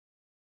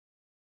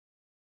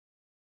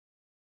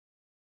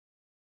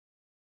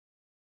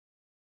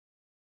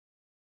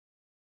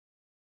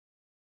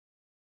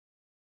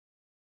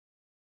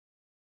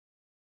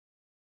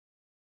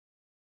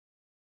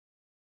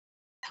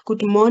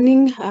Good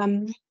morning,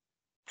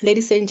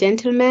 ladies and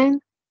gentlemen,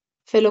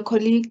 fellow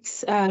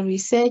colleagues,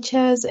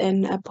 researchers,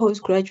 and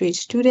postgraduate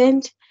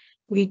students.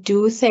 We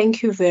do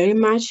thank you very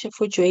much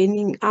for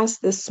joining us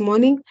this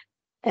morning.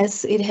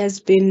 As it has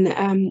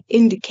been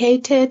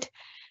indicated,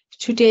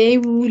 today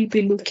we will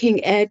be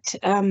looking at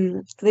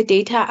the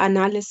data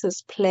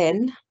analysis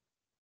plan.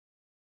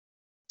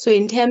 So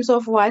in terms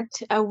of what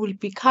will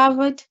be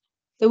covered,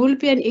 there will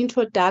be an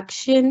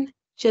introduction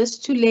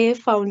just to lay a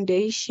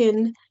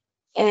foundation,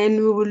 and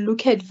we will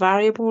look at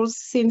variables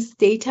since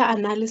data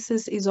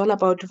analysis is all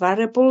about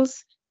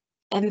variables.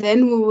 And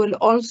then we will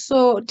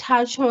also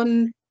touch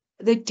on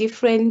the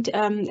different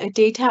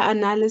data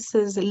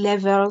analysis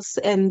levels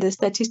and the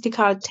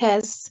statistical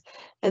tests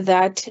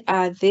that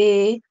are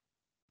there.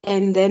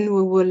 And then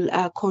we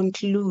will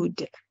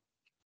conclude.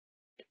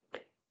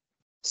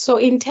 So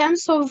in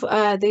terms of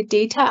the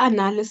data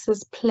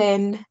analysis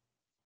plan,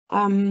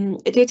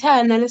 a data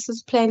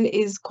analysis plan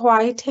is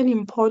quite an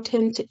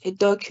important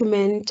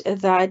document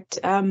that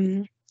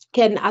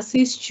can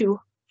assist you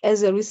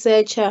as a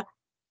researcher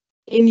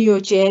in your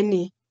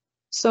journey.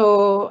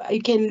 So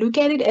you can look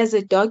at it as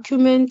a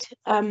document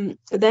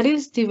that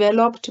is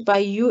developed by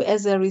you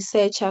as a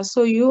researcher.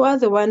 So you are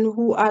the one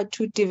who are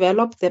to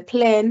develop the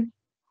plan,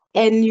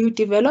 and you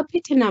develop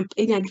it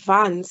in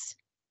advance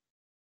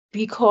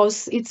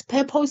because its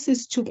purpose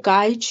is to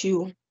guide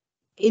you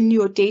in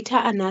your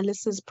data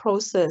analysis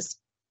process.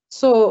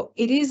 So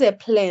it is a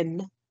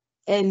plan.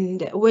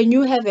 And when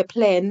you have a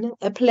plan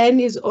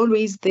is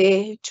always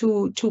there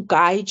to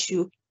guide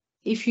you.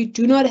 If you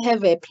do not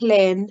have a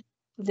plan,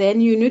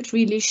 then you're not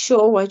really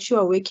sure what you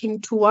are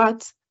working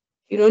towards.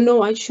 You don't know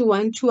what you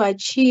want to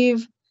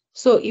achieve.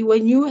 So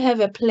when you have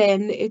a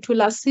plan, it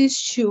will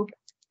assist you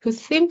to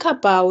think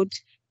about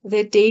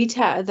the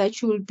data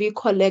that you will be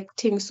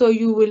collecting. So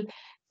you will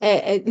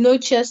not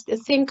just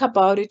think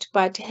about it,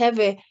 but have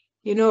a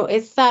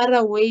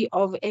thorough way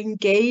of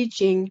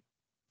engaging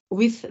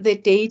with the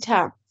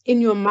data in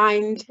your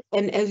mind,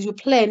 and as you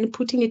plan,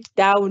 putting it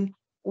down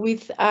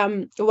with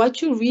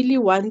what you really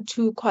want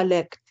to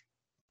collect.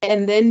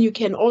 And then you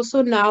can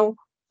also now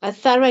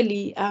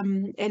thoroughly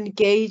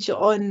engage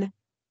on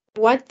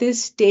what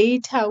this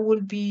data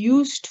will be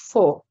used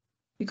for.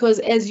 Because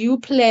as you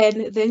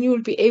plan, then you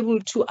will be able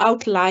to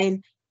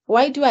outline,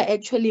 why do I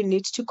actually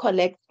need to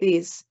collect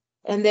this?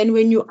 And then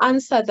when you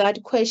answer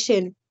that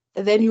question,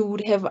 then you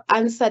would have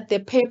answered the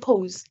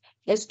purpose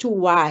as to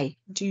why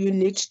do you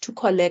need to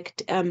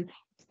collect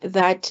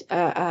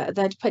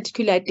that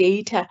particular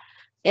data.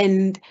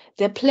 And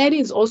the plan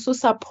is also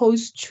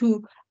supposed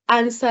to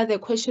answer the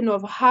question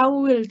of how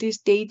will this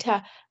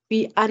data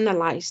be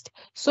analyzed.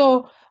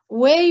 So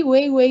way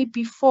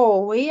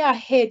before, way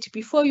ahead,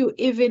 before you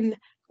even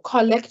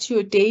collect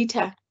your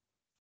data,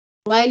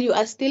 while you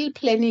are still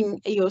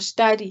planning your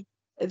study,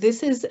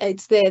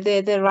 it's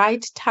the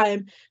right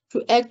time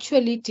to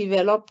actually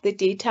develop the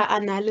data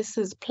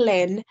analysis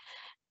plan,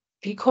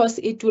 because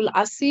it will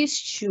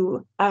assist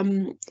you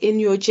in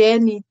your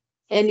journey,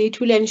 and it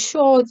will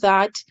ensure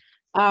that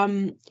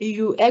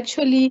you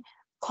actually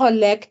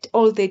collect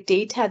all the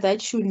data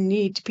that you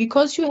need.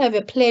 Because you have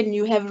a plan,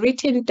 you have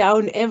written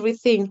down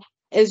everything,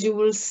 as you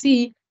will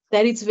see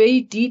that it's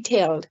very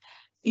detailed.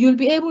 You'll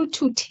be able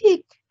to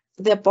tick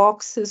the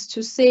boxes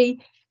to say,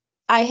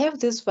 I have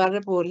this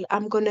variable,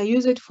 I'm going to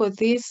use it for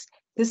this.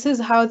 This is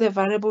how the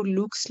variable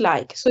looks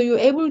like. So you're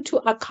able to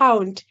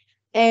account.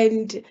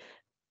 And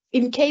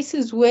in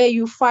cases where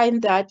you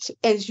find that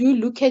as you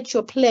look at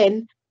your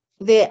plan,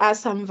 there are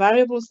some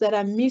variables that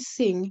are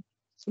missing,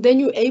 then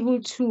you're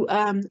able to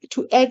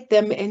add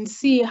them and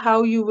see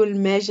how you will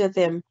measure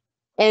them.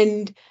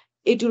 And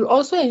it will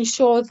also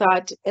ensure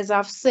that, as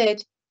I've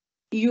said,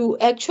 you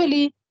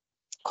actually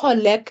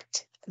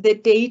collect the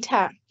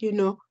data,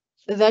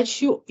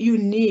 that you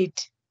need.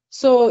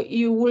 So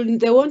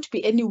there won't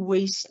be any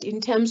waste in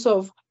terms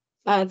of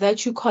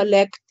that you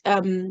collect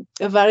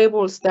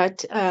variables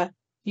that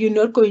you're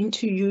not going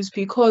to use,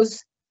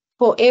 because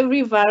for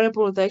every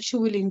variable that you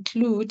will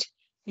include,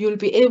 you'll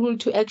be able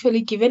to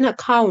actually give an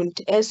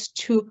account as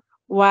to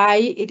why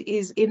it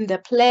is in the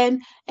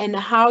plan and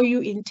how you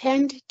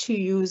intend to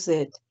use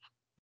it.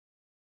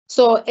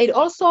 So it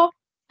also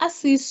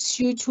assists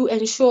you to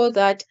ensure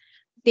that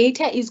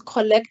data is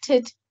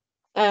collected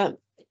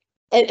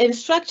and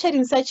structured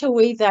in such a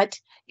way that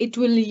it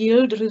will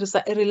yield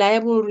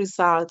reliable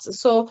results.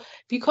 So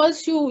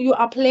because you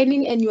are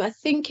planning and you are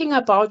thinking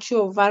about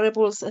your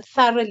variables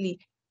thoroughly,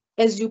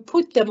 as you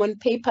put them on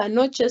paper,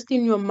 not just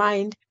in your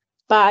mind,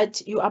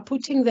 but you are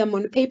putting them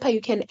on paper,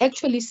 you can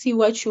actually see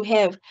what you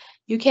have.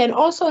 You can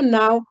also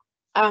now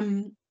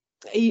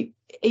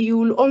you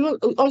will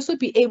also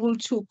be able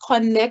to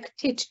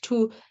connect it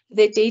to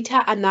the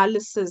data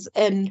analysis,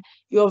 and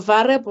your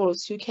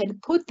variables, you can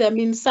put them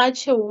in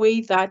such a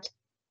way that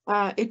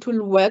it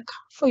will work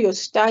for your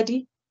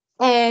study.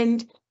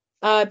 And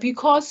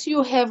because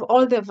you have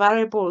all the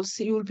variables,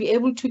 you will be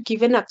able to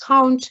give an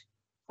account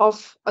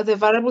of the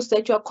variables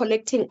that you are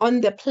collecting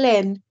on the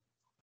plan.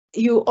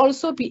 you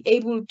also be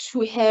able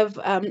to have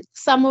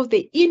some of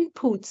the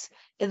inputs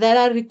that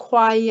are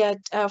required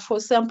for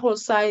sample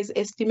size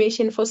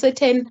estimation for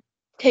certain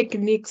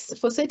techniques,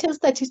 for certain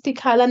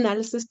statistical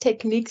analysis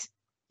techniques.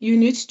 You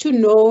need to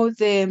know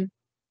the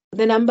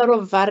number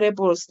of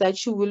variables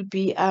that you will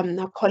be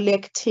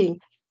collecting.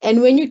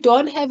 And when you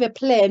don't have a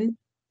plan,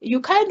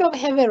 you kind of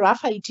have a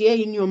rough idea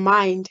in your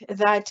mind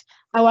that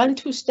I want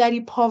to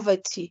study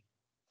poverty,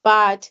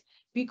 but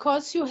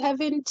because you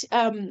haven't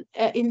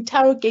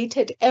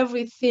interrogated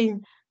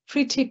everything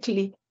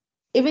critically,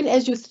 even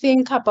as you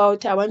think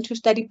about, I want to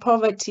study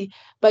poverty,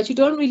 but you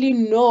don't really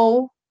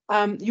know,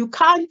 you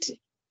can't,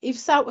 if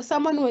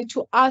someone were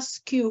to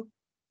ask you,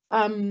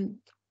 um,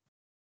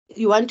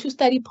 you want to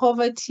study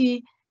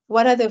poverty,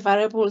 what are the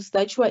variables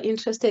that you are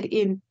interested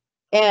in?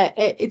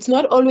 It's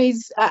not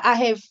always,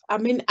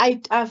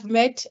 I've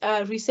met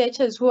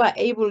researchers who are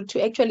able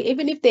to actually,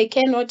 even if they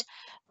cannot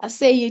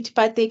say it,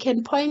 but they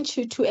can point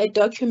you to a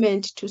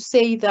document to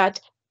say that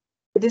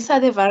these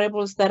are the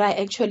variables that are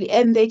actually,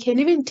 and they can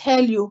even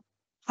tell you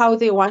how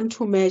they want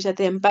to measure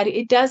them, but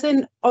it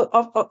doesn't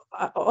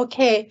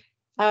occur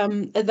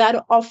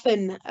that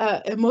often.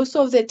 Most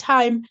of the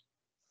time,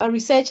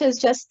 researchers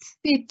just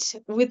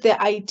sit with the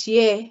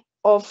idea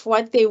of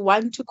what they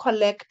want to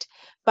collect,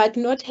 but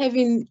not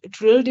having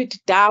drilled it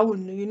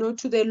down,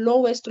 to the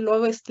lowest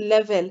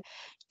level,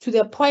 to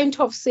the point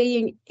of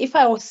saying, if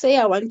I would say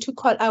I want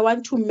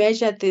to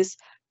measure this,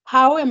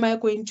 how am I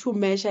going to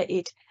measure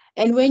it?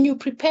 And when you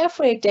prepare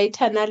for a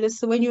data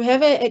analysis, when you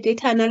have a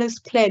data analysis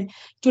plan,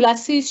 it will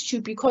assist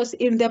you, because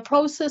in the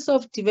process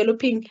of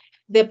developing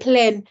the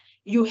plan,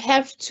 you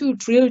have to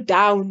drill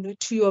down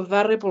to your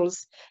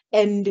variables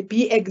and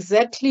be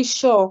exactly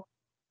sure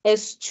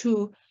as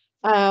to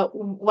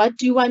what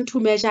do you want to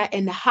measure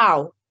and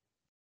how.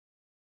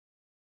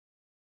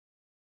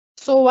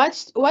 So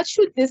what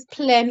should this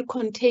plan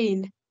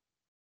contain?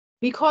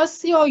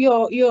 Because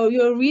your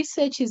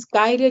research is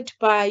guided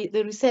by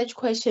the research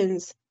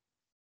questions,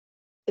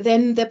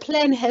 then the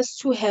plan has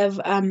to have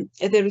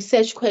the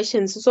research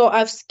questions. So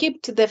I've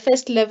skipped the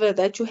first level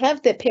that you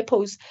have the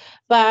purpose,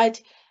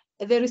 but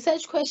the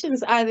research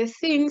questions are the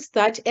things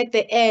that at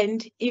the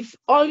end, if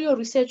all your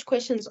research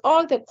questions,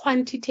 all the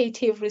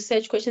quantitative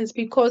research questions,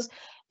 because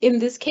in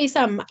this case,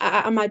 I'm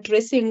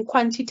addressing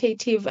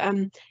quantitative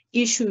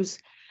issues.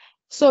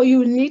 So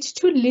you need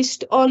to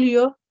list all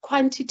your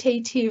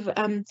quantitative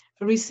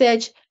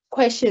research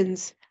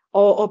questions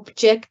or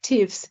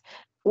objectives.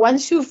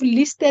 Once you've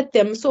listed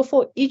them, so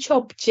for each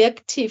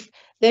objective,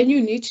 then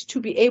you need to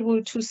be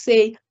able to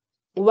say,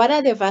 what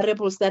are the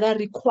variables that are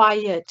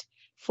required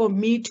for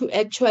me to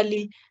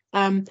actually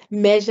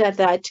measure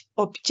that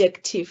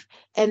objective?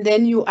 And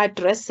then you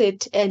address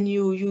it and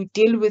you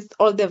deal with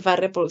all the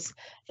variables.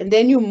 And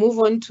then you move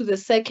on to the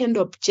second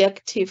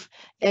objective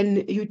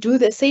and you do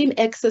the same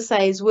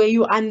exercise where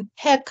you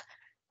unpack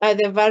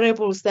the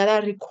variables that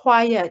are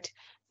required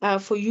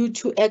for you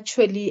to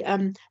actually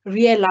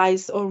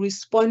realize or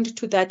respond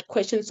to that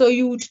question. So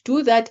you would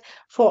do that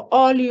for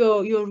all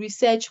your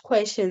research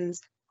questions.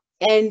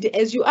 And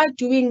as you are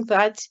doing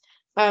that,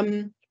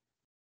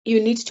 you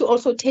need to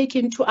also take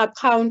into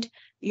account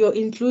your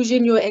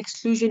inclusion, your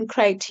exclusion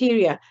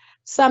criteria.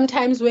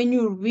 Sometimes when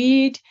you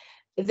read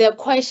the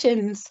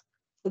questions,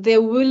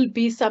 there will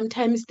be,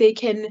 sometimes they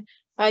can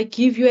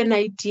give you an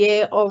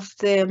idea of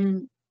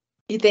the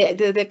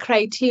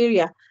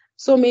criteria.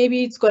 So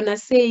maybe it's gonna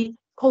say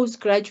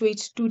postgraduate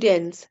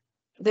students.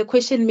 The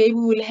question maybe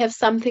will have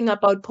something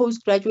about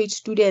postgraduate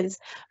students,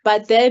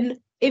 but then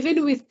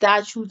even with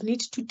that, you need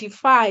to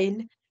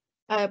define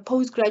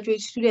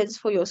postgraduate students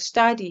for your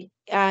study.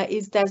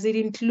 Does it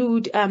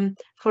include,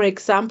 for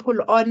example,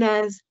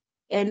 honors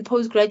and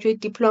postgraduate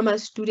diploma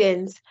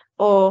students?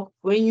 Or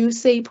when you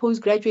say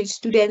postgraduate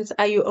students,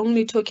 are you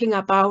only talking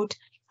about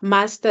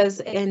masters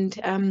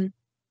and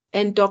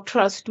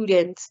doctoral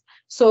students?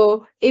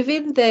 So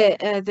even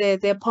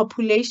the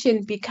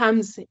population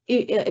becomes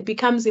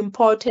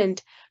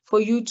important for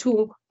you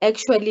to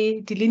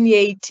actually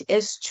delineate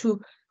as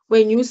to,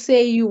 when you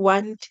say you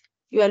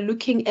are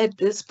looking at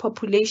this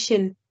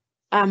population,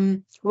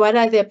 what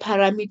are the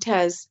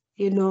parameters,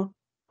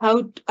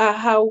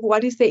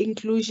 what is the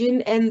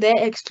inclusion and the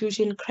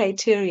exclusion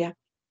criteria?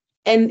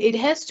 And it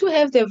has to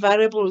have the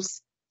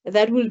variables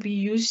that will be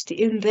used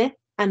in the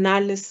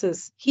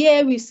analysis.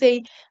 Here we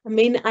say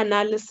main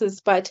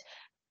analysis, but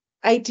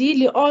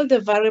ideally all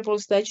the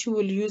variables that you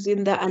will use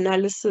in the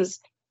analysis,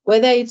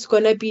 whether it's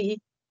going to be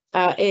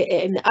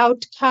an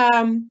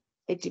outcome,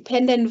 a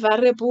dependent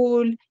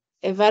variable,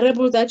 a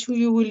variable that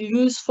you will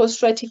use for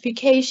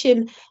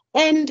stratification.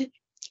 And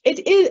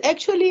it is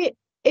actually,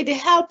 it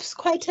helps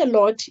quite a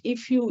lot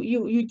if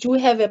you do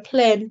have a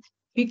plan,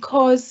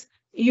 because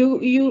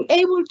you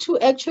able to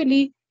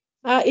actually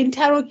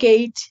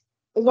interrogate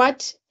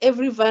what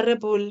every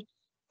variable,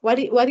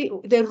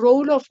 the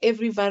role of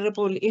every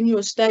variable in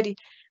your study.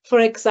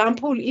 For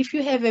example, if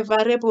you have a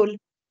variable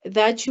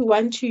that you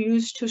want to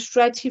use to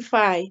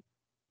stratify,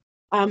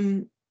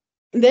 then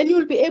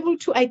you'll be able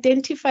to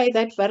identify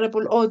that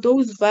variable or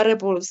those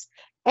variables.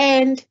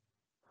 And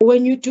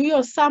when you do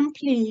your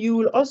sampling, you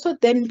will also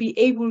then be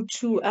able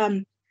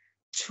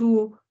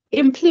to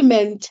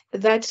implement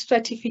that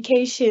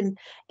stratification,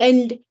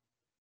 and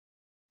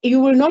you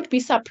will not be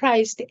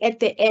surprised at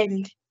the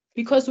end,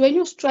 because when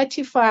you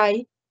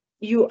stratify,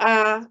 you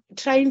are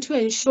trying to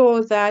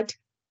ensure that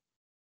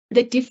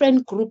the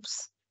different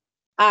groups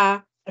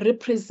are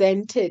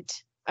represented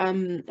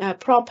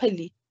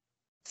properly,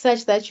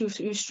 such that you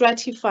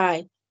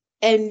stratify,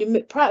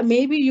 and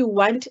maybe you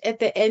want at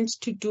the end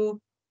to do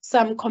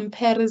some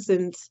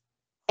comparisons.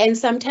 And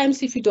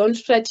sometimes if you don't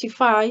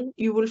stratify,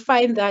 you will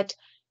find that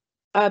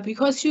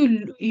because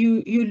you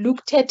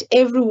looked at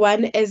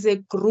everyone as a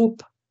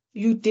group,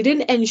 you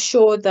didn't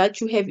ensure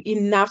that you have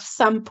enough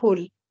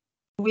sample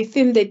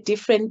within the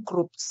different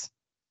groups.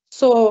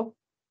 So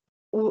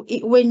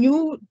when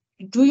you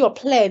do your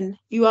plan,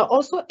 you are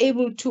also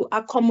able to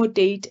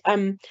accommodate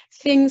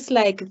things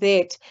like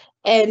that.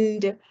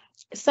 And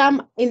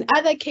some, in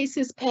other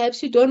cases,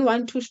 perhaps you don't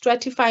want to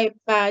stratify,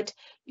 but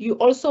you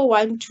also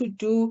want to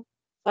do,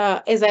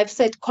 as I've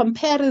said,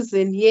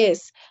 comparison,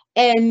 yes.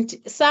 And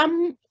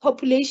some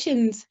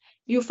populations,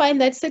 you find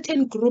that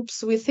certain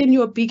groups within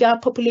your bigger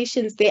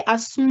populations, they are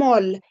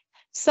small,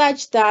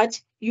 such that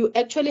you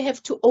actually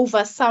have to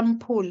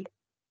oversample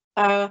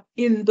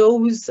in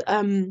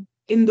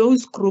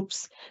those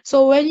groups.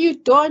 So when you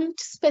don't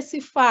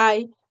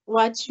specify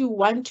what you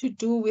want to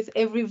do with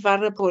every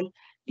variable,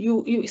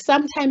 you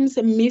sometimes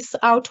miss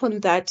out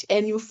on that,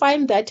 and you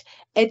find that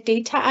at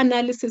data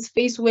analysis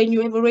phase, when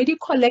you have already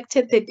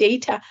collected the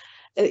data,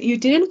 you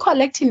didn't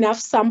collect enough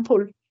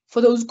sample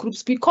for those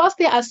groups because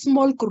they are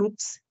small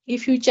groups.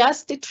 If you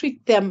just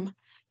treat them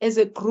as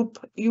a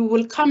group, you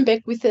will come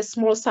back with a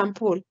small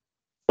sample.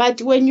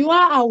 But when you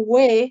are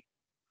aware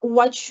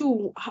what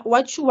you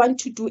want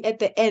to do at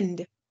the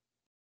end,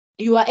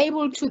 you are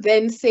able to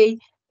then say,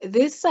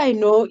 this I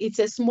know it's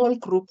a small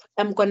group,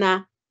 I'm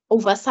gonna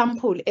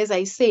oversample, as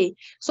I say.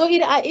 So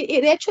it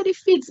actually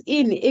fits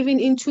in even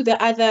into the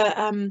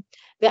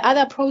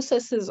other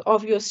processes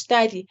of your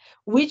study,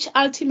 which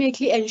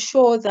ultimately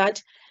ensure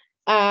that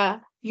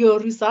your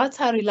results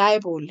are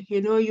reliable.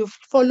 You know, you've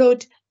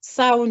followed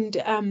sound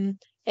and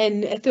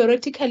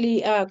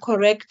theoretically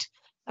correct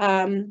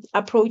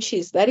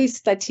approaches, that is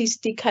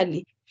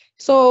statistically.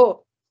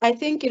 So I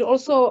think it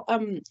also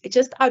it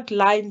just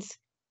outlines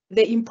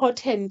the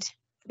importance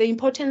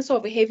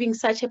of having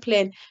such a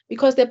plan,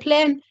 because the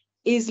plan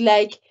is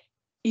like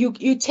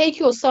you take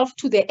yourself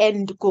to the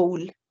end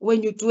goal.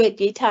 When you do a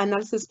data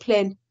analysis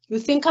plan, you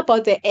think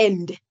about the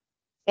end,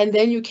 and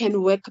then you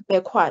can work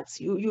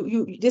backwards.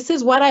 This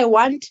is what I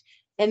want,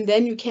 and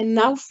then you can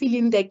now fill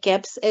in the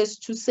gaps as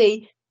to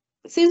say,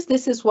 since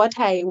this is what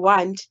I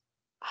want,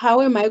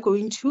 how am I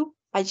going to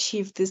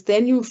achieve this?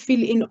 Then you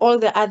fill in all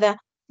the other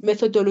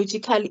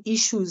methodological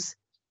issues.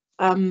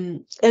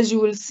 As you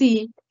will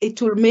see,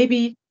 it will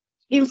maybe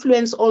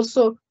influence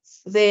also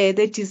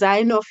the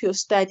design of your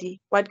study,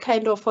 what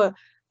kind of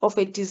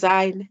a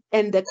design,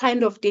 and the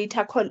kind of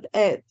data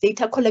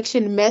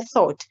collection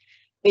method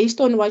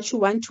based on what you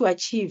want to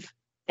achieve.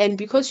 And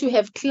because you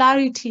have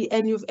clarity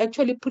and you've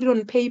actually put it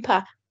on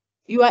paper,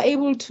 you are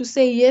able to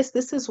say, yes,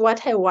 this is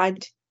what I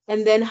want,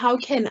 and then how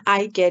can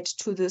I get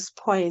to this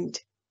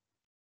point?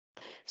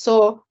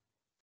 So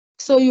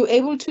you're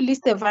able to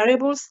list the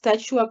variables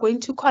that you are going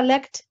to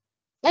collect.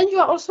 And you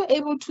are also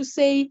able to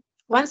say,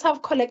 once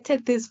I've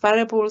collected these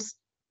variables,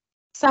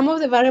 some of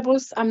the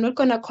variables I'm not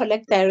going to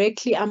collect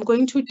directly, I'm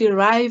going to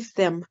derive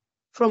them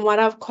from what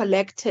I've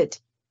collected.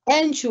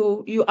 And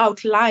you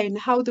outline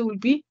how they will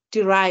be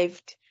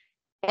derived.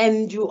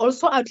 And you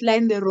also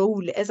outline the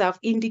role, as I've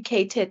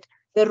indicated,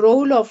 the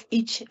role of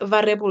each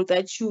variable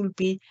that you'll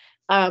be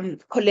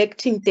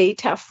collecting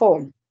data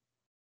from.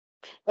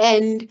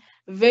 And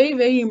very,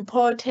 very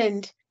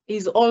important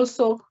is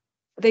also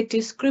the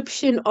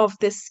description of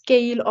the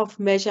scale of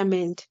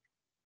measurement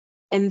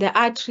and the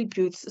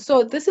attributes.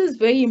 So this is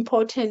very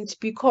important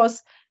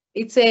because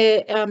it's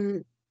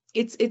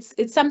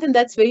something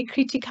that's very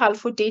critical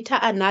for data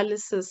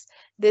analysis,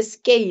 the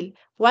scale.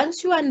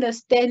 Once you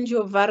understand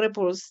your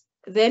variables,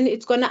 then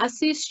it's going to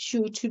assist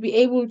you to be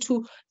able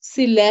to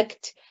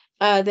select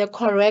the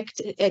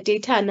correct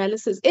data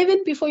analysis.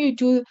 Even before you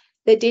do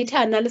the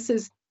data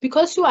analysis,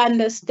 because you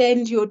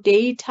understand your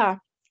data,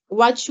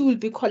 what you will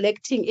be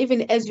collecting,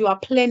 even as you are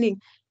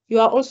planning, you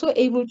are also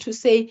able to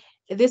say,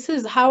 this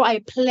is how I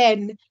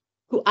plan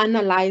to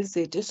analyze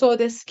it. So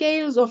the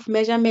scales of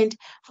measurement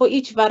for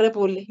each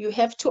variable, you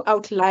have to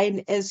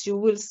outline, as you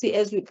will see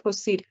as we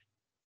proceed.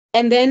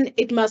 And then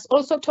it must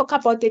also talk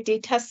about the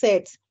data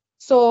sets.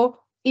 So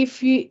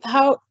if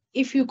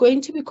you're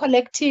going to be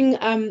collecting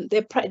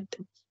the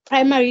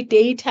primary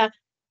data,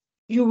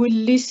 you will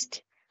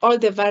list all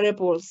the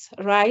variables,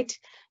 right?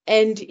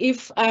 And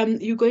if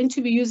you're going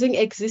to be using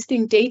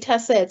existing data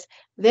sets,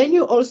 then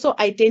you also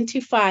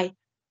identify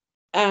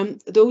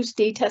those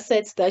data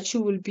sets that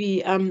you will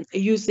be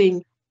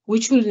using,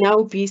 which will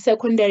now be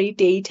secondary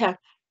data.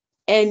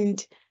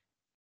 And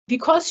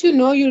because you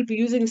know you'll be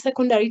using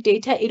secondary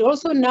data, it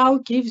also now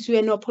gives you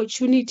an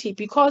opportunity,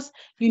 because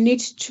you need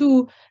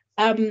to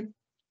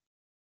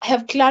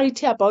have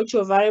clarity about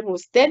your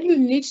variables, then you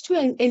need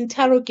to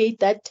interrogate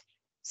that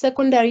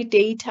secondary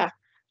data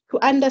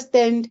to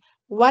understand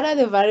what are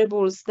the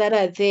variables that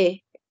are there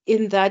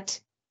in that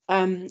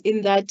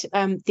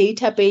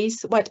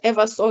database,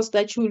 whatever source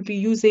that you will be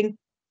using,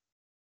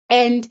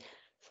 and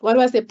what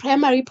was the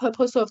primary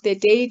purpose of the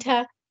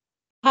data,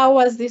 how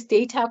was this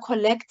data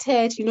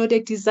collected, you know,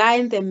 the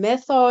design, the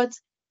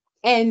methods,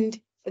 and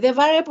the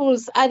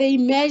variables, are they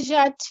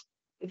measured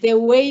the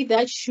way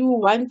that you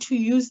want to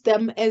use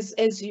them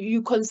as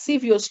you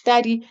conceive your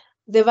study?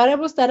 The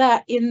variables that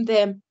are in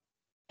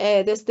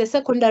the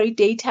secondary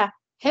data,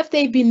 have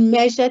they been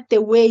measured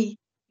the way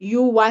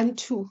you want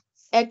to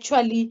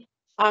actually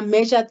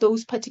measure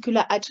those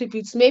particular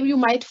attributes? Maybe you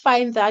might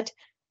find that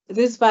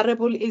this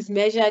variable is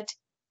measured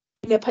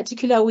in a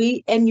particular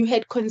way and you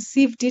had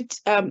conceived it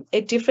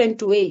a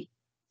different way.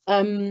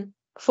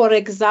 For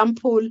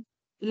example,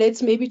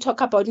 let's maybe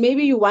talk about,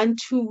 maybe you want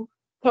to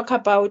talk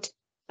about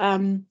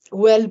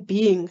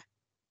well-being,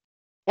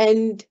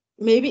 and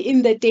maybe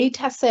in the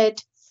data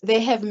set they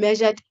have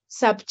measured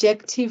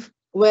subjective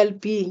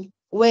well-being,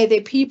 where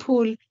the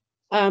people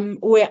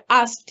were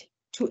asked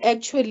to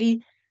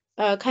actually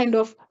kind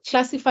of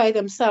classify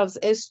themselves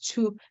as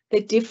to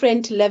the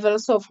different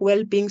levels of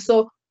well-being.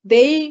 So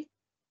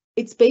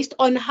it's based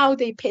on how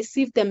they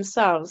perceive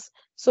themselves.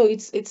 So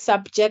it's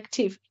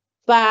subjective.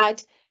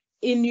 But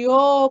in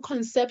your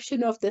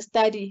conception of the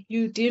study,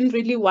 you didn't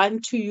really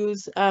want to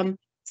use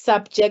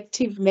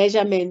subjective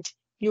measurement.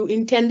 You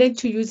intended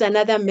to use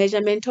another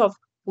measurement of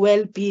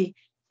well-being.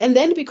 And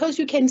then because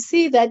you can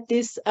see that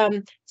this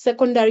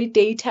secondary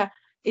data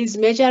is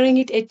measuring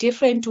it a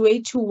different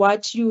way to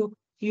what you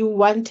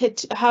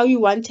wanted, how you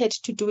wanted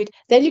to do it,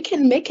 then you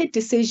can make a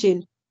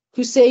decision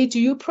to say, do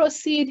you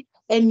proceed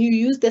and you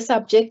use the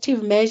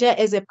subjective measure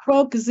as a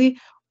proxy,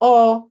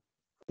 or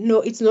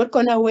no, it's not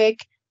going to work,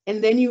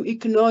 and then you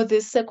ignore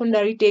this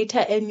secondary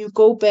data and you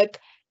go back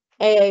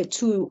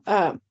to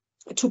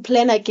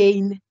plan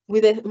again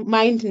with a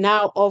mind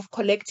now of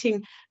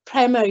collecting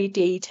primary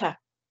data.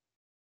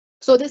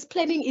 So this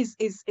planning is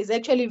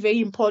actually very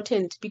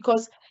important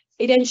because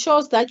it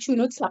ensures that you're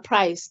not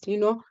surprised. You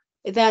know,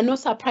 there are no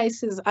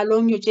surprises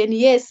along your journey.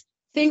 Yes,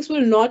 things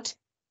will not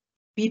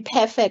be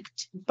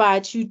perfect,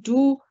 but you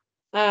do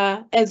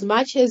as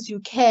much as you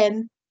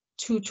can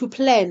to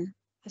plan,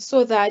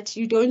 so that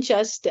you don't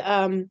just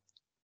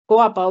go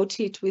about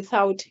it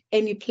without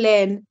any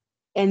plan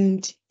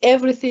and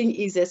everything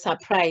is a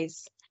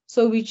surprise.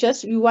 So we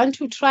want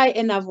to try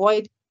and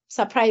avoid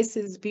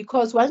surprises,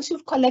 because once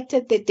you've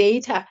collected the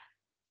data,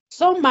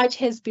 so much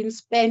has been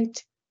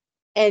spent,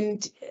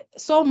 and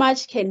so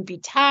much can be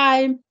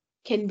time,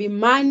 can be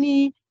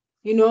money,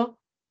 you know,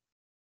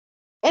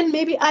 and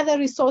maybe other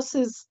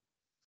resources,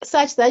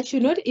 such that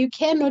you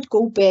cannot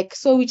go back.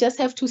 So we just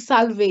have to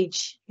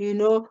salvage, you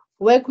know,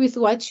 work with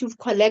what you've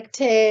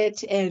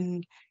collected,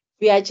 and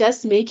we are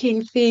just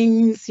making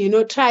things, you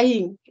know,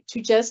 trying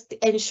to just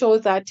ensure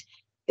that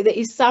there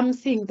is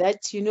something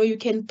that, you know, you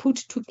can put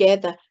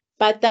together.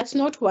 But that's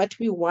not what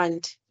we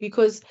want,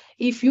 because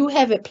if you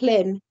have a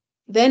plan,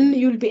 then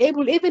you'll be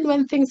able, even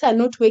when things are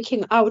not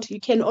working out, you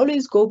can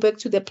always go back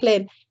to the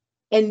plan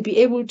and be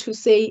able to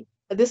say,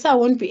 this I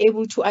won't be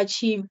able to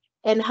achieve,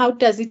 and how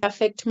does it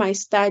affect my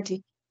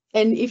study?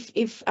 And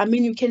if I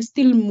mean, you can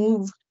still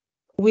move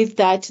with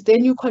that,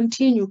 then you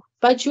continue,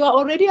 but you are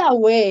already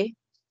aware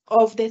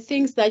of the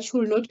things that you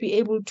will not be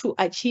able to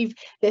achieve,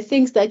 the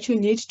things that you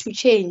need to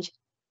change.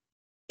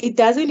 It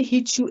doesn't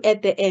hit you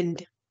at the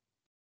end.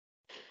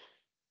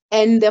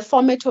 And the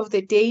format of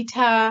the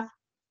data,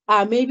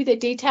 maybe the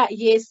data,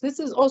 yes, this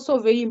is also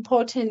very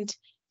important,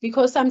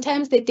 because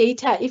sometimes the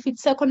data, if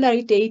it's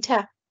secondary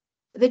data,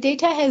 the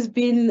data has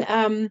been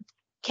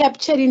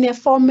captured in a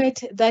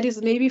format that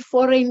is maybe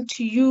foreign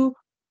to you,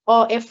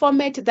 or a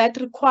format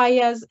that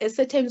requires a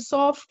certain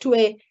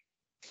software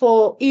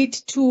for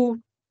it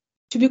to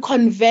be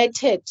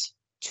converted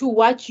to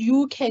what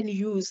you can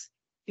use.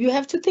 You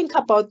have to think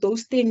about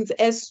those things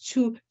as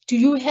to, do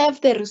you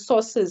have the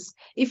resources?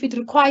 If it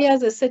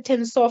requires a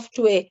certain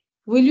software,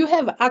 will you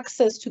have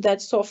access to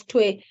that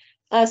software?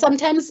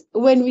 Sometimes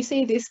when we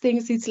say these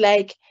things, it's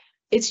like,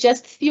 it's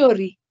just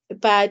theory,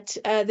 but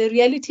the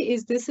reality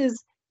is this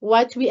is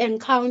what we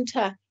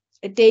encounter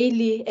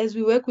daily as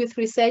we work with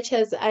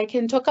researchers. I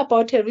can talk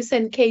about a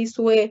recent case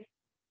where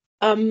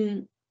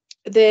the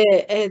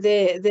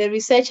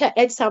researcher,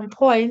 at some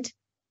point,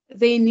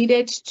 they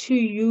needed to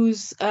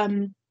use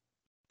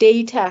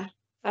data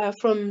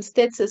from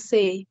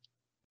StatsSA,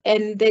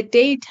 and the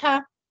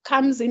data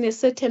comes in a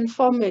certain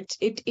format.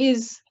 It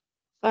is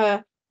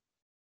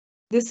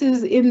this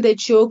is in the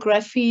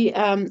geography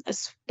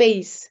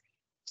space.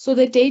 So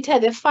the data,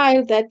 the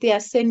file that they are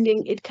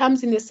sending, it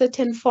comes in a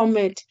certain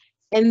format,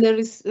 and the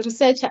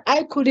researcher,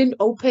 I couldn't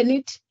open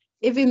it,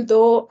 even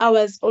though I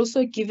was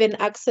also given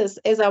access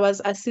as I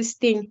was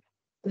assisting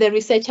the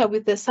researcher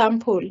with the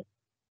sample.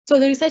 So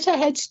the researcher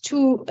had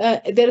to,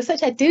 the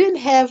researcher didn't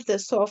have the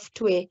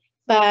software,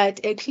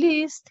 but at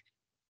least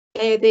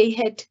they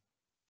had,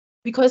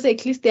 because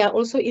at least they are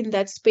also in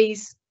that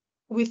space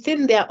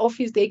within their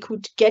office, they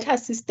could get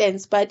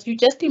assistance. But you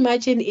just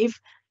imagine if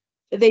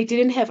they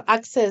didn't have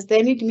access,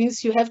 then it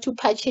means you have to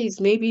purchase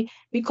maybe,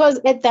 because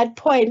at that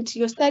point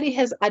your study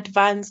has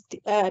advanced,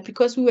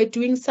 because we were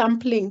doing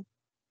sampling.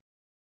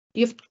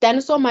 You've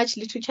done so much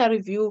literature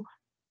review,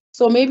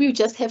 so maybe you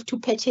just have to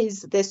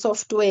purchase the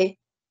software,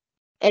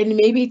 and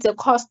maybe it's a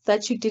cost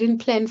that you didn't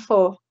plan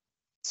for.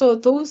 So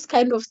those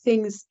kind of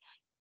things,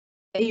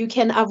 you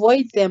can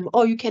avoid them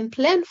or you can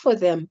plan for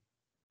them.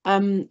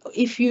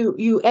 If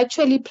you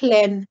actually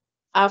plan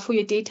for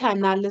your data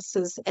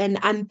analysis and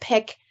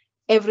unpack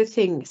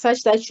everything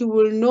such that you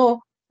will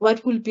know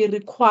what will be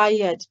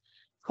required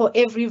for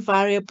every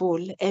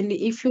variable, and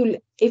if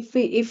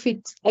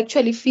it's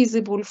actually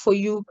feasible for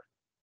you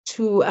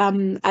to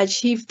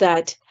achieve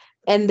that.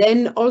 And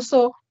then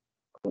also,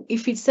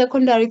 if it's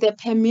secondary, the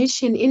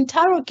permission,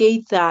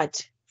 interrogate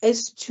that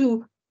as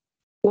to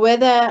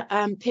whether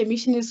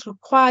permission is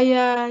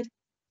required.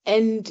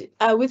 And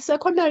with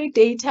secondary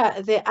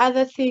data, the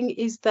other thing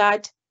is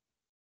that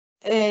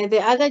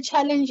the other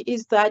challenge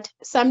is that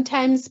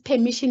sometimes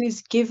permission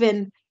is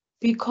given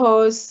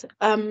because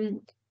at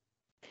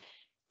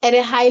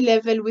a high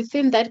level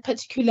within that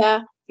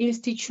particular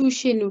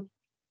institution,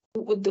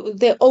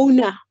 the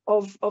owner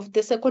of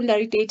the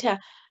secondary data,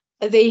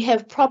 they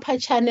have proper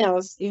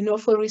channels,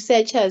 for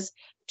researchers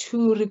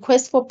to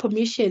request for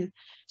permission.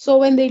 So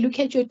when they look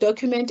at your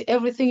document,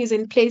 everything is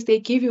in place, they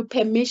give you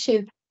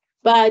permission,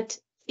 but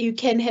you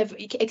can have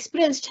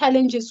experienced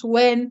challenges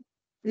when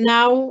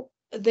now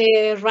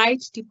the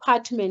right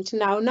department,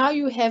 now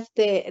you have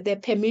the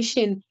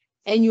permission,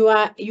 and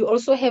you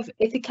also have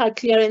ethical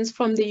clearance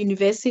from the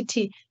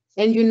university,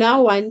 and you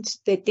now want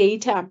the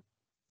data,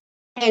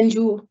 and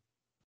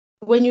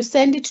when you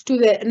send it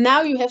to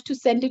now you have to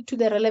send it to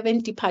the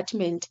relevant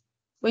department.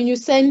 When you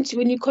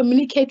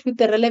communicate with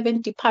the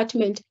relevant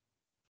department,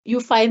 you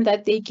find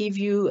that they give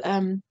you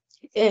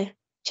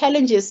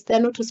challenges.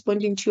 They're not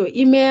responding to your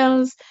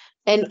emails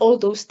and all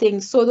those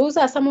things. So those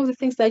are some of the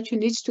things that you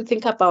need to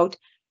think about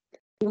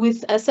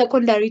with a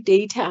secondary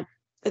data,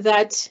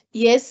 that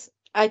yes,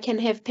 I can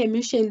have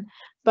permission,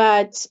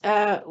 but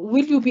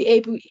will you be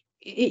able,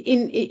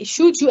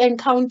 should you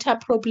encounter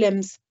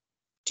problems,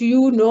 do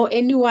you know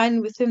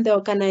anyone within the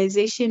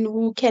organization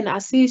who can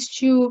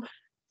assist you?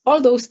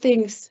 All those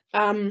things.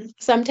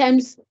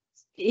 Sometimes,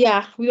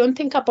 yeah, we don't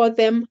think about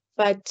them,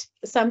 but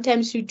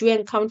sometimes you do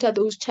encounter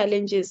those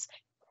challenges.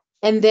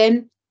 And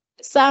then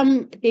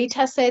some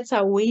data sets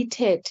are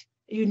weighted.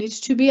 You need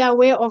to be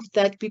aware of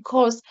that,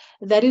 because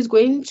that is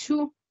going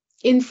to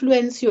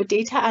influence your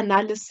data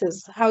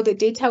analysis, how the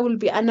data will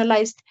be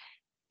analyzed.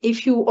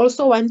 If you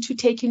also want to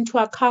take into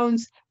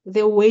account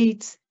the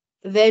weights,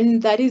 then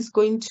that is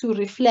going to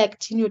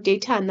reflect in your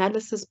data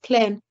analysis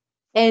plan.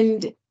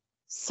 And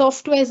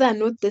softwares are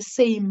not the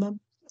same.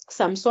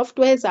 Some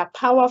softwares are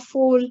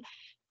powerful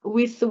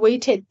with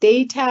weighted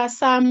data,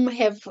 some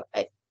have,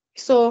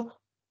 so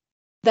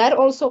that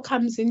also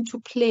comes into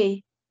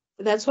play.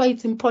 That's why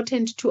it's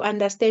important to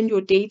understand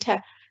your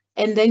data,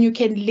 and then you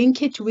can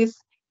link it with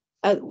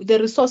the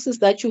resources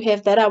that you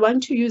have, that I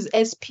want to use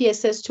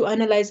SPSS to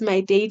analyze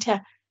my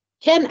data.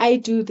 Can I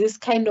do this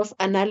kind of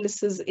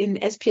analysis in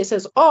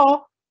SPSS?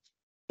 Or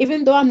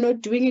even though I'm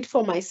not doing it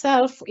for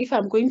myself, if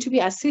I'm going to be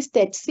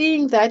assisted,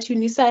 seeing that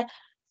UNISA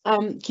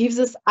gives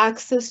us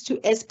access to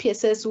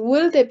SPSS,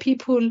 will the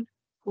people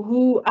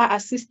who are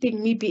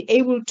assisting me be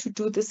able to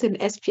do this in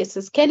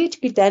SPSS? Can it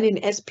be done in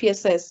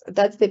SPSS?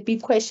 That's the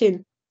big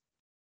question.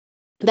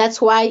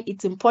 That's why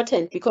it's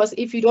important, because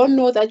if you don't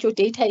know that your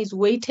data is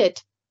weighted,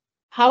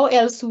 how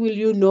else will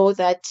you know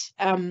that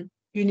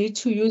you need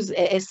to use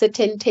a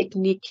certain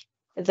technique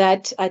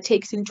that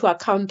takes into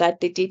account that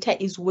the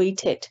data is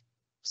weighted?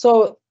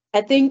 So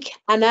I think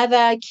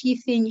another key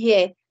thing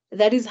here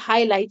that is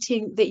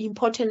highlighting the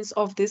importance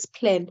of this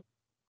plan,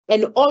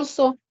 and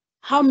also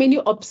how many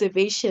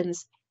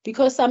observations,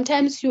 because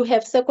sometimes you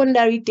have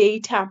secondary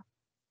data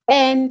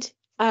and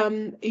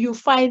you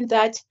find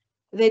that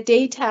the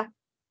data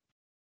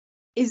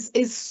is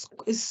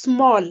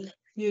small,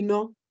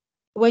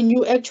 when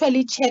you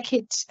actually check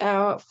it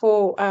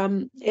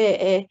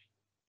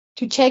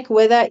to check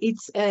whether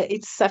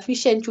it's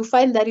sufficient, you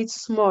find that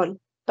it's small.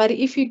 But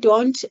if you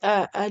don't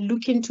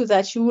look into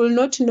that, you will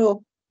not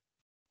know.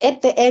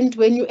 At the end,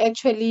 when you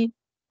actually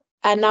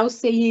are now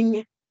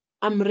saying,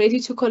 I'm ready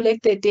to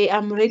collect the data,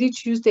 I'm ready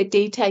to use the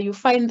data, you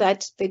find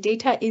that the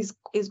data is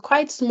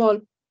quite small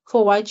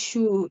for what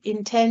you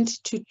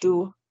intend to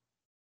do.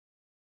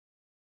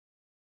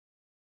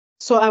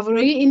 So I've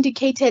already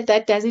indicated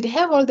that, does it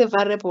have all the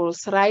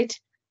variables, right?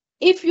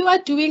 If you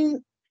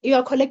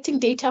are collecting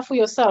data for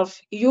yourself,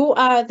 you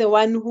are the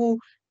one who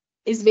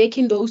is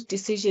making those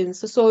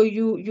decisions. So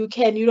you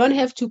don't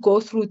have to go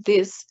through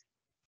this.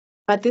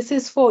 But this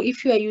is for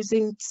if you are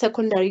using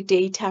secondary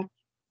data,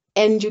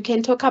 and you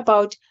can talk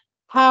about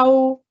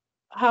how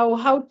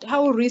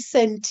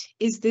recent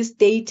is this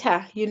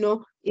data,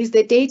 is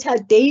the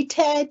data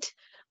dated,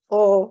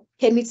 or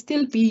can it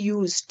still be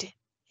used?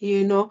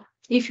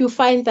 If you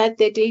find that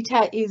the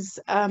data is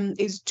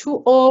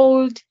too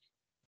old,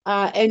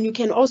 And you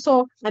can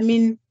also,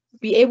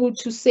 be able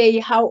to say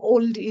how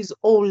old is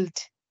old.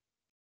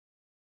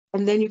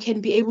 And then you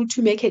can be able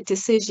to make a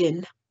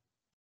decision,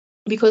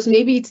 because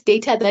maybe it's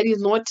data that is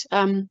not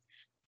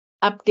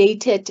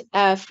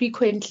updated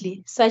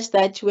frequently, such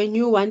that when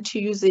you want to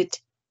use it,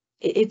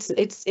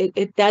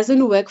 it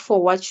doesn't work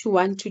for what you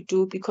want to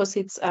do because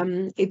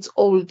it's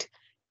old.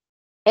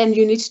 And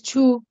you need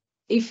to,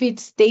 if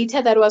it's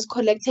data that was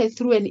collected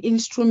through an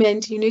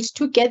instrument, you need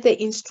to get the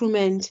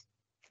instrument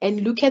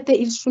and look at the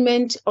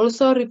instrument.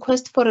 Also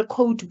request for a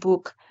code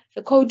book.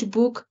 A code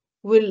book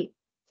will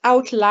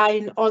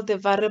outline all the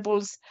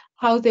variables,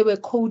 how they were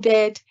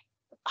coded,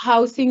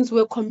 how things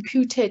were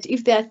computed.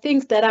 If there are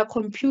things that are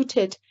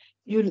computed,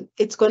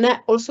 it's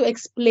gonna also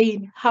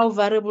explain how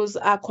variables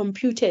are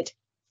computed.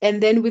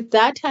 And then with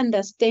that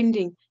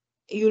understanding,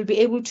 you'll be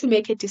able to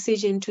make a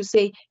decision to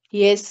say,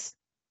 yes,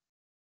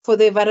 for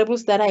the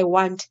variables that I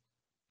want,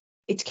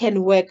 it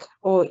can work,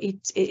 or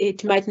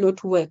it might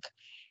not work.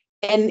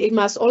 And it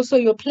must also,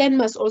 your plan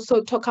must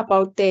also talk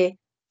about the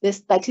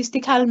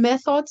statistical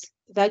methods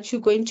that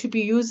you're going to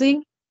be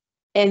using,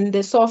 and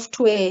the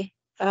software.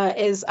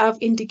 As I've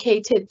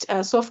indicated,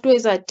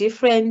 softwares are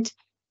different.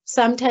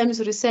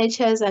 Sometimes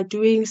researchers are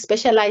doing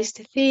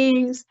specialized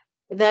things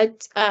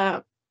that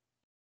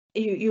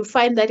you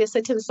find that a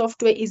certain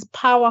software is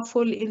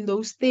powerful in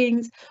those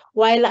things,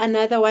 while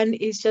another one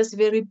is just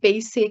very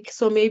basic.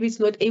 So maybe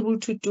it's not able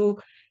to do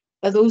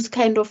those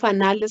kind of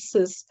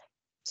analysis.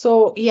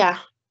 So yeah,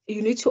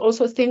 you need to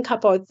also think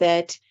about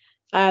that,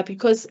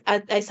 because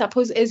I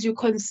suppose as you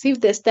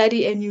conceive the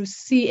study and you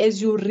see,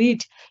 as you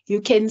read,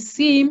 you can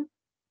see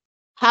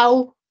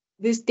how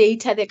this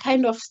data, the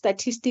kind of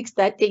statistics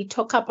that they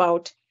talk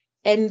about,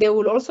 and they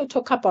will also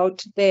talk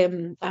about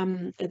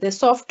the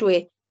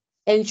software,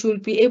 and you'll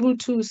be able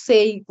to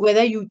say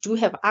whether you do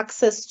have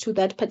access to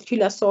that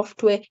particular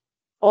software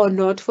or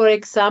not. For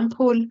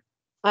example,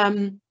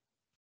 like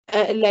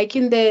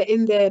in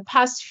the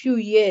past few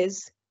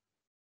years,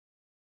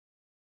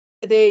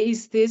 there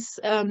is this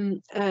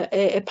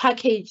a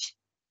package,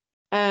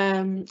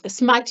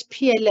 Smart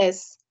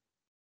PLS,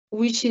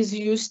 which is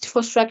used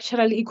for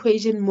structural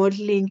equation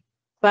modeling,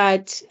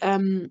 but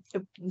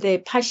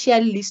the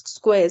partial least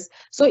squares.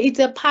 So it's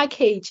a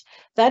package.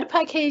 That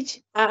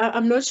package,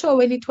 I'm not sure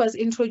when it was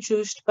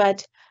introduced,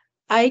 but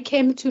I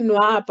came to know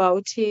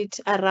about it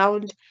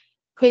around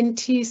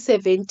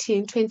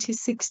 2017,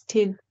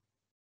 2016.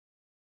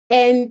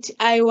 And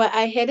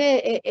I had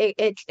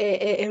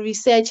a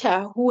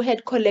researcher who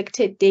had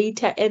collected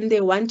data, and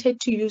they wanted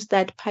to use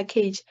that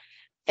package.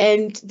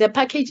 And the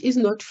package is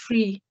not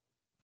free.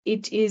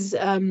 It is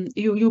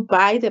you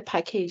buy the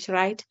package,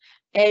 right?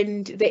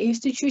 And the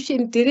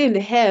institution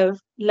didn't have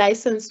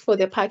license for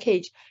the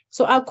package.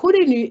 So I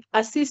couldn't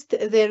assist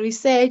the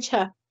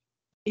researcher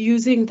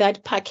using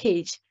that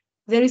package.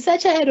 The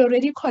researcher had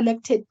already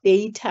collected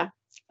data,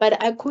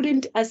 but I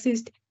couldn't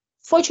assist.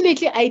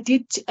 Fortunately, I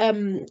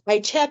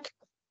checked,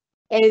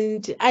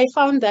 and I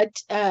found that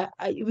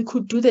we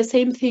could do the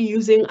same thing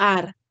using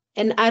R,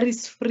 and R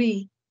is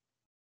free.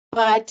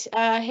 But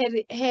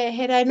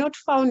had I not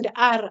found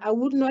R, I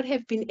would not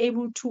have been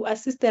able to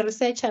assist the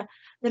researcher.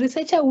 The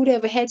researcher would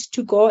have had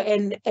to go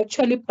and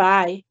actually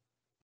buy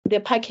the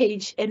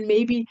package, and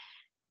maybe,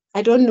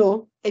 I don't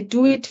know,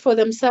 do it for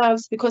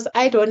themselves, because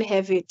I don't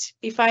have it.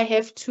 If I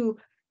have to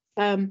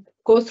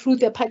go through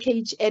the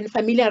package and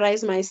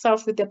familiarize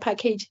myself with the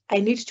package, I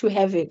need to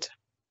have it.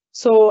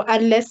 So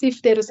unless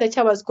if the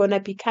researcher was going to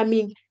be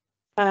coming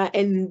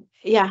and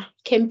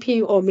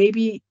camping, or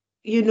maybe,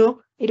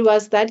 it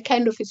was that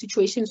kind of a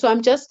situation. So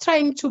I'm just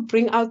trying to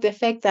bring out the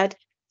fact that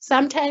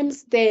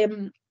sometimes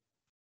the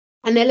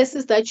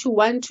analysis that you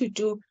want to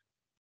do,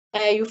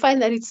 you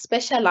find that it's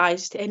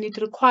specialized and it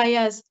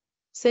requires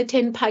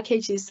certain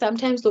packages.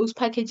 Sometimes those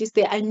packages,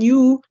 they are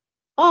new,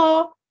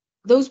 or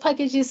those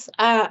packages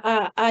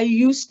are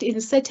used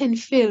in certain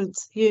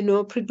fields,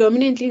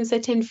 predominantly in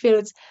certain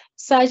fields,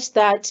 such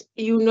that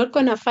you're not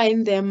going to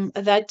find them,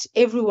 that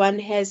everyone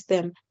has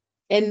them.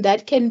 And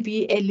that can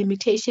be a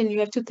limitation. You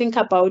have to think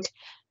about,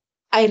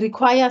 I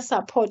require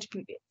support,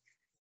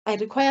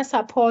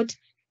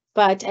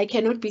 but I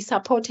cannot be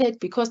supported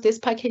because this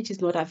package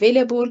is not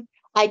available.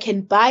 I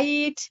can buy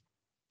it,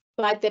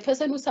 but the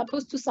person who's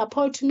supposed to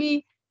support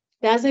me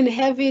doesn't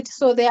have it.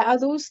 So there are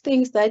those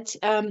things that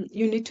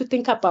you need to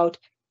think about.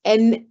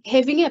 And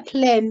having a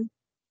plan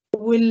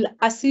will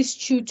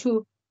assist you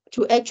to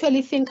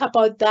actually think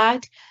about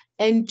that,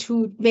 and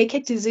to make a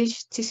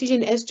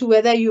decision as to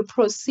whether you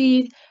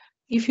proceed.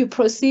 If you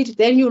proceed,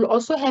 then you'll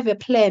also have a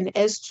plan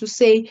as to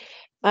say,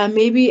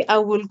 maybe I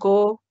will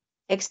go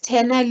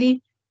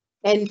externally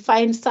and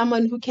find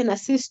someone who can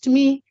assist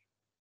me.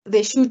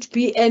 There should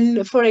be,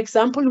 and for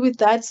example, with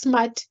that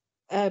Smart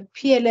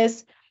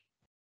PLS,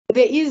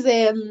 there is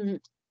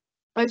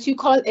what you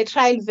call a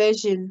trial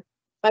version.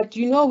 But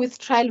with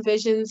trial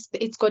versions,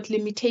 it's got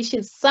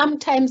limitations.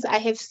 Sometimes I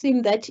have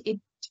seen that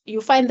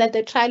you find that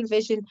the trial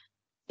version,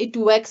 it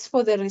works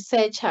for the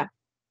researcher.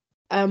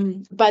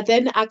 But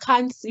then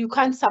you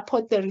can't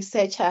support the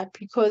researcher,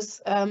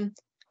 because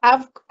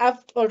I've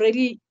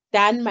already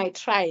done my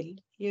trial.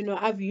 You know,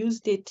 I've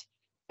used it.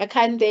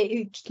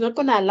 It's not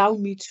gonna allow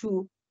me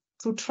to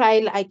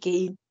trial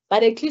again.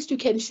 But at least you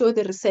can show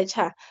the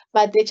researcher.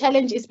 But the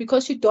challenge is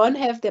because you don't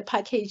have the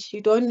package,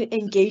 you don't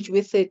engage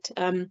with it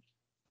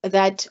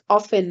that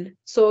often.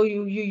 So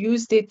you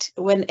used it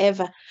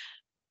whenever.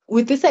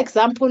 With this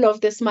example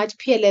of the Smart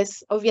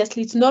PLS,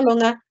 obviously it's no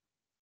longer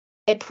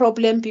a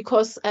problem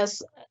because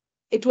as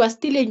it was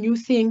still a new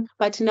thing,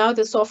 but now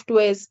the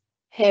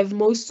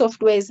most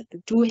softwares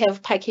do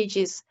have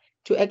packages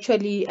to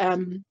actually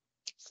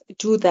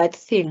do that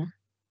thing.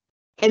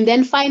 And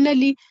then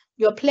finally,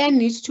 your plan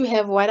needs to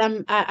have what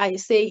I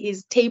say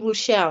is table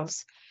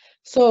shelves.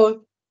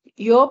 So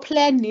your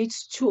plan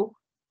needs to,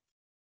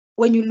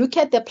 when you look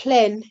at the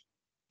plan,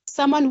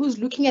 someone who's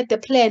looking at the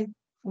plan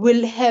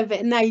will have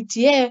an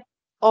idea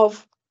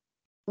of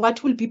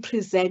what will be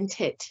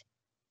presented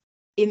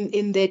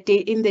in the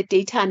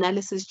data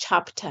analysis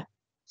chapter.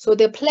 So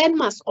the plan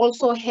must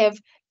also have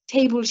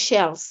table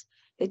shelves.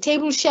 The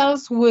table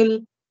shelves will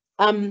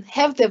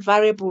have the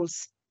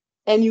variables,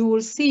 and you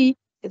will see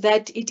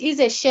that it is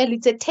a shell,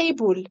 it's a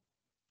table,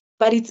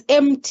 but it's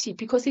empty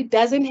because it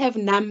doesn't have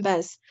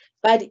numbers.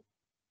 But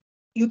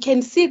you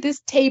can see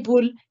this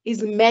table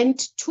is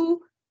meant to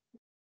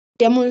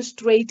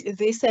demonstrate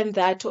this and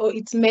that, or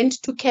it's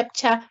meant to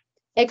capture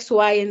X,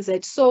 Y, and Z.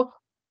 So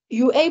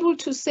you're able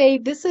to say,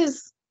 this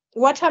is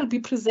what I'll be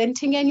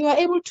presenting, and you are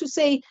able to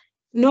say,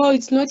 no,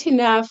 it's not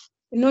enough.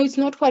 No, it's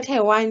not what I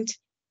want.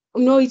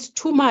 No, it's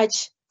too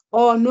much.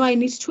 Or no, I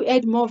need to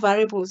add more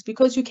variables,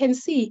 because you can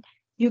see,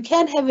 you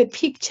can have a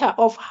picture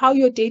of how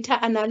your data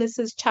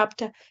analysis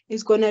chapter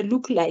is going to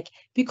look like,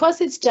 because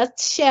it's just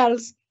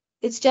shells,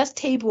 it's just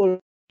tables.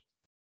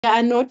 They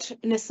are not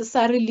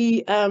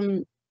necessarily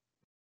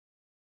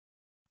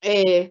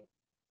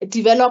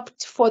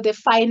developed for the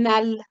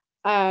final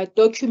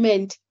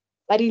document,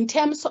 but in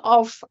terms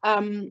of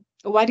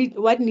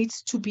what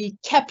needs to be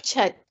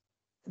captured,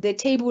 the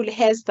table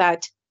has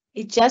that.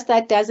 It just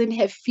that doesn't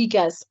have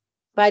figures,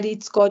 but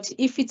it's got,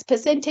 if it's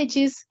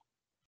percentages,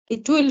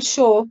 it will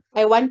show,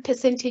 I want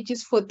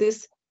percentages for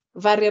this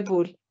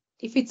variable.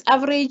 If it's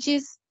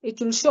averages, it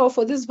will show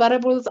for these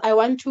variables, I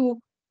want to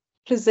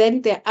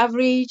present the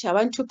average, I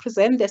want to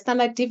present the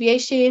standard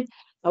deviation,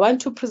 I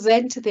want to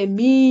present the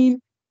mean,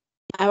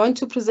 I want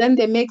to present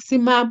the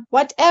maximum,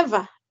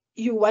 whatever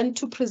you want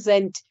to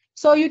present.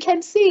 So you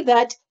can see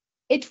that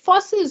it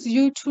forces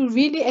you to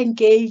really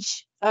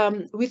engage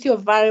with your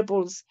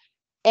variables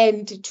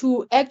and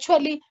to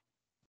actually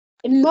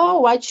know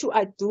what you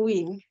are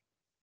doing,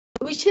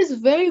 which is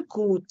very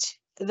good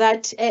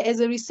that as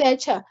a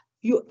researcher,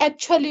 you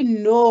actually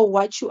know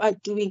what you are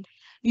doing.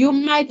 You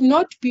might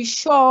not be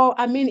sure.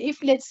 I mean,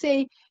 if let's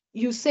say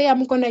you say,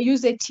 I'm going to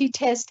use a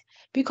t-test,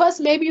 because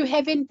maybe you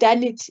haven't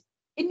done it,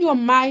 in your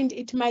mind,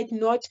 it might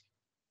not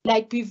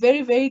like be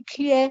very, very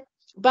clear,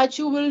 but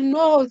you will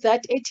know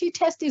that a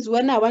t-test is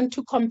when I want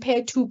to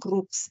compare two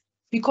groups.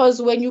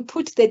 Because when you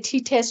put the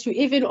t-test, you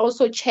even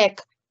also check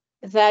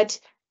that,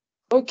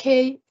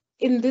 okay,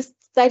 in this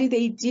study,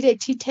 they did a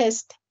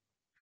t-test.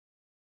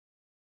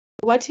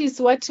 What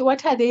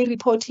are they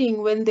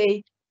reporting when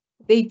they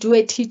do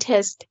a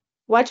t-test?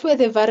 What were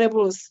the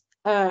variables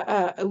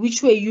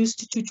which were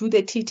used to do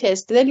the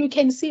t-test? Then you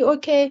can see,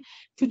 okay,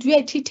 to do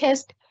a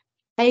t-test,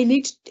 I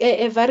need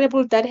a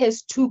variable that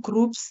has two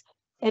groups,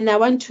 and I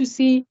want to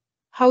see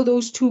how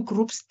those two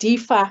groups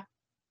differ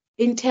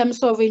in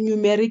terms of a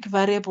numeric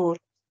variable.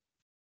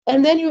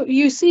 And then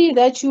you see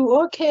that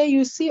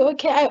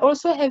I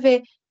also have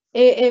a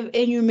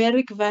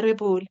numeric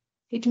variable.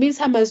 It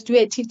means I must do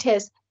a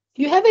t-test.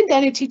 You haven't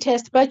done a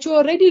t-test, but you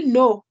already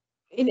know.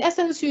 In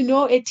essence, you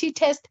know a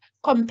t-test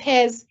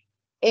compares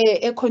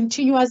a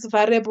continuous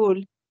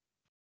variable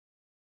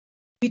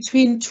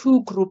between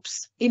two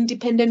groups,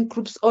 independent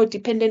groups or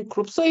dependent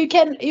groups. So you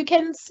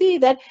can see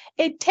that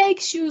it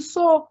takes you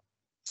so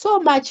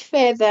much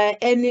further,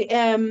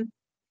 and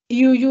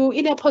you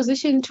in a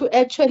position to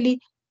actually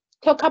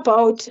talk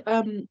about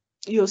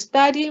your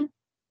study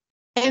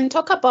and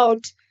talk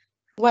about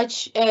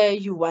what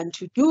you want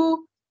to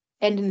do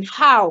and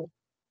how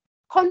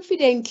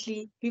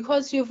confidently,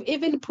 because you've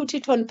even put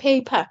it on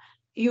paper,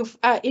 you've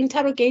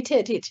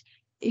interrogated it.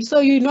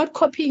 So you're not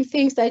copying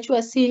things that you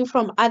are seeing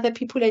from other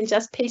people and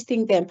just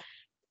pasting them,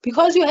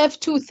 because you have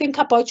to think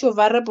about your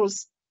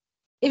variables.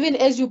 Even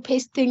as you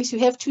paste things, you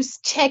have to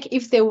check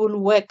if they will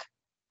work.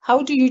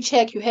 How do you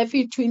check? You have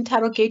to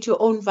interrogate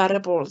your own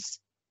variables.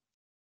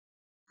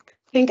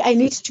 I think I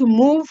need to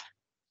move.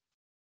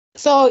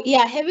 So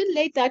yeah, having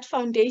laid that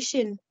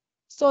foundation,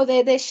 so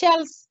the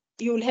shells,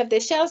 you'll have the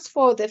shells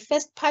for the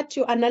first part,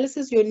 your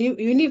analysis, your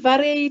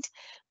univariate,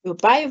 your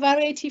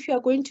bivariate. If you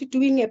are going to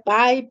doing a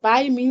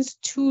bi means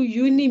 2,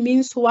 uni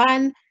means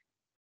 1.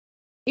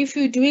 If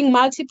you're doing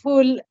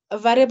multiple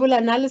variable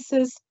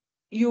analysis,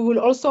 you will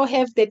also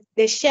have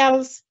the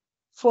shells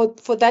for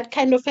that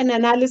kind of an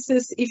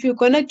analysis. If you're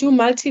going to do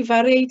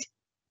multivariate,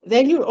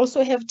 then you'll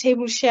also have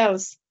table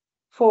shells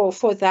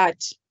for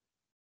that.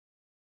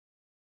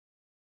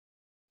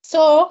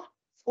 So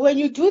when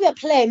you do the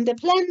plan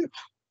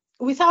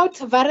without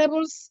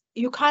variables,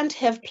 you can't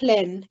have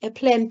a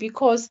plan,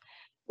 because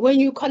when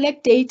you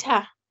collect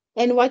data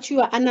and what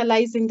you are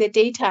analyzing the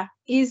data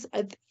is,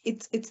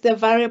 it's the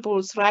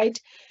variables, right?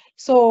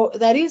 So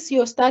that is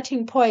your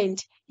starting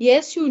point.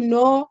 Yes, you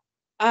know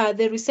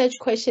the research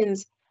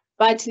questions,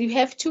 but you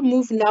have to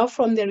move now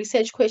from the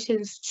research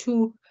questions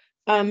to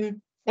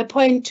a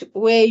point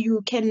where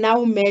you can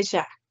now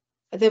measure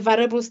the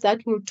variables that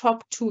will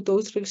talk to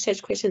those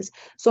research questions.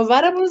 So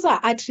variables are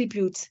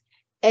attributes,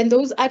 and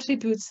those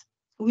attributes,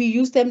 we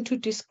use them to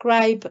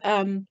describe,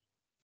 you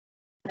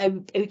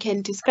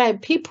can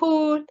describe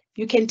people,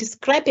 you can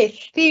describe a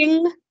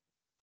thing,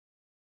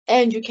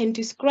 and you can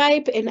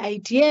describe an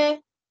idea.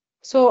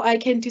 So I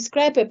can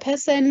describe a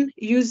person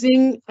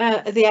using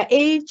their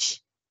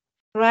age,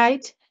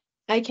 right?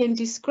 I can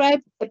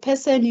describe a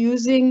person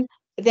using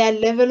their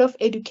level of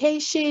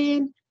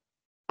education.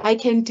 I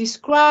can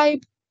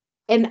describe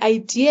an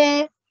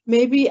idea,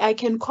 maybe I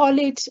can call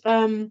it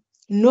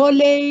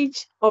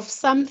knowledge of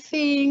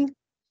something.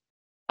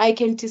 I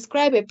can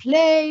describe a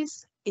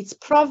place, its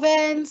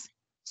province.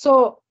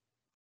 So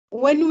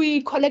when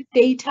we collect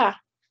data,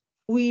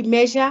 we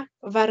measure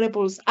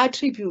variables,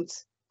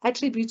 attributes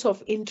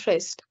of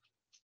interest.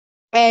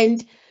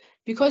 And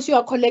because you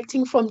are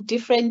collecting from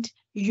different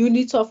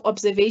units of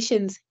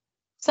observations,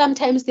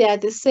 sometimes they are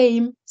the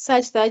same,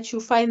 such that you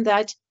find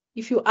that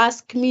if you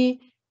ask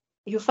me,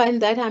 you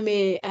find that I'm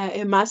a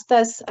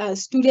master's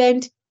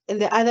student,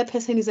 and the other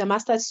person is a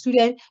master's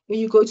student. When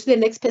you go to the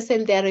next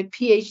person, they're a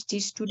PhD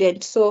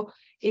student. So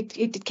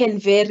it can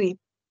vary.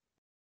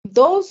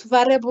 Those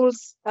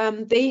variables,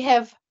 they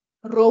have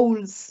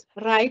roles,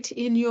 right,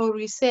 in your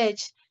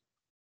research.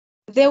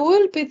 There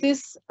will be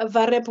this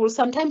variable.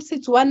 Sometimes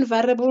it's one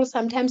variable,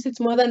 sometimes it's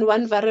more than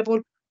one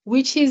variable,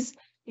 which is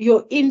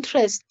your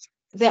interest,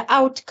 the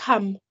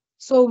outcome.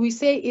 So we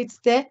say it's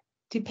the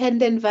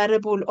dependent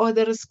variable or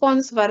the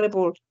response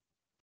variable.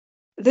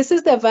 This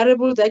is the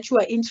variable that you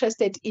are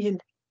interested in.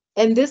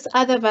 And these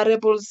other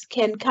variables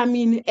can come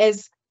in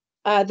as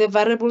the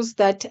variables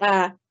that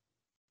are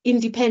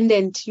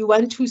independent. You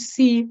want to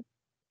see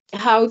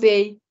how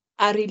they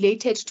are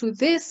related to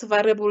this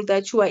variable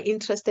that you are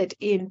interested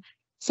in.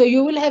 So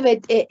you will have a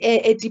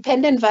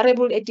dependent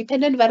variable. A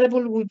dependent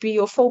variable will be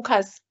your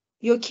focus,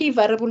 your key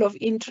variable of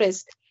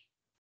interest.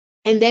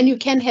 And then you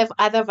can have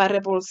other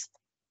variables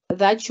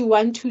that you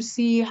want to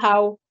see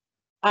how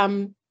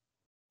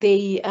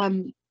they are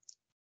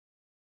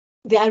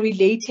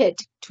related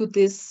to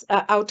this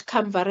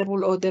outcome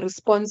variable or the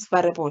response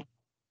variable.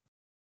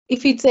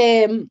 If it's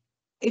an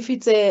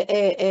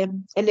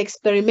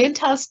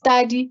experimental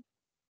study,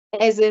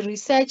 as a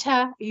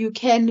researcher, you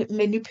can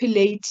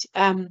manipulate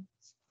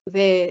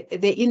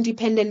the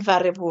independent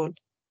variable,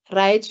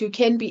 right? You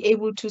can be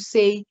able to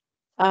say,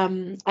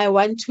 I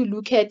want to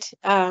look at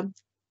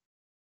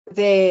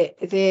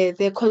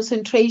the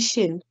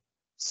concentration.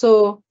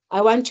 So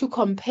I want to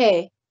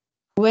compare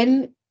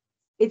when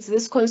it's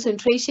this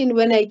concentration,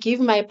 when I give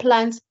my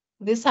plants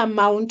this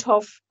amount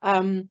of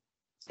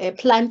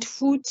plant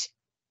food,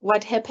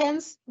 what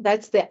happens?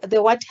 That's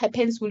the what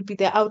happens will be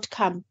the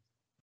outcome,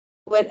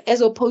 when,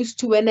 as opposed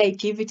to when I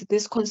give it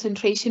this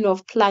concentration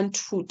of plant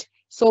food.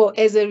 So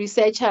as a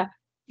researcher,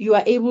 you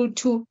are able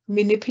to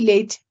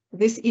manipulate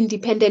this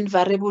independent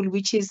variable,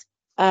 which is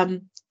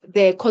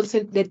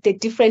the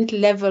different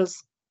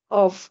levels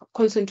of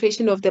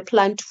concentration of the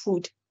plant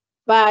food.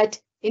 But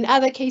in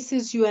other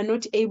cases, you are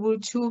not able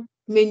to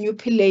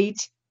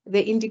manipulate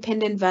the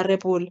independent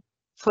variable.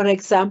 For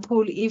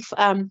example, if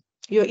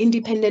your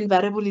independent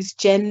variable is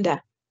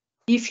gender,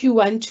 if you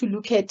want to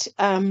look at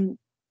the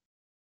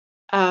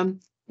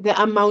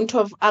amount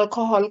of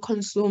alcohol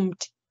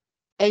consumed,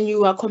 and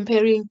you are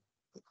comparing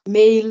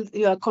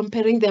you are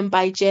comparing them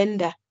by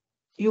gender,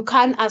 you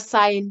can't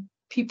assign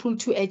people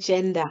to a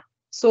gender.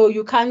 So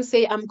you can't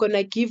say, I'm going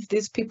to give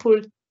these people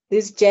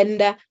this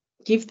gender,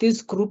 give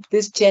this group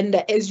this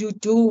gender, as you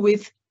do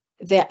with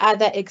the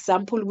other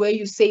example where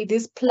you say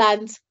these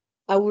plants,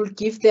 I will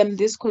give them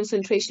this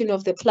concentration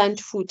of the plant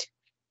food.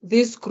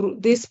 These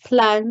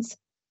plants,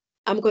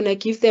 I'm going to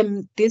give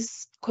them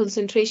this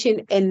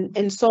concentration,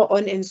 and so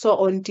on and so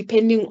on,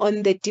 depending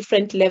on the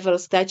different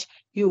levels that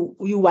you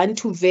want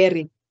to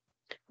vary.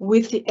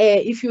 With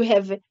if you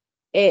have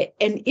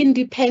an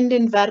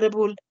independent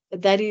variable,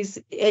 that is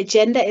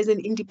gender as an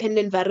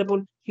independent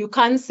variable, you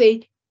can't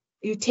say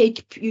you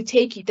take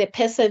the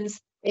persons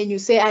and you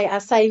say, I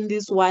assign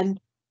this one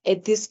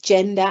at this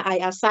gender, I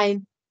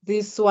assign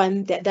this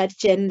one that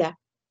gender.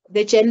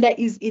 The gender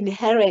is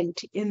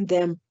inherent in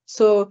them.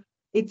 So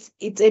it's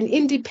an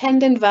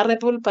independent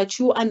variable, but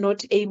you are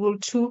not able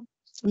to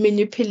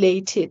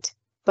manipulate it,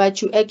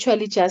 but you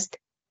actually just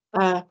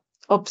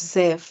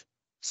observe.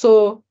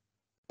 So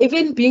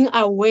even being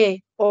aware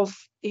of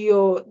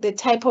the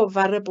type of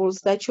variables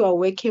that you are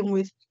working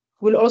with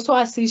will also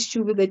assist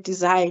you with the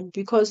design,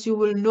 because you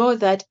will know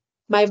that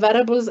my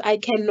variables, I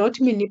cannot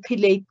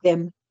manipulate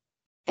them.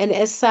 And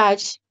as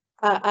such,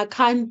 I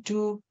can't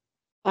do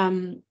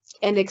an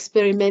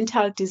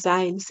experimental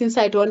design since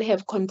I don't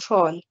have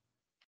control.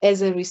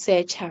 as a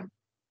researcher.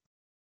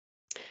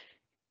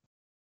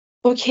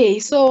 Okay,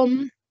 so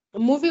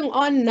moving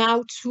on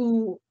now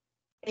to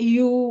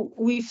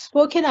we've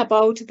spoken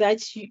about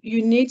that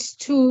you need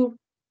to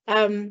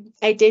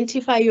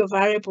identify your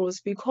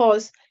variables,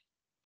 because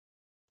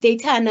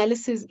data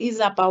analysis is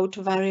about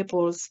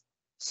variables.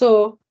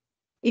 So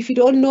if you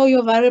don't know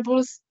your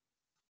variables,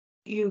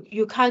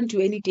 you can't do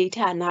any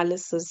data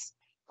analysis,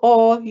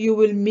 or you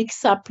will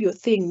mix up your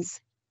things.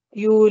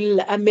 You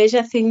will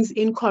measure things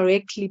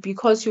incorrectly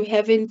because you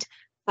haven't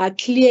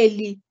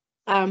clearly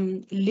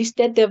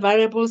listed the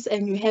variables,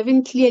 and you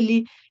haven't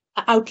clearly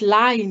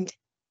outlined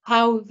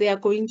how they are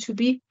going to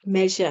be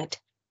measured.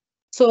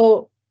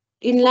 So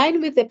in line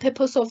with the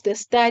purpose of the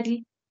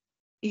study,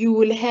 you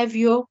will have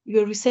your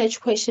research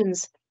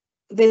questions,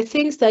 the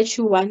things that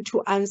you want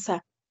to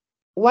answer.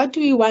 What do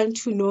we want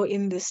to know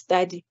in the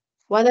study?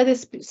 What are the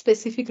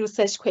specific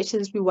research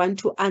questions we want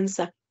to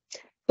answer?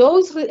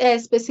 Those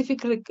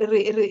specific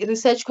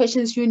research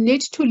questions, you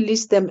need to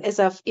list them, as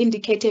I've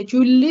indicated.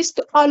 You list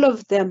all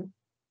of them.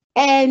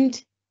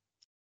 And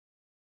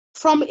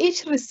from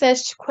each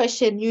research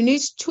question, you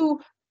need to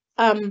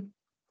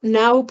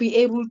now be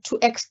able to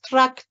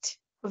extract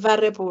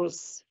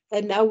variables.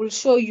 And I will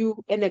show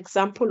you an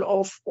example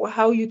of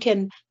how you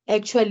can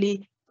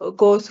actually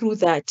go through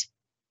that.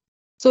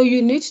 So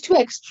you need to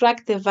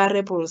extract the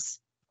variables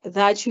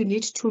that you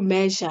need to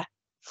measure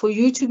for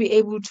you to be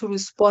able to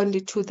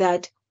respond to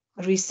that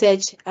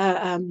research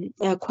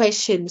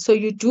question. So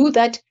you do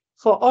that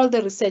for all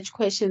the research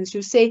questions.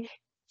 You say,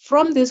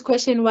 from this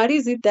question, what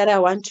is it that I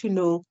want to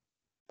know?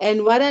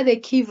 And what are the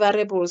key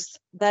variables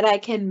that I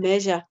can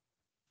measure,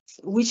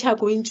 which are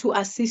going to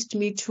assist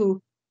me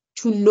to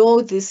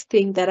know this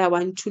thing that I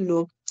want to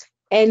know?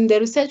 And the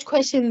research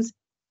questions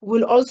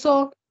will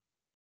also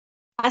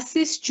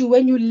assist you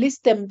when you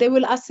list them. They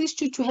will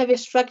assist you to have a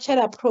structured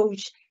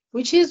approach,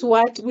 which is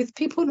what, with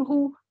people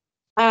who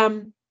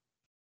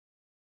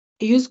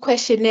use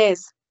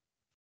questionnaires,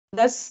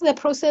 that's the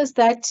process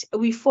that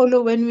we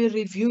follow when we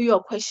review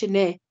your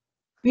questionnaire.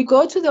 We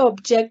go to the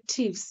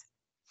objectives.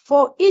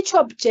 For each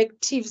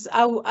objectives,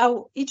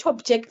 each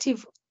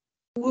objective,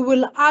 we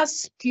will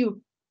ask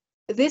you,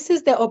 this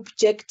is the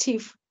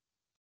objective.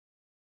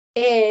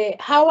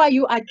 How are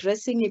you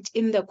addressing it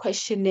in the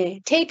questionnaire?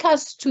 Take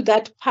us to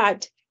that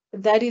part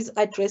that is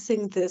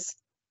addressing this.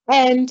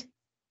 And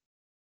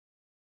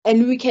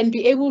we can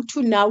be able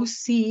to now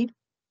see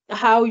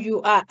how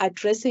you are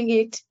addressing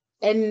it.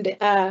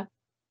 And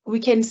we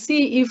can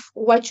see if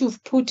what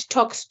you've put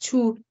talks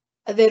to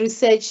the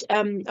research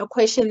a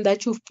question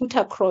that you've put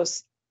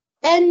across.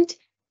 And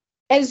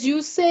as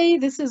you say,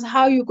 this is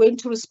how you're going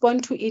to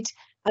respond to it.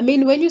 I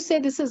mean, when you say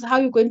this is how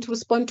you're going to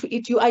respond to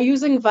it, you are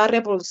using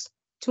variables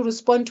to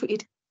respond to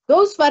it.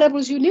 Those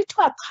variables, you need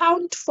to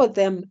account for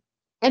them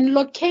and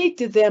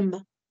locate them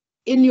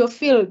in your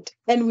field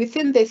and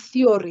within the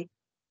theory.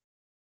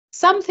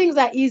 Some things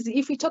are easy.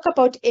 If we talk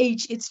about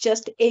age, it's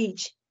just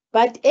age.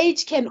 But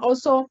age can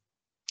also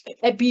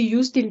be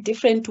used in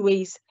different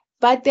ways.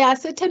 But there are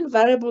certain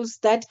variables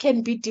that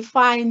can be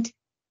defined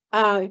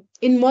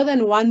in more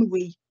than one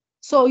way.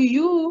 So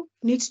you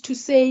need to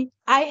say,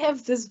 I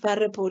have this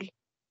variable,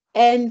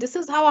 and this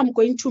is how I'm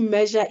going to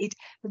measure it.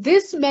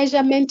 This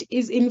measurement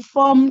is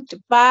informed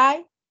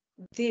by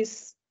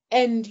this,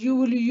 and you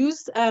will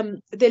use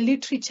the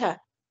literature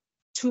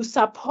to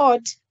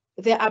support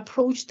the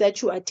approach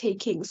that you are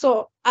taking.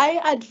 So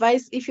I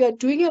advise, if you're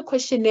doing a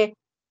questionnaire,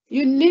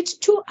 you need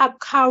to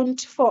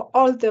account for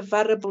all the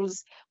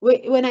variables.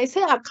 When I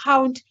say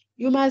account,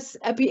 you must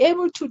be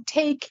able to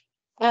take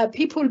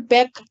people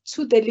back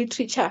to the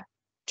literature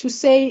to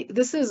say,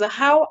 this is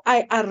how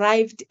I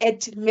arrived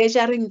at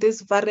measuring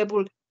this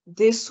variable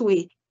this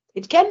way.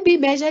 It can be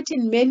measured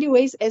in many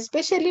ways,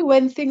 especially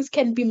when things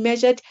can be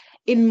measured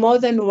in more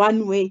than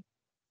one way.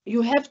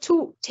 You have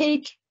to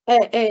take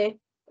the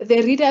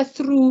reader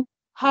through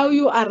how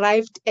you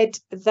arrived at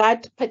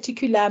that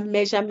particular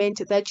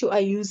measurement that you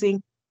are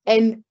using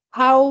and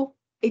how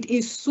it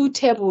is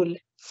suitable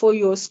for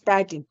your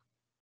study.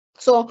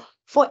 So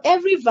for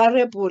every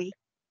variable,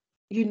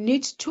 you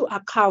need to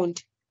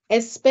account,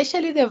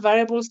 especially the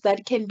variables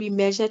that can be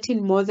measured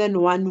in more than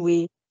one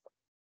way.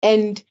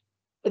 And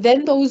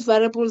then those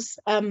variables,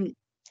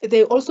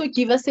 they also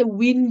give us a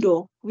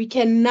window. We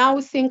can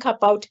now think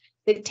about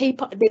the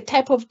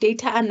type of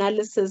data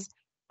analysis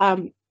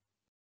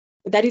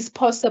that is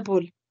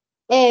possible.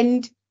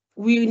 And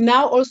we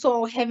now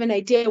also have an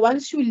idea.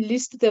 Once you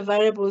list the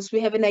variables, we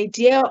have an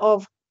idea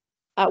of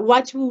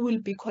what we will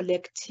be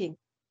collecting.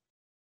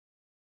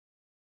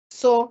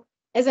 So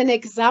as an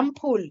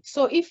example,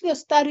 so if the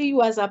study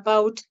was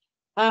about,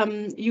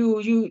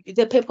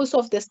 the purpose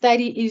of the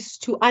study is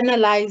to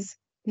analyze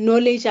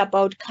knowledge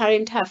about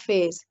current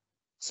affairs.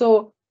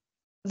 So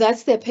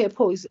that's the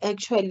purpose,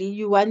 actually.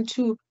 You want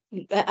to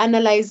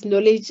analyze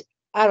knowledge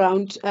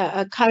around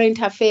current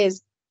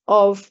affairs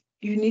of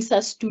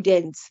UNISA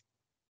students.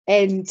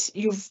 And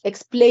you've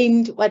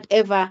explained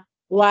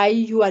why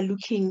you are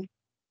looking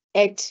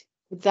at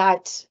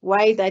that,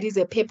 why that is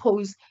a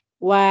purpose,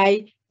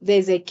 why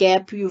there's a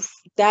gap. You've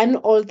done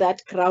all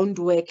that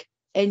groundwork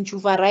and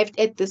you've arrived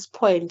at this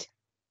point.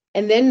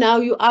 And then now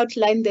you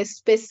outline the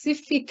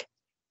specific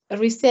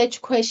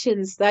research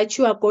questions that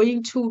you are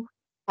going to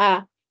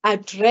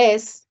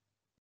address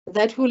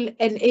that will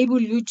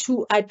enable you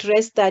to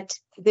address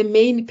the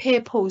main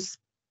purpose.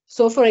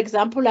 So for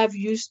example, I've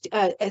used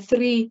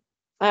 3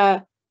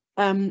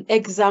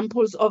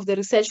 examples of the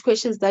research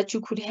questions that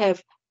you could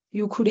have.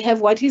 You could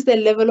have, what is the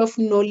level of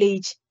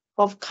knowledge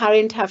of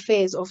current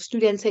affairs of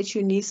students at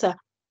UNISA?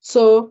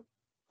 So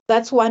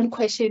that's one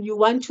question. You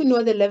want to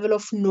know the level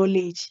of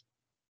knowledge.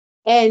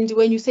 And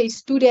when you say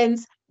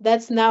students,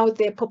 that's now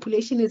the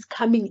population is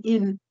coming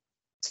in.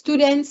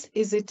 Students,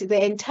 is it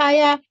the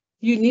entire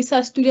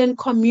UNISA student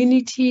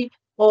community,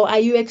 or are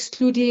you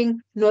excluding,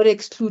 not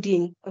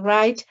excluding,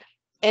 right?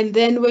 And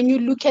then when you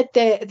look at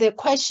the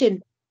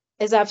question,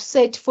 as I've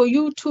said, for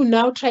you to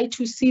now try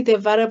to see the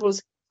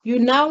variables, you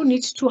now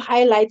need to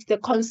highlight the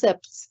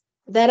concepts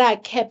that are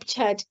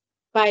captured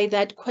by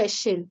that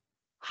question.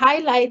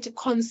 Highlight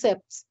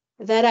concepts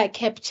that are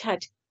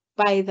captured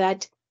by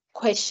that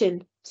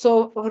question.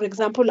 So, for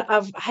example,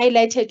 I've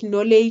highlighted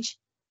knowledge,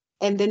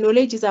 and the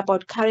knowledge is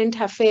about current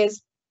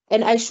affairs.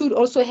 And I should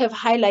also have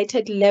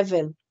highlighted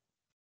level,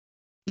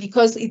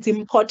 because it's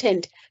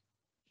important.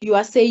 You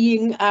are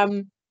saying,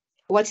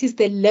 what is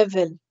the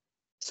level?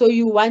 So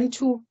you want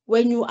to,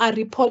 when you are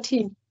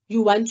reporting,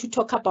 you want to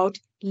talk about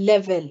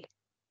level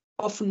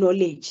of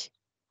knowledge.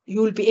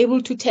 You will be able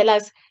to tell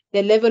us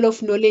the level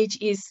of knowledge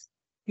is,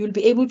 you'll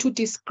be able to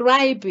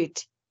describe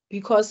it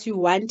because you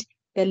want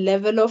the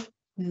level of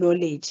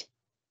knowledge.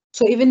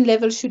 So even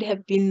level should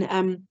have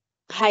been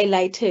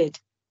highlighted.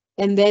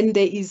 And then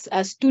there is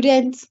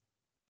students.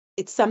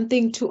 It's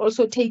something to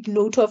also take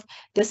note of.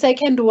 The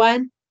second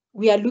one,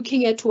 we are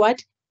looking at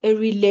what? A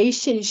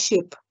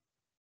relationship.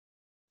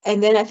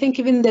 And then I think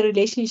even the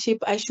relationship,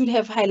 I should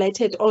have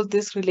highlighted all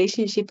this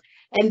relationship.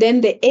 And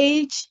then the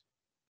age,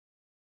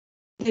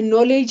 the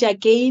knowledge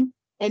again,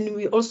 and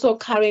we also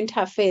current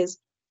affairs.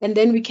 And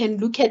then we can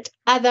look at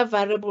other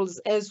variables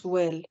as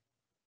well.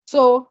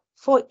 So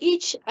for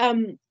each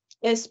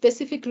a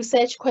specific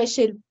research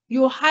question,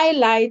 you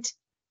highlight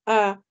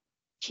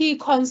key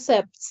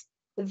concepts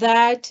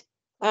that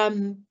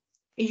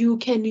you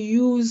can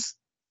use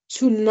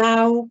to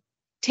now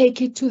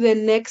take it to the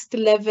next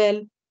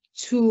level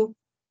to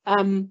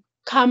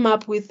come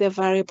up with the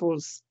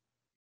variables.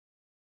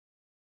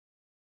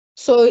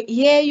 So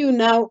here you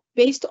now,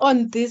 based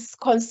on these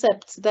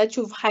concepts that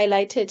you've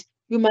highlighted,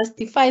 you must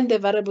define the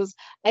variables.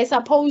 I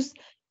suppose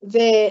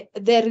the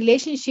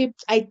relationship,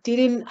 I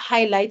didn't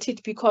highlight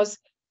it because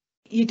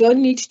you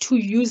don't need to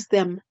use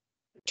them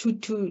to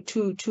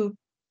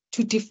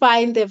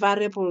define the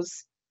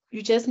variables.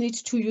 You just need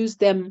to use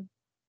them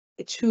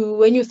to,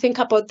 when you think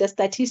about the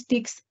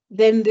statistics,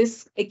 then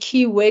this a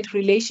keyword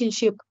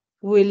relationship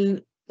will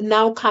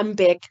now come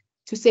back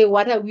to say,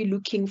 what are we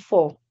looking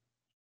for?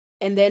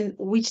 And then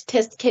which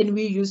test can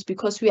we use,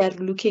 because we are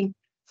looking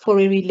for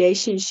a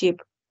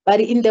relationship. But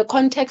in the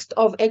context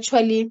of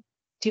actually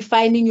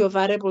defining your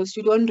variables,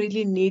 you don't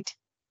really need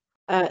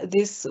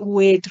this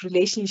word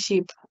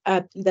relationship.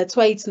 That's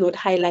why it's not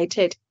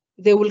highlighted.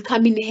 They will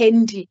come in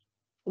handy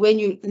when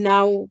you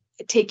now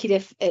take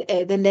it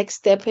the next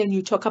step and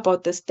you talk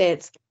about the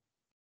stats.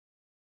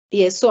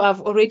 Yes, so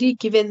I've already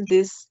given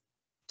this.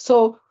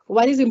 So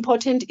what is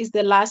important is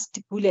the last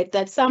bullet,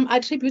 that some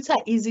attributes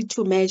are easy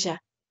to measure.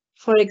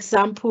 For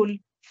example,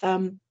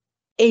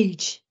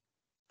 age.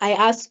 I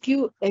ask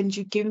you and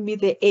you give me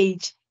the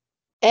age.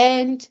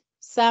 And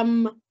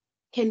some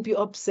can be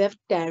observed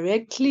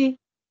directly.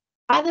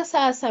 Others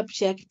are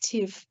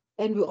subjective.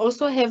 And we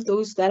also have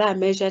those that are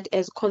measured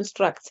as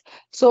constructs.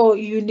 So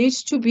you need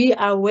to be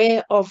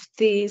aware of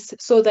this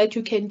so that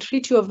you can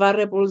treat your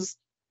variables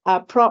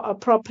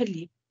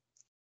properly.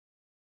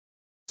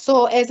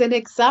 So as an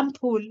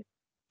example,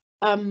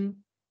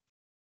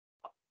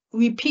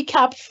 we pick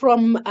up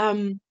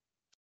from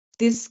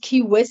these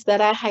keywords that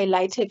I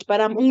highlighted,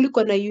 but I'm only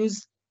going to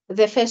use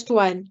the first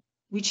one,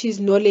 which is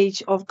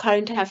knowledge of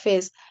current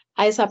affairs.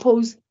 I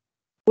suppose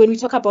when we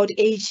talk about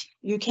age,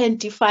 you can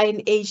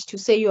define age to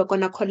say you are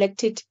going to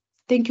collect it.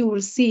 I think you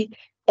will see.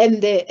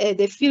 And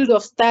the field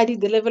of study,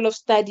 the level of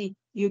study,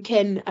 you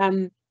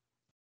can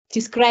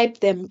describe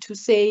them to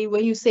say,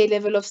 when you say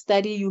level of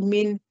study, you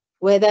mean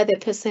whether the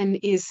person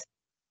is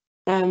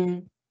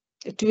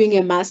doing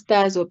a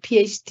master's or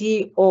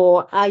PhD,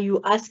 or are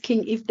you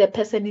asking if the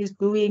person is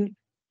doing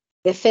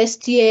the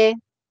first year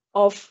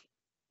of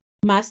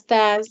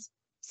master's,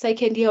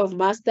 second year of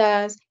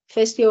master's,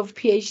 first year of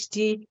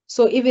PhD?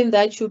 So even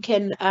that you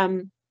can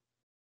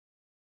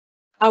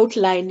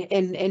outline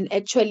and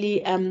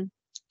actually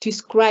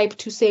describe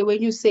to say,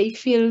 when you say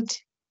field,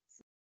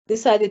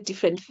 these are the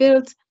different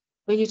fields.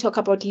 When you talk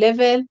about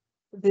level,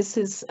 this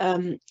is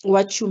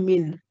what you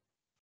mean.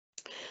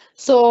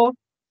 So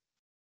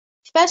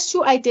first,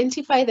 you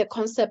identify the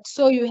concept.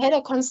 So you had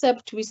a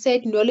concept, we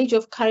said knowledge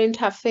of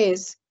current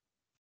affairs.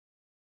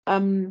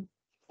 And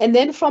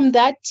then from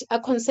that, a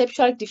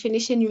conceptual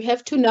definition, you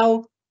have to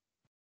now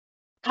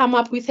come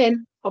up with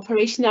an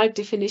operational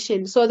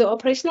definition. So the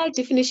operational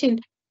definition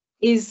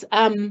is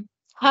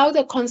how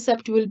the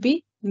concept will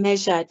be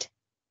measured.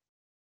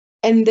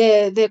 And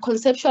the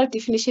conceptual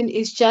definition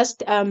is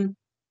just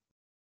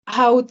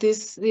how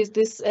this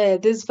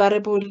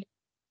variable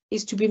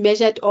is to be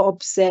measured or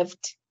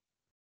observed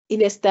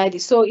in a study.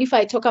 So if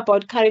I talk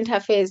about current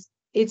affairs,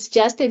 it's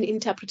just an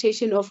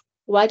interpretation of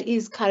what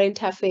is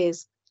current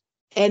affairs.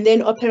 And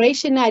then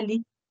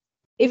operationally,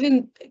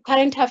 even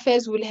current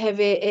affairs will have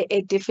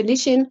a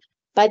definition,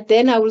 but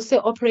then I will say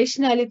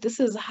operationally, this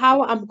is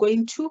how I'm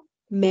going to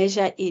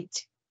measure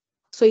it.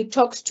 So it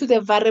talks to the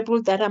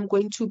variable that I'm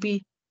going to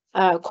be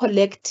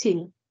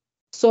collecting.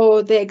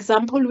 So the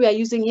example we are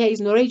using here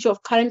is knowledge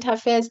of current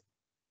affairs.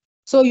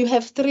 So you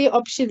have three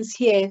options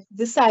here.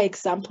 These are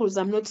examples.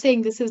 I'm not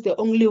saying this is the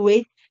only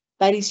way,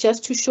 but it's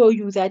just to show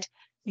you that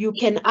you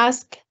can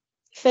ask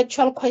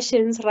factual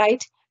questions,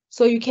 right?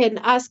 So you can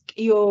ask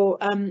your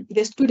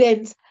the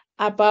students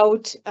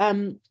about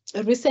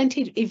recent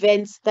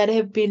events that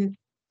have been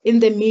in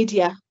the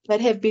media,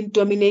 that have been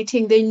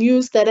dominating the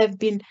news, that have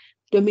been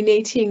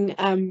dominating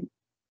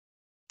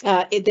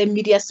the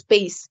media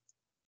space,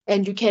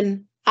 and you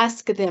can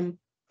ask them.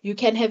 You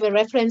can have a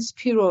reference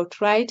period,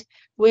 right,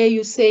 where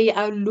you say,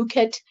 I'll look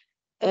at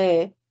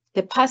the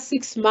past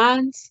 6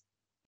 months,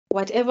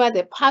 whatever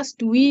the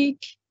past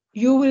week.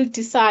 You will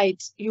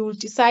decide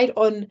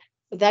on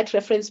that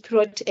reference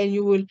period, and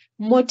you will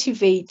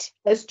motivate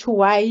as to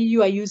why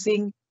you are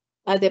using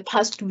the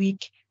past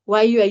week,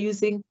 why you are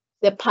using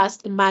the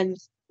past month.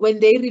 When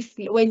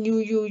when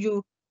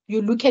you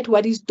look at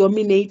what is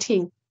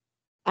dominating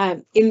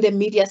in the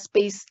media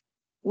space,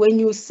 when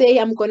you say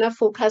I'm gonna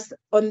focus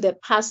on the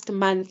past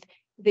month,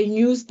 the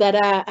news that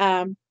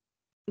are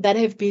that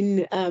have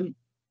been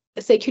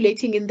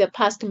circulating in the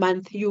past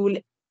month, you will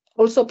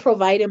also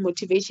provide a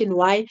motivation.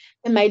 Why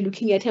am I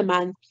looking at a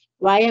month?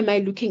 Why am I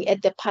looking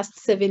at the past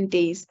 7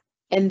 days?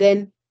 And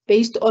then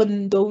based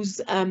on those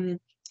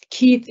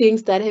key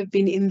things that have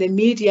been in the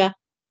media,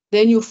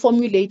 then you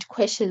formulate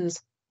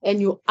questions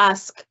and you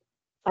ask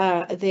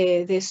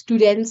the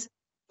students,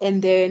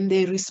 and then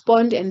they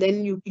respond, and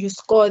then you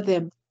score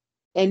them.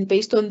 And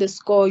based on the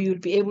score, you'll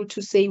be able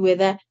to say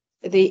whether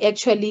they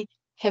actually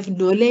have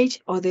knowledge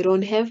or they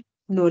don't have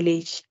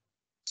knowledge.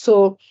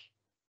 So,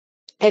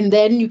 and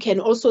then you can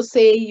also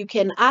say, you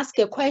can ask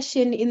a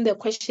question in the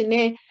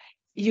questionnaire,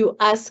 you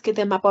ask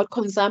them about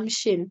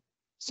consumption.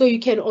 So you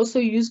can also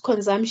use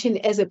consumption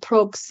as a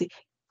proxy.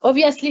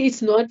 Obviously,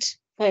 it's not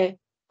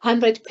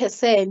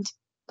 100%,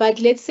 but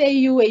let's say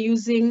you were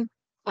using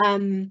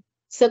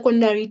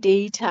secondary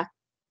data,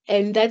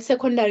 and that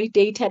secondary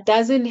data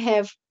doesn't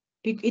have,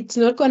 it's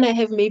not going to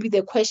have maybe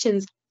the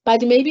questions,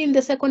 but maybe in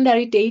the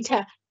secondary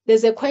data,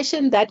 there's a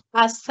question that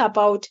asks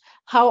about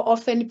how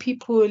often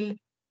people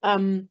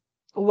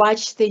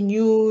watch the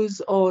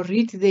news or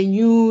read the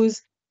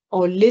news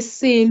or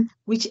listen,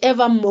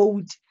 whichever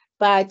mode.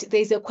 But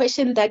there's a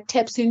question that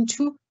taps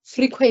into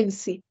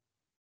frequency,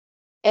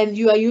 and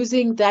you are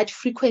using that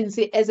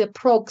frequency as a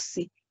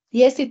proxy.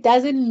 Yes, it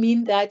doesn't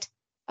mean that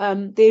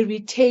they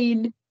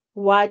retain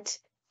what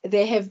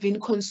they have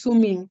been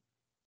consuming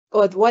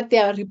or what they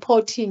are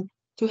reporting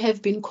to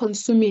have been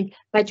consuming,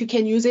 but you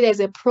can use it as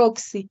a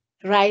proxy,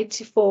 right?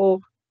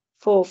 To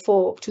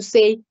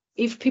say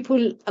if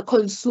people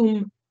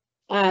consume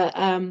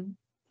the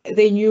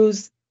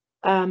news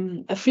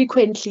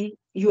frequently,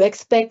 you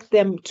expect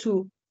them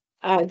to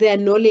their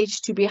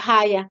knowledge to be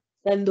higher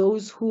than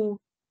those who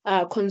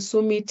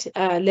consume it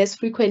less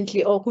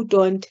frequently or who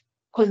don't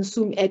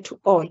consume at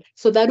all.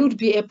 So that would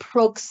be a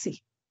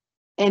proxy.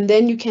 And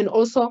then you can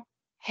also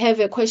have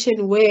a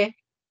question where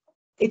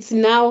it's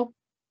now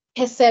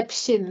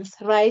perceptions,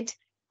 right?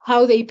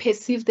 How they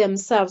perceive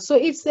themselves. So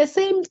it's the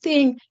same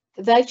thing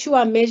that you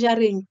are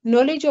measuring,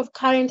 knowledge of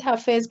current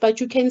affairs, but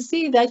you can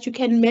see that you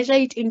can measure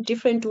it in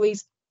different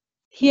ways.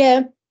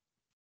 Here,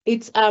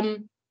 it's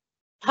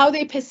how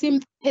they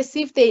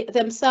perceive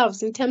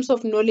themselves in terms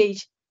of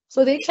knowledge.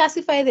 So they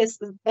classify this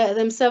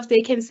themselves.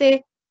 They can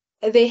say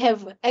they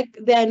have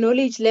their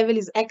knowledge level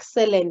is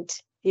excellent.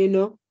 You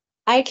know,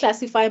 I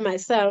classify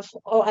myself,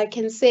 or I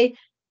can say,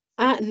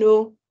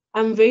 no,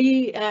 I'm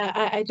very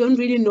I don't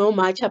really know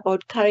much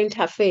about current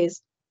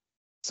affairs.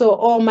 So,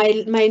 or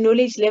my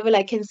knowledge level,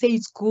 I can say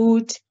it's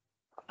good,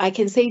 I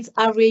can say it's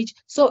average.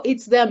 So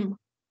it's them.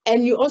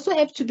 And you also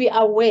have to be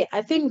aware.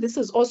 I think this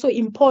is also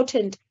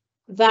important,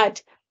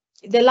 that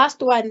the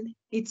last one,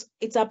 it's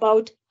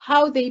about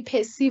how they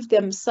perceive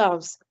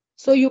themselves.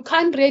 So you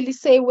can't really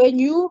say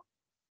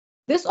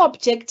this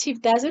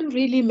objective doesn't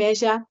really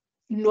measure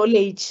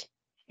knowledge.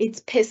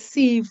 It's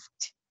perceived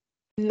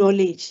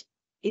knowledge.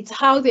 It's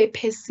how they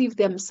perceive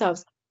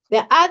themselves.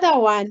 The other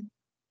one,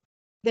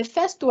 the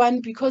first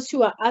one, because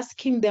you are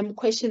asking them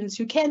questions,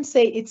 you can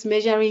say it's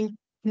measuring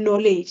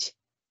knowledge.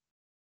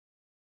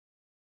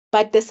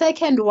 But the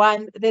second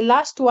one, the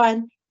last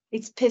one,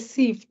 it's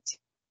perceived,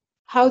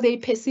 how they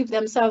perceive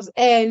themselves.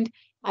 And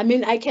I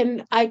mean, I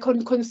can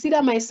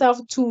consider myself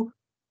to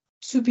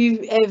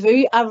be a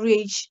very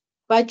average,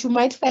 but you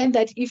might find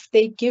that if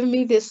they give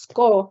me the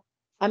score,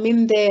 I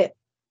mean, the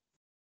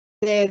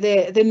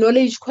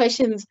knowledge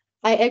questions,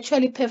 I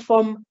actually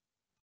perform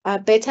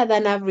better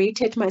than I've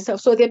rated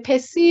myself. So the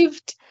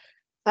perceived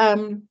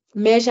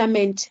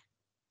measurement,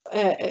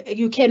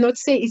 you cannot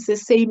say it's the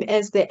same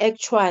as the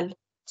actual.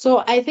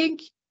 So I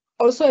think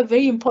also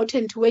very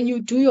important when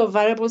you do your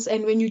variables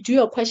and when you do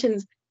your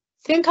questions,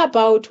 think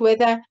about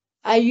whether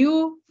are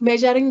you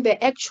measuring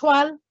the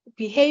actual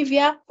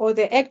behavior or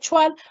the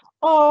actual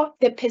or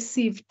the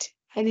perceived.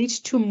 I need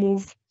to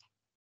move.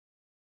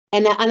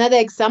 And another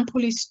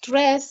example is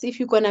stress. If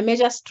you're going to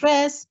measure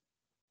stress,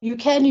 you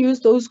can use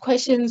those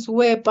questions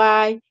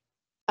whereby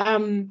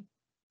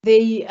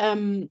they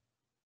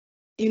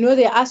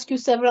they ask you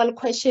several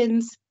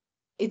questions.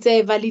 It's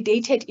a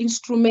validated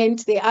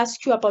instrument. They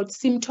ask you about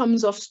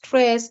symptoms of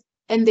stress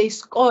and they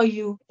score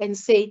you and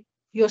say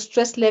your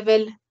stress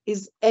level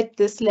is at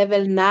this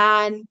level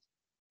 9.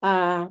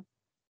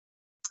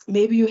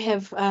 Maybe you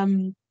have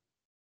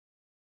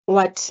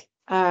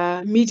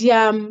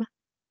medium,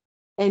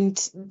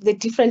 and the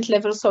different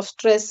levels of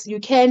stress. You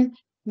can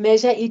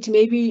measure it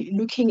maybe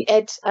looking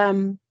at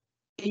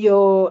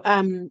your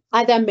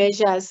other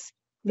measures,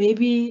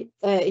 maybe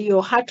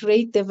your heart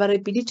rate, the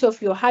variability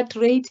of your heart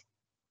rate.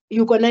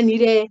 You're gonna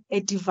need a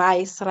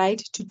device,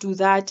 right, to do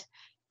that.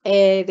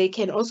 They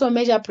can also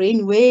measure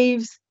brain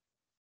waves,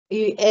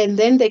 and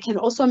then they can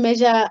also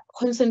measure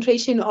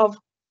concentration of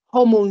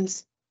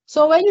hormones.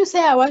 So when you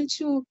say I want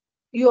to,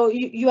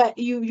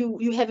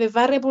 you have a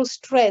variable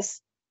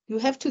stress, you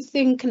have to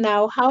think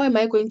now, how am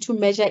I going to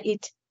measure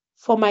it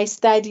for my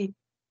study?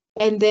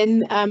 And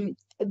then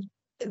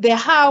the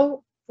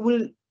how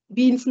will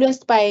be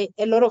influenced by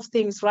a lot of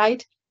things,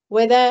 right?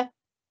 Whether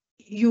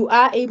you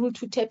are able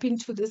to tap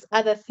into these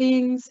other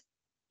things,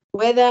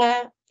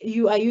 whether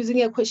you are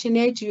using a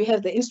questionnaire, do you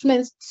have the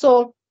instruments?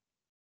 So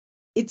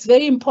it's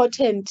very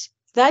important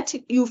that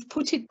you've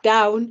put it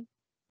down,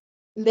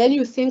 then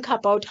you think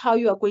about how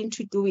you are going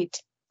to do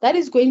it. That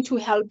is going to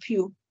help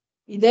you.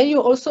 Then you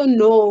also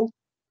know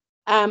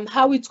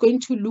how it's going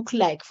to look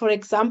like. For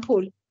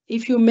example,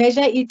 if you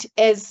measure it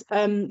as,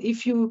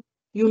 if you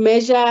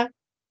measure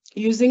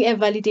using a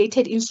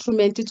validated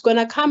instrument, it's going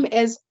to come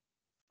as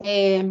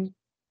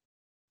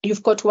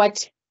you've got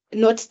what?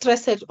 Not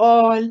stress at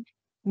all,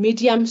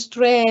 medium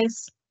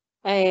stress.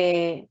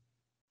 I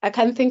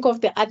can't think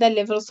of the other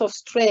levels of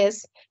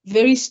stress,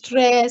 very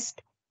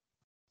stressed.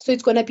 So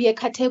it's going to be a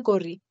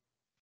category.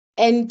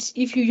 And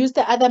if you use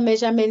the other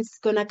measurements, it's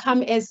going to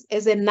come as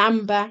a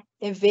number,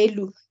 a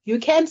value. You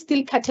can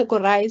still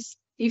categorize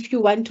if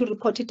you want to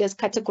report it as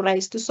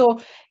categorized. So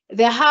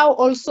the how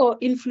also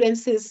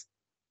influences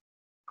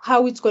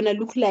how it's going to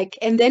look like.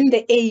 And then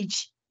the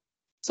age.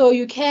 So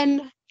you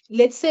can,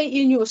 let's say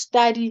in your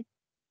study,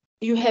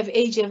 you have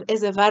age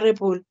as a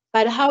variable,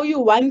 but how you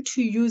want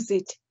to use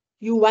it.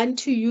 You want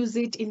to use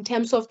it in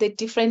terms of the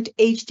different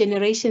age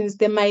generations,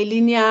 the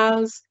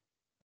millennials,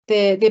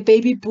 the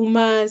baby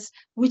boomers,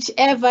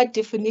 whichever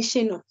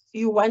definition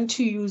you want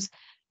to use.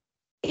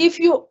 If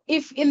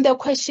in the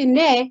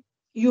questionnaire,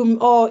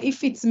 or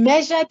if it's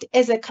measured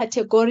as a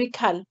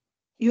categorical,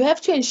 you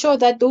have to ensure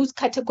that those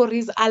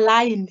categories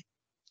align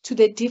to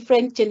the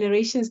different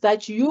generations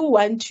that you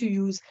want to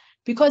use.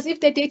 Because if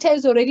the data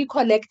is already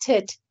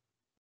collected,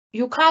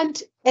 you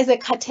can't, as a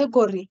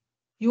category,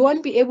 you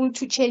won't be able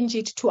to change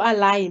it to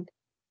align.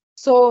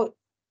 So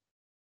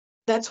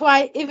that's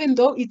why even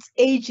though it's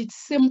age, it's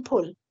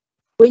simple.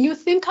 When you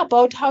think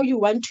about how you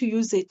want to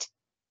use it,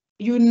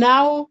 you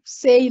now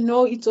say,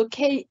 no, it's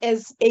okay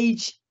as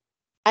age.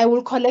 I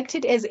will collect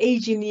it as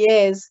age in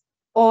years,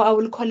 or I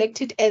will collect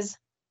it as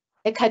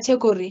a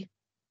category.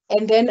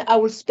 And then I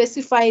will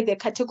specify the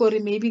category,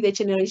 maybe the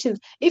generations.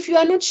 If you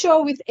are not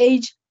sure with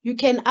age, you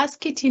can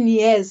ask it in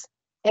years.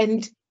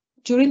 And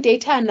during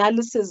data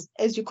analysis,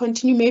 as you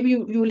continue, maybe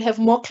you will have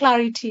more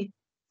clarity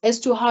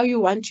as to how you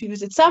want to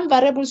use it. Some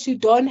variables you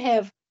don't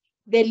have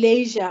the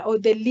leisure or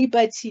the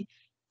liberty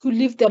to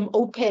leave them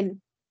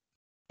open.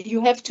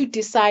 You have to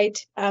decide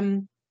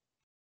on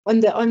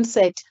the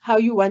onset how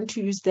you want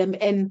to use them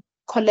and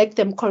collect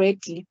them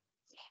correctly.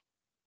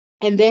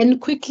 And then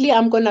quickly,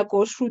 I'm going to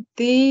go through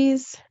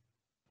these.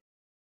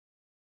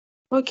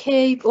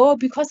 Okay. Oh,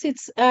 because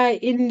it's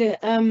in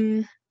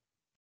the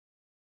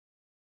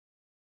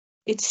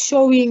it's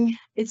showing,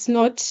 it's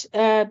not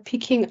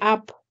picking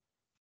up.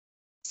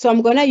 So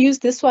I'm gonna use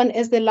this one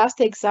as the last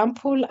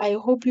example. I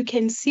hope you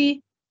can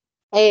see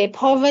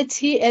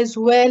poverty as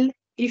well.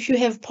 If you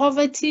have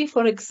poverty,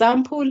 for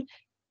example,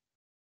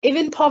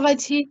 even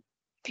poverty,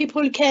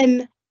 people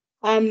can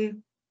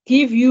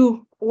give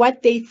you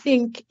what they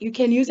think. You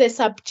can use a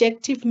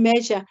subjective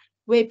measure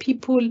where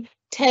people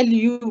tell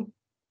you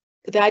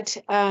that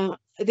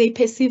they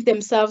perceive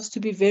themselves to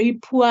be very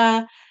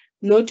poor,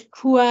 not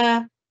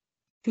poor,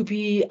 to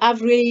be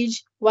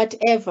average,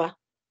 whatever.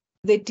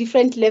 The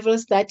different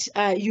levels that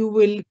you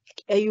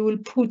will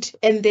put,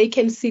 and they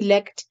can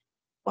select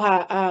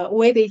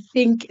where they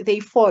think they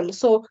fall.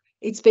 So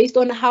it's based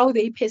on how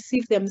they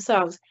perceive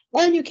themselves.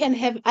 And you can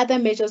have other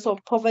measures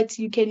of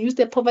poverty. You can use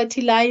the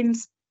poverty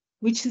lines.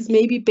 which is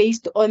maybe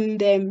based on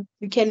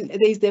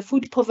there's the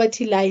food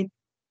poverty line.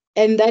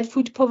 And that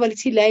food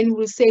poverty line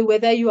will say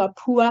whether you are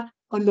poor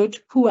or not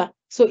poor.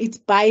 So it's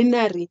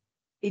binary.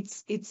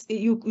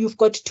 You've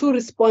got two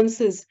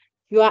responses.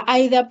 You are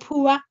either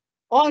poor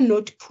or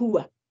not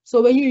poor.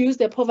 So when you use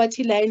the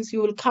poverty lines,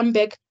 you will come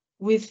back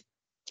with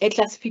a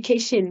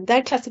classification.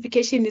 That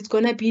classification is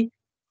going to be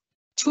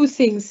two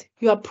things.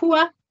 You are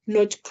poor,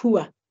 not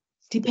poor,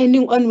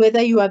 depending on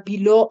whether you are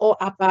below or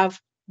above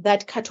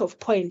that cutoff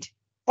point.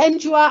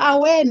 And you are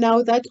aware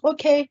now that,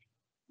 okay,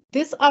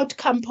 this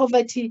outcome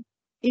poverty,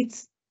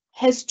 it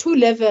has two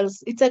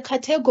levels. It's a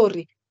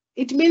category.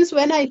 It means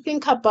when I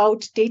think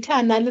about data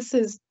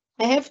analysis,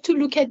 I have to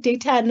look at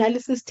data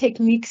analysis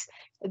techniques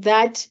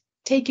that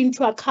take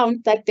into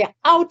account that the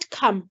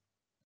outcome,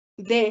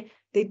 the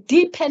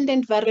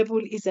dependent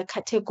variable is a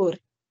category.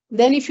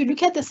 Then if you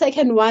look at the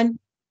second one,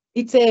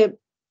 it's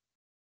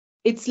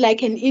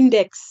like an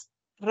index,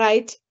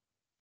 right?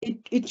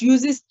 It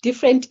uses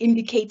different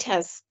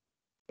indicators.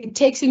 It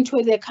takes into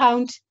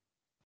account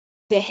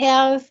the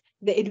health,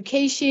 the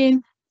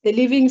education, the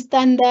living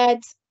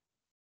standards,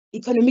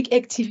 economic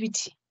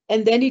activity,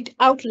 and then it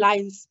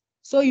outlines.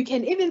 So you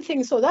can even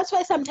think, so that's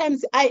why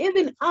sometimes I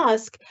even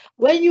ask,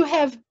 when you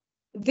have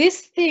these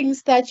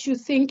things that you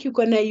think you're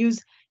going to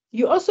use,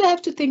 you also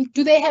have to think,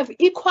 do they have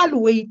equal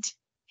weight?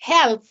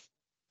 Health,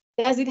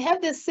 does it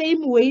have the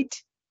same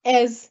weight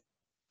as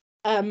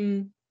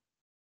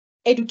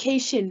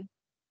education?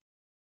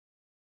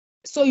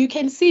 So you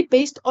can see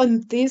based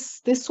on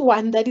this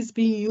one that is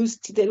being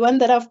used, the one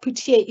that I've put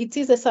here, it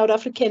is a South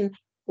African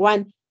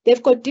one.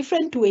 They've got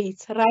different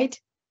weights, right?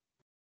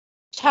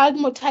 Child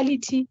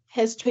mortality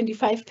has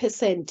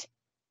 25%.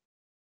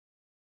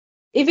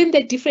 Even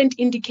the different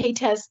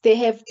indicators, they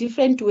have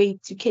different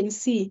weights, you can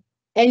see.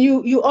 And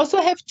you also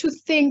have to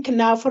think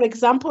now, for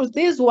example,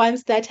 these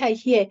ones that are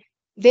here,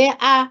 they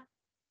are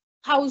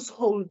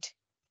household.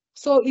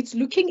 So it's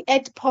looking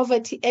at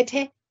poverty at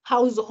a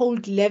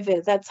household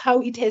level. That's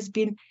how it has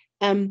been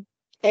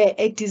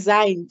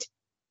designed.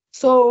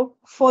 So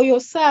for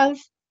yourself,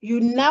 you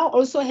now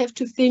also have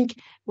to think,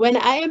 when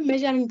I am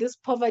measuring this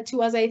poverty,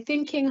 was I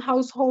thinking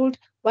household?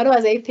 What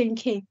was I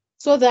thinking?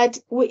 So that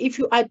if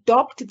you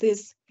adopt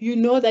this, you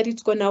know that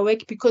it's going to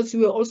work because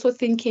you were also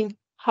thinking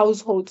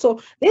household.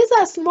 So these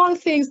are small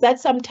things that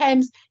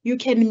sometimes you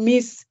can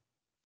miss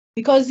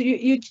because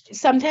you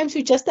sometimes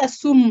you just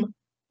assume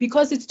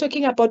because it's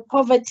talking about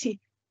poverty,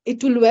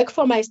 it will work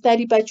for my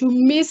study, but you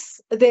miss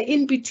the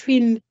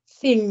in-between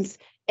things.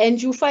 And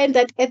you find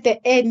that at the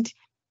end,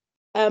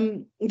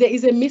 there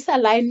is a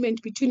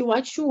misalignment between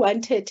what you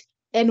wanted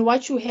and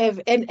what you have.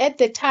 And at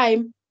that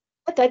time,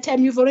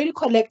 you've already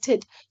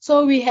collected.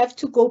 So we have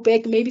to go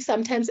back maybe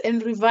sometimes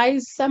and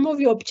revise some of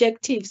your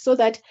objectives so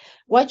that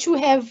what you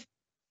have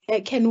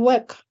can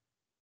work.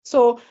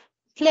 So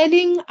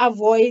planning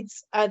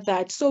avoids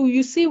that. So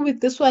you see with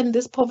this one,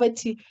 this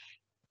poverty,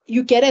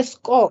 you get a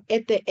score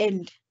at the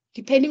end.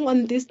 Depending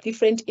on these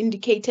different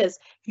indicators,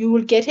 you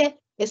will get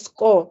a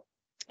score.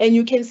 And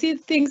you can see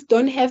things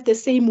don't have the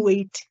same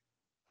weight.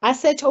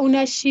 Asset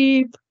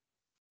ownership,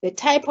 the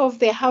type of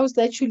the house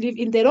that you live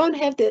in, they don't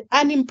have the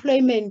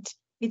unemployment.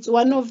 It's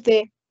one of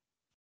the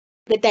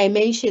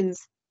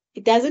dimensions.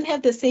 It doesn't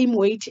have the same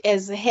weight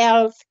as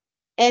health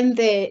and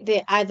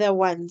the other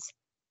ones.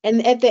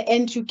 And at the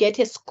end, you get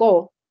a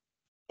score.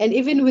 And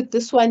even with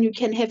this one, you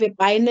can have a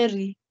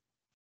binary.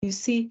 You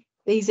see,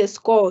 there is a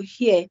score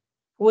here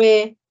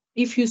where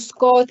if you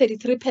score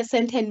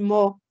 33% and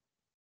more,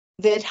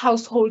 that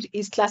household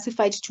is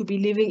classified to be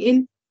living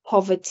in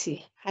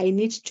poverty. I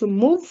need to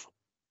move.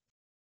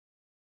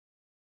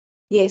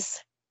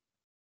 Yes.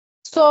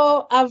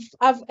 So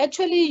I've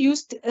actually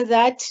used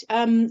that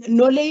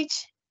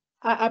knowledge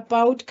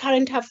about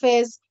current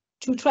affairs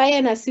to try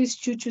and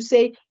assist you to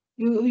say,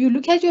 you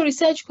look at your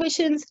research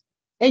questions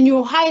and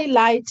you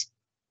highlight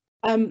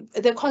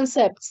the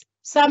concepts.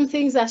 Some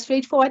things are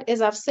straightforward.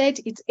 As I've said,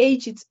 it's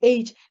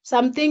age.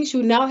 Some things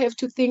you now have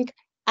to think,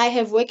 I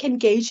have work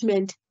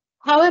engagement.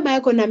 How am I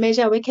going to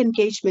measure work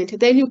engagement?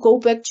 Then you go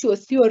back to your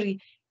theory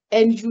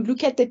and you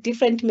look at the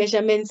different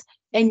measurements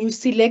and you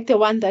select the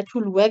one that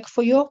will work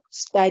for your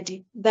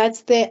study.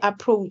 That's the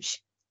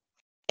approach.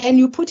 And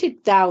you put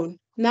it down.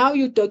 Now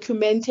you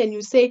document and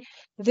you say,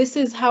 this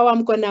is how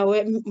I'm going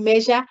to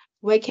measure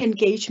work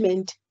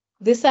engagement.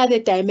 These are the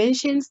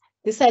dimensions.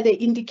 These are the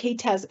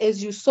indicators.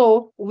 As you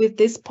saw with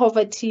this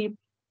poverty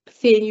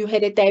thing, you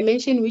had a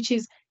dimension which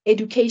is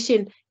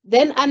education.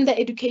 Then under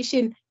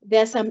education,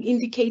 there are some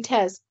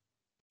indicators.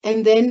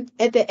 And then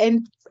at the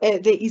end,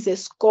 there is a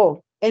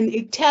score. And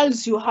it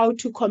tells you how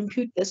to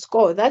compute the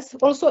score. That's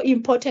also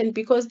important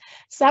because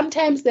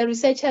sometimes the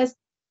researchers,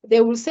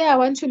 they will say, I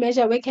want to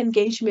measure work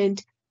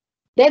engagement.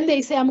 Then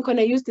they say, I'm going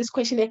to use this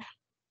questionnaire.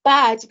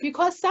 But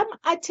because some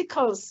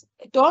articles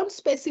don't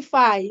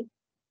specify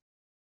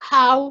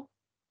how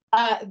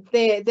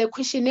the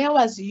questionnaire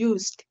was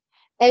used,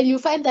 and you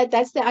find that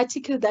that's the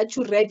article that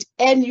you read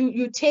and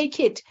you take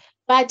it.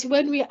 But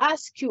when we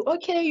ask you,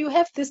 okay, you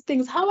have these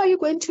things, how are you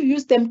going to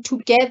use them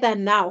together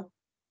now?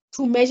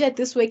 to measure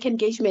this work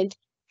engagement?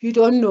 You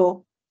don't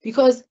know,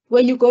 because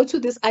when you go to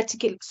this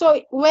article,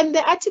 so when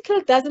the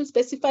article doesn't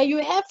specify,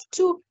 you have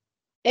to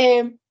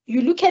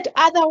you look at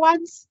other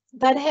ones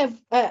that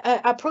have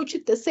approached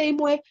it the same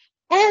way,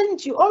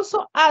 and you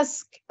also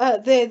ask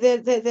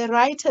the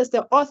writers,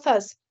 the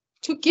authors,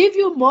 to give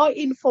you more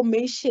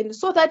information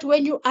so that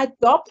when you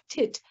adopt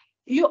it,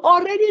 you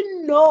already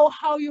know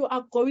how you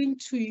are going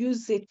to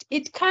use it.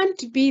 It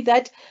can't be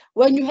that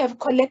when you have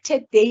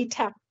collected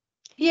data,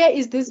 here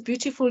is this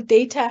beautiful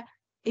data,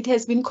 it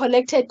has been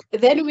collected,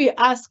 then we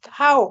ask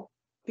how,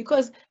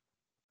 because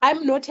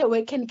I'm not a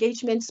work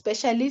engagement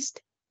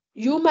specialist.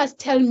 You must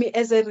tell me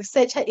as a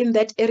researcher in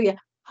that area,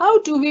 how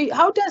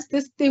does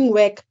this thing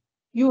work?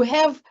 You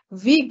have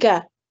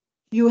vigor,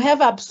 you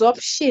have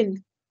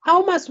absorption.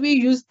 How must we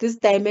use this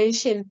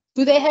dimension?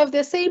 Do they have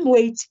the same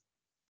weight?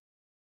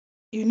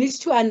 You need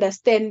to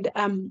understand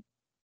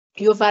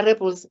your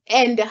variables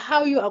and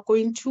how you are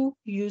going to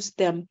use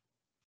them.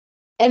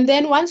 And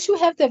then once you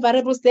have the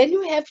variables, then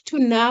you have to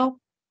now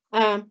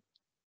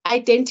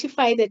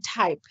identify the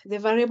type, the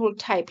variable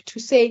type, to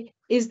say,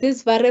 is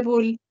this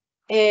variable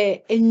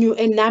a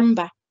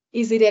number?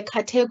 Is it a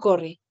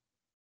category?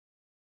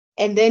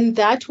 And then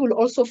that will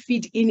also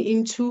feed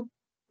into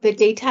the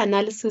data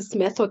analysis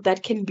method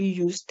that can be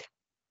used.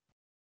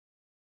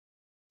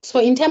 So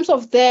in terms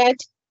of that,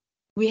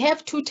 we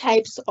have two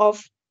types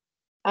of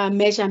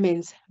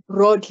measurements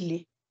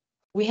broadly.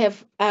 We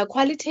have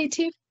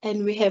qualitative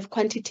and we have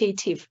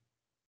quantitative.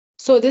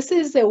 So this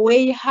is the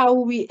way how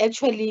we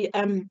actually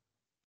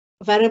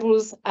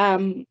variables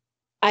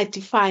are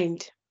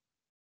defined.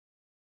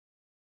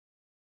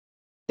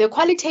 The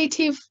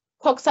qualitative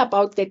talks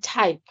about the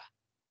type.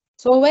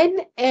 So when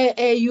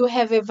you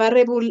have a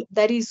variable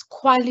that is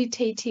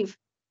qualitative,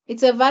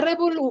 it's a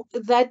variable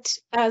that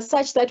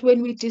such that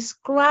when we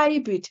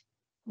describe it,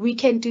 we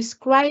can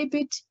describe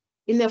it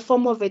in the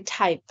form of a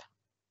type.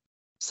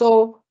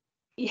 So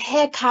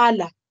hair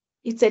color,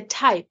 it's a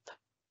type.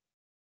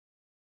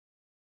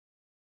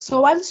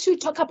 So once you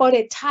talk about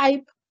a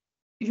type,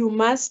 you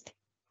must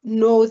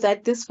know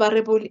that this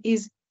variable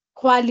is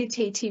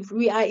qualitative.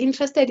 We are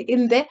interested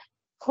in the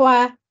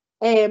quality,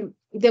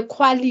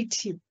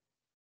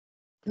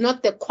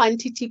 not the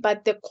quantity,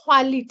 but the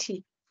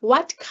quality.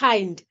 What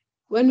kind?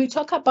 When we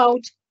talk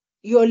about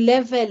your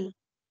level,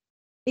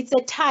 it's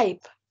a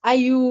type. Are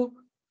you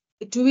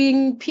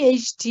doing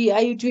PhD?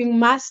 Are you doing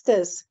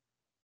masters?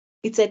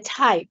 It's a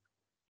type.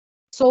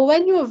 So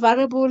when your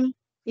variable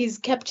is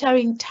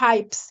capturing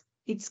types,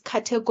 it's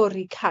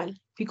categorical,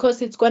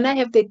 because it's going to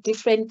have the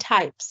different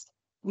types,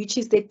 which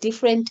is the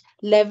different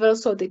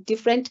levels or the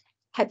different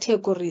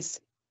categories.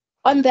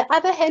 On the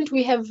other hand,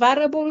 we have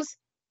variables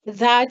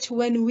that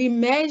when we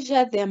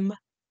measure them,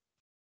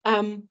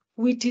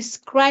 we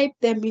describe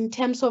them in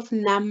terms of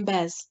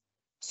numbers.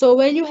 So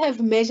when you have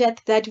measured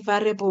that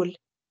variable,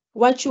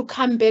 what you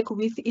come back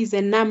with is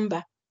a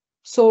number.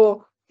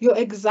 So your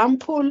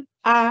example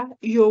are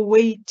your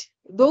weight.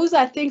 Those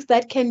are things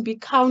that can be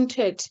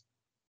counted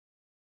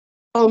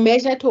or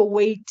measured or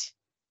weighed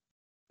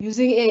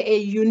using a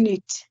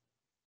unit,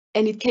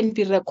 and it can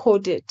be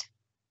recorded.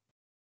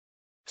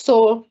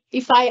 So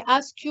if I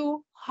ask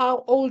you,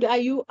 how old are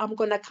you? I'm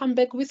going to come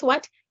back with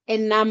what? A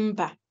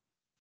number.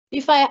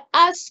 If I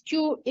ask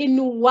you in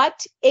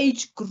what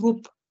age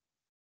group,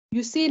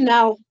 you see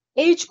now,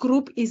 age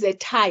group is a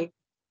type.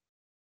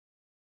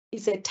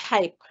 It's a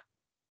type.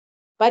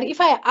 But if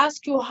I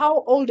ask you,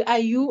 how old are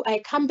you? I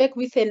come back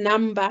with a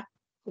number.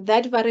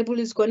 That variable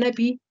is going to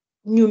be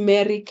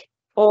numeric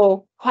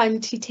or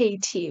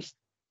quantitative.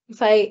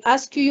 If I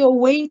ask you your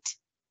weight,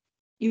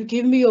 you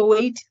give me your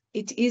weight,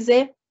 it is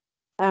a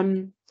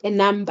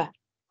number.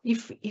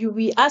 If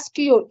we ask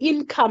you your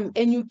income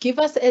and you give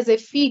us as a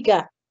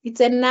figure, it's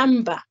a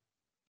number.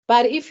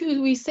 But if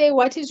we say,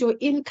 what is your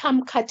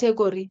income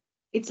category?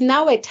 It's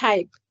now a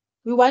type.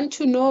 We want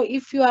to know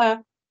if you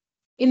are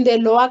in the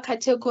lower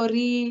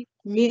category,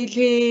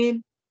 middle,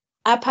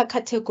 upper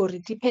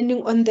category,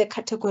 depending on the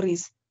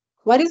categories.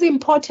 What is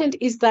important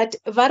is that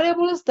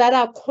variables that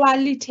are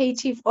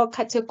qualitative or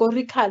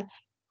categorical,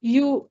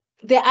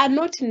 they are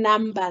not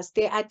numbers,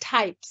 they are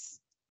types.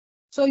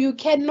 So you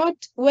cannot,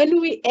 when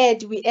we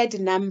add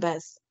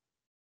numbers.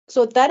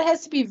 So that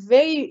has to be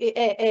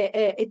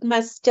it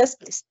must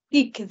just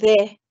stick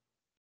there,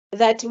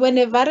 that when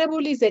a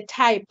variable is a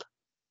type,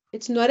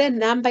 it's not a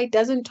number, it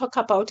doesn't talk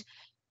about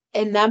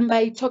a number,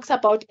 it talks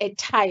about a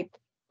type,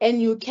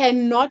 and you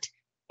cannot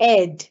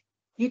add.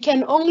 You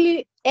can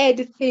only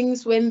add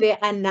things when there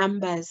are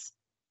numbers.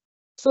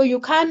 So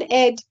you can't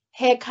add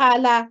hair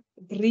color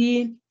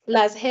green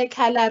plus hair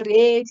color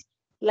red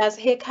plus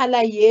hair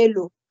color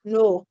yellow.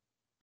 No.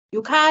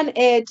 You can't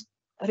add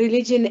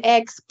religion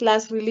X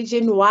plus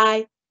religion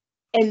Y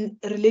and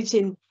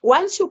religion.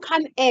 Once you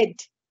can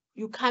add,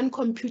 you can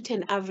compute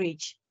an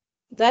average.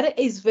 That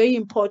is very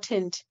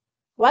important.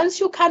 Once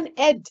you can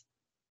add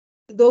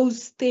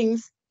those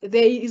things,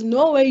 there is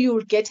no way you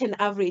will get an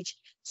average.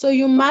 So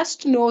you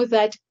must know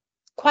that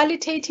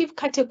qualitative,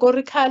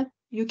 categorical,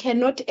 you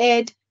cannot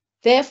add,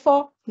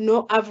 therefore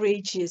no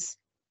averages.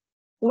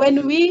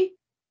 when we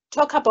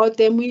talk about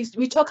them,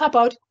 we talk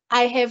about,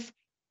 I have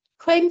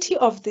 20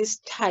 of this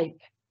type,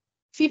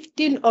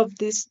 15 of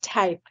this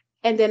type,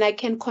 and then I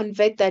can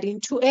convert that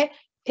into a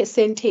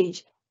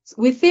percentage.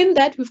 Within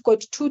that, we've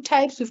got two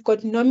types. We've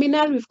got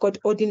nominal, we've got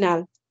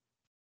ordinal.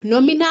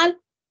 Nominal,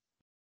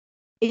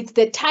 it's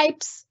the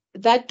types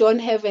that don't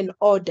have an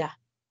order,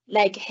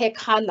 like hair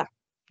color.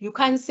 You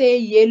can't say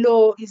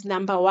yellow is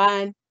number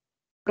 1,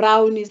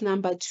 brown is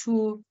number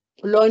 2,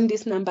 blonde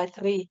is number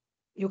 3.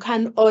 You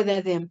can't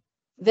order them.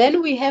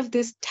 Then we have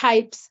these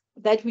types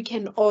that we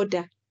can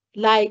order,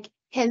 like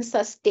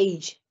cancer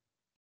stage.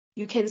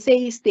 You can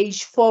say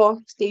stage 4,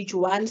 stage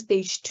 1,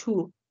 stage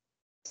 2.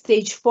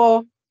 Stage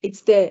 4,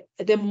 it's the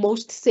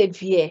most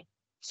severe.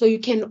 So you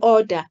can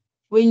order.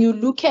 When you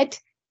look at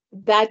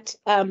that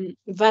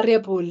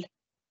variable,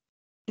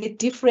 the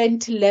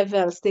different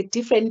levels, the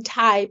different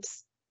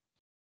types,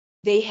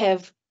 they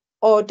have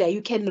order.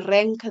 You can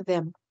rank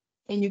them.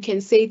 And you can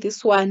say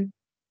this one,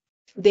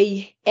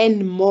 they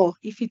earn more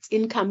if it's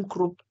income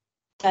group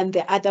than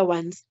the other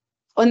ones.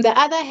 On the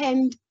other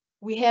hand,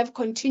 we have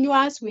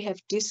continuous, we have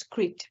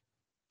discrete.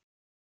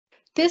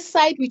 This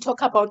side, we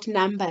talk about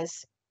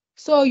numbers.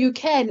 So you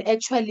can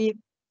actually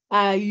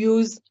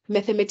use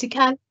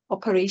mathematical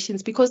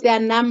operations because they are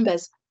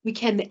numbers. We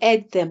can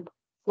add them.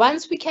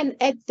 Once we can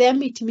add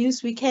them, it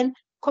means we can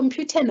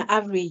compute an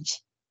average.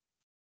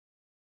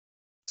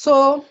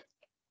 So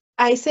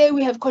I say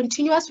we have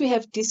continuous, we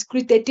have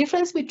discrete. The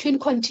difference between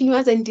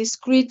continuous and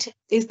discrete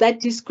is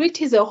that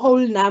discrete is a whole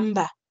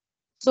number.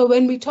 So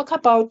when we talk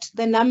about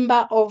the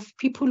number of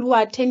people who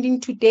are attending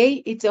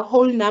today, it's a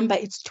whole number.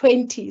 It's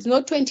 20. It's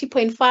not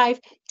 20.5,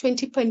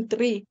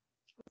 20.3.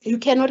 You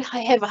cannot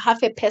have a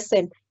half a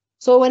person.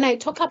 So when I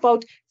talk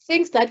about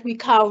things that we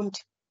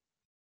count,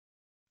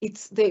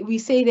 we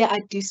say they are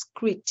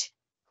discrete.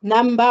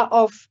 Number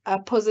of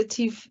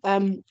positive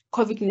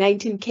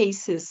COVID-19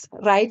 cases,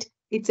 right?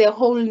 It's a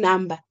whole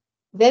number.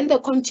 Then the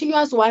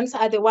continuous ones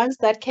are the ones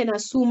that can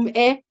assume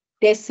a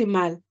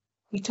decimal.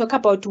 We talk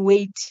about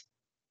weight.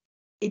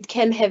 It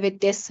can have a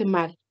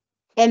decimal,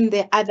 and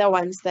the other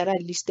ones that are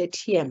listed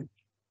here.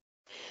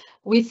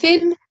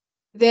 Within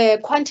the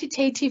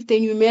quantitative, the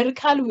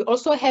numerical, we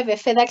also have a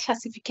further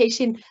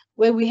classification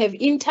where we have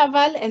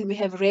interval and we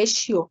have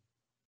ratio.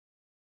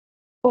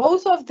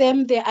 Both of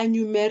them, they are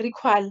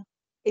numerical.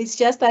 It's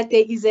just that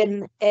there is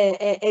an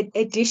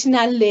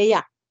additional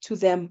layer to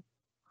them.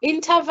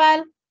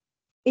 Interval,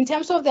 in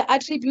terms of the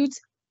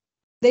attributes,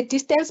 the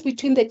distance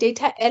between the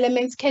data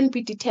elements can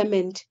be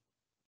determined.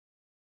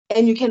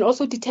 And you can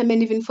also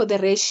determine even for the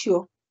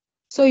ratio.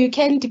 So you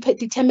can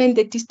determine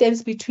the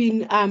distance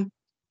between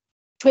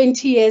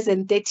 20 years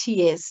and 30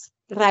 years,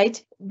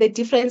 right? The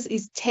difference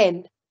is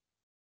 10.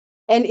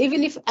 And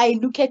even if I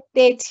look at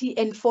 30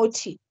 and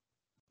 40,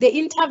 the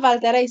interval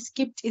that I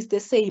skipped is the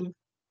same.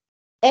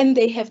 And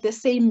they have the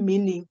same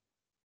meaning.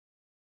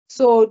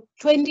 So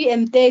 20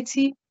 and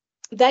 30,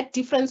 that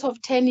difference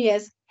of 10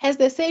 years has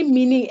the same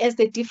meaning as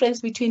the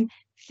difference between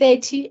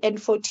 30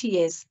 and 40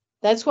 years.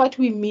 That's what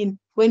we mean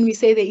when we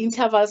say the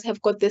intervals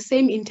have got the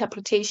same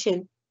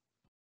interpretation.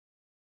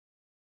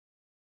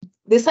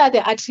 These are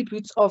the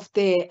attributes of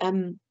the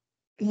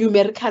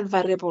numerical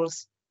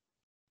variables.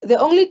 The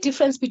only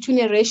difference between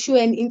a ratio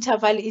and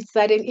interval is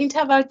that an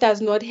interval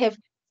does not have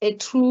a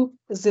true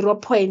 0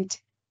 point,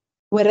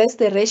 whereas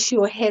the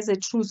ratio has a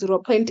true 0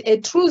 point. A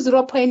true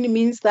 0 point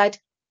means that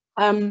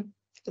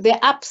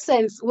the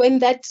absence, when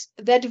that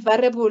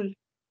variable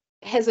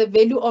has a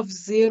value of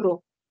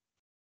 0,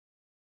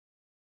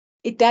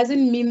 it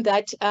doesn't mean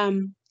that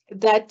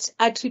that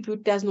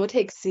attribute does not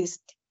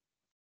exist.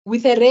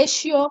 With a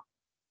ratio,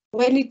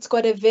 when it's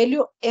got a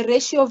value, a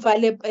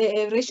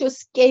ratio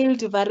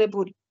scaled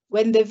variable,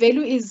 when the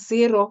value is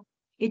 0,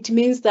 it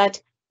means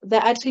that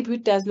the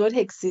attribute does not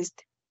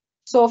exist.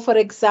 So for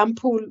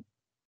example,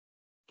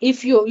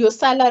 if your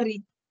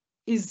salary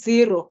is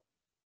 0,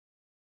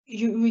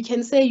 we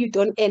can say you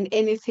don't earn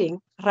anything,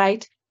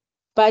 right?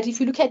 But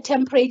if you look at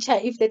temperature,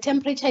 if the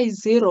temperature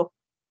is 0,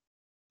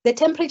 the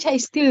temperature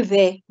is still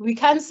there. We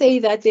can't say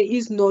that there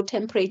is no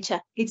temperature.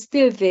 It's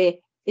still there.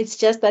 It's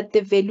just that the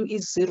value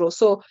is 0.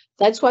 So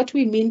that's what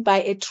we mean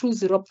by a true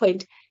 0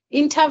 point.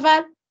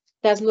 Interval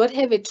does not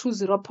have a true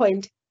 0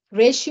 point.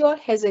 Ratio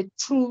has a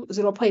true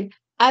 0 point.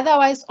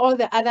 Otherwise, all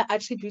the other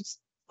attributes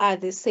are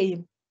the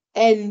same.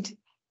 And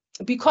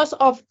because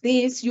of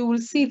this, you will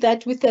see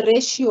that with the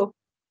ratio,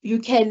 you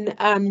can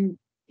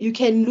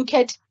look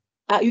at,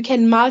 you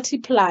can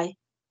multiply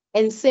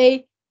and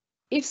say,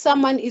 if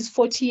someone is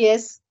 40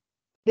 years,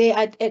 they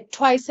are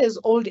twice as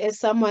old as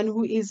someone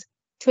who is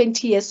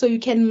 20 years. So you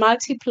can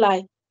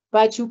multiply,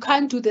 but you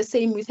can't do the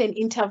same with an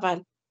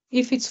interval.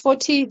 If it's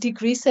 40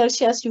 degrees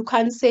Celsius, you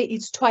can't say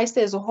it's twice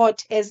as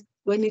hot as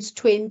when it's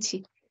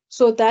 20.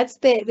 So that's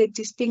the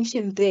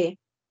distinction there.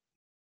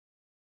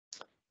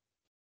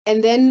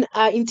 And then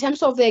in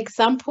terms of the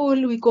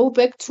example, we go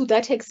back to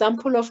that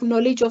example of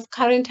knowledge of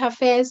current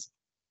affairs.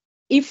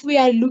 If we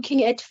are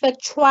looking at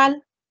factual,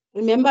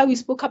 remember we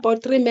spoke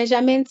about 3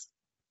 measurements.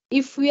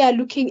 If we are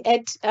looking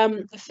at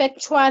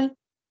factual,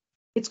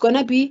 it's going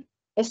to be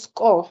a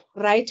score,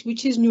 right?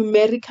 Which is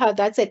numerical,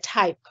 that's a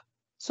type.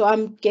 So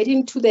I'm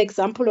getting to the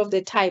example of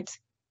the types.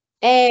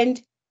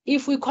 And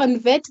if we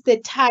convert the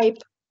type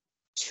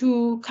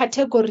to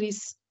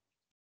categories,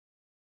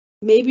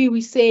 maybe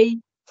we say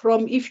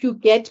from if you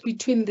get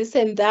between this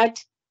and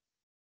that,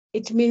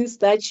 it means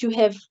that you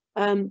have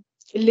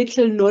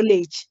little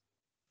knowledge.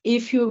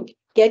 If you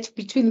get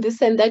between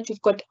this and that,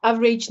 you've got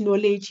average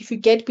knowledge. If you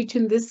get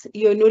between this,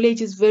 your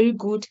knowledge is very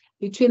good.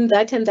 Between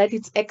that and that,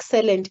 it's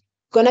excellent.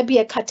 It's gonna be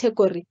a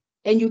category.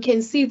 And you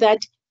can see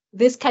that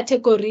this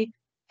category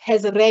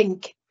has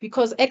rank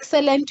because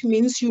excellent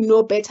means you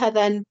know better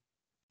than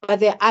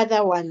the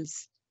other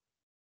ones.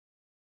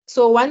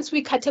 So once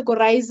we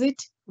categorize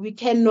it, we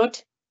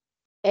cannot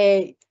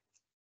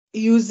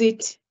use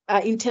it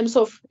in terms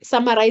of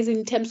summarizing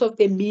in terms of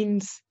the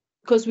means,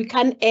 because we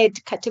can't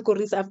add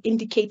categories. I've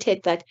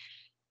indicated that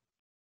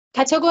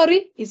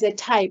category is a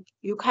type.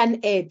 You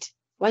can't add.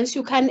 Once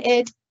you can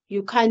add,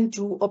 you can't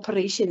do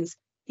operations.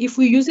 If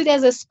we use it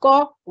as a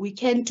score, we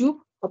can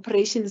do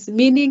operations,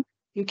 meaning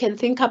you can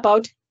think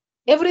about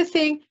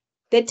everything.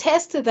 The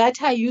tests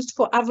that are used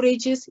for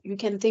averages, you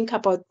can think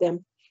about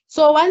them.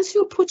 So once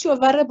you put your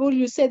variable,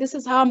 you say, this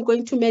is how I'm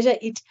going to measure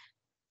it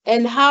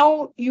and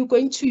how you're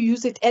going to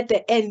use it at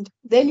the end.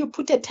 Then you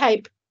put a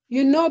type.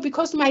 You know,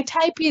 because my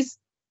type is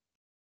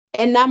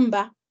a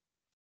number,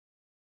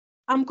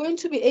 I'm going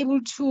to be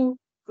able to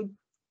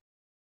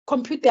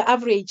compute the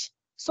average.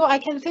 So I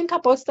can think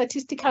about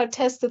statistical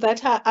tests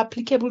that are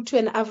applicable to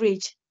an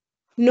average.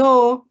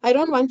 No, I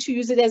don't want to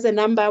use it as a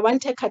number. I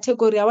want a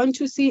category. I want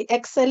to see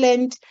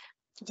excellent,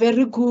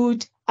 very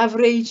good,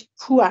 average,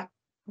 poor.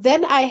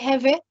 Then I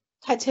have a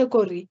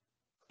category.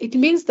 It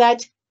means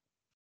that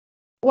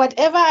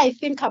whatever I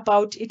think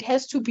about, it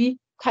has to be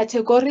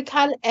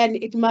categorical, and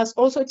it must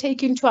also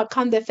take into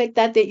account the fact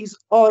that there is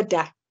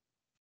order.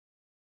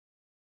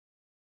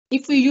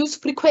 If we use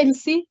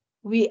frequency,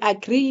 we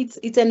agree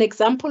it's an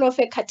example of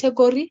a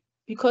category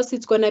because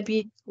it's going to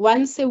be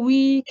once a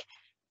week,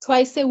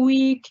 twice a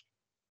week,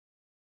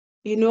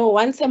 you know,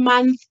 once a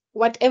month,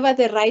 whatever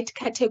the right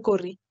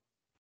category.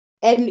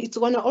 And it's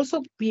going to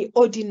also be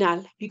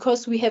ordinal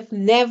because we have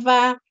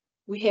never,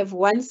 we have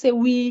once a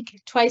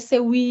week, twice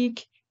a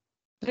week,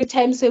 3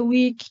 times a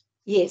week.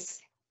 Yes.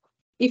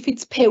 If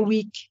it's per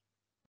week,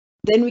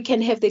 then we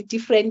can have the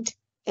different,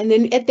 and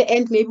then at the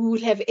end, maybe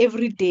we'll have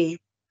every day,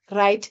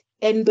 right?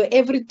 And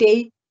every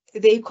day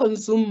they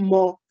consume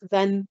more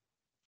than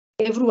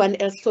everyone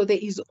else. So there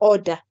is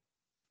order.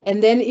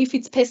 And then if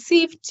it's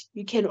perceived,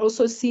 you can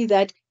also see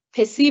that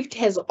perceived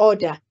has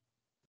order.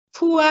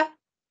 Poor,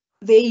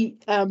 their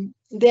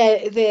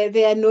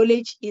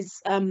knowledge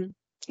is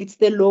it's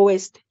the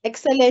lowest.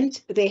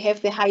 Excellent, they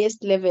have the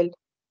highest level.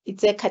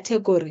 It's a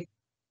category.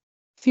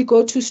 If you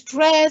go to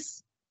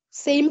stress,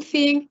 same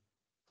thing.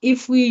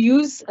 If we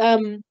use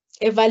a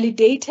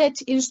validated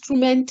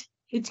instrument,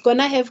 it's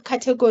gonna have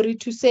category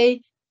to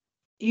say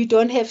you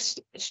don't have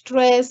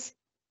stress,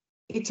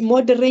 it's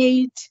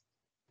moderate,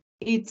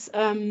 it's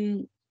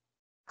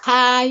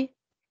high,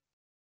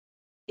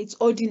 it's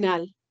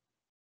ordinal.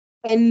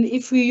 And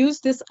if we use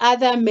these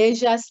other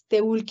measures,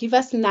 they will give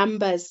us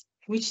numbers,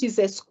 which is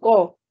a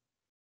score.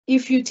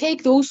 If you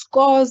take those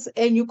scores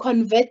and you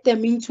convert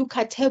them into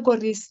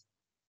categories,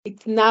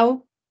 it's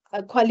now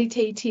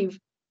qualitative,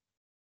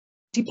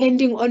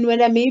 depending on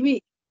whether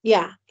maybe,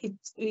 yeah,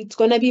 it's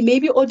going to be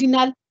maybe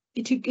ordinal.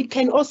 It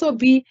can also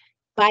be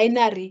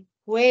binary,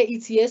 where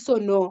it's yes or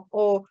no,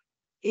 or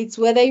it's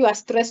whether you are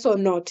stressed or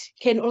not.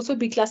 Can also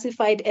be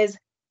classified as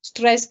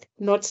stressed,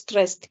 not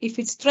stressed. If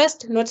it's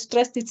stressed, not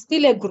stressed, it's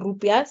still a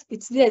group, yes?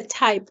 It's still a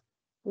type.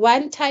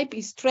 One type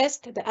is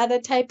stressed, the other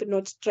type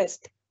not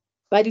stressed.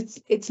 But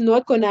it's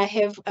not going to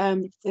have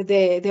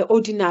the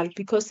ordinal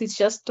because it's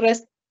just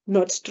stressed,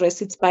 not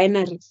stressed. It's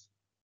binary.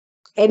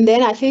 And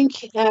then I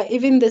think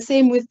even the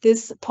same with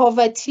this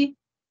poverty,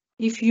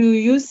 if you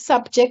use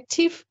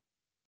subjective,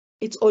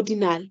 it's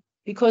ordinal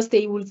because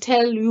they will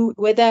tell you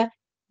whether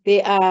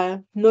they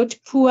are not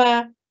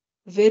poor,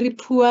 very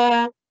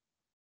poor,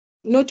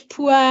 not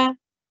poor,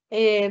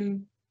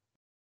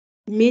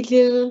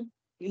 middle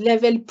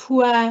level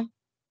poor,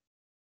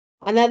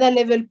 another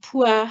level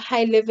poor,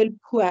 high level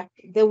poor.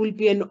 There will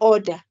be an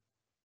order.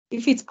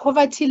 If it's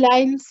poverty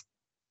lines,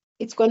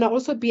 it's going to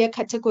also be a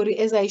category,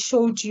 as I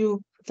showed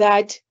you,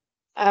 that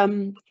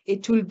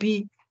it will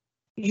be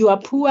you are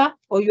poor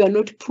or you are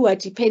not poor,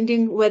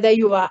 depending whether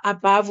you are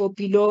above or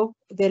below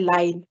the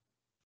line.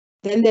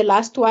 Then the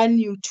last one,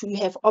 you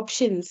have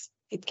options.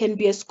 It can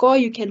be a score.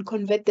 You can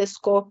convert the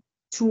score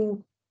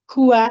to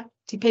poor,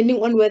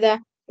 depending on whether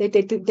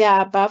they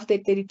are above the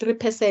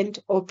 33%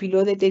 or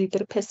below the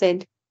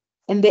 33%.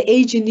 And the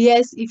age in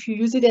years, if you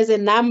use it as a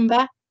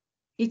number,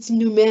 it's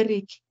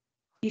numeric.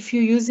 If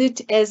you use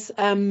it as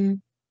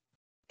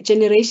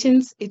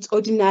generations, it's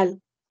ordinal.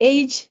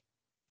 Age,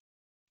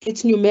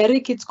 it's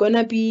numeric. It's going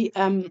to be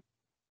a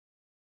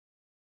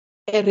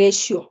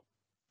ratio.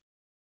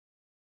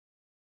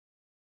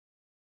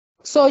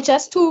 So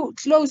just to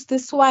close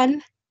this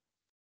one,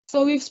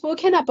 so we've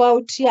spoken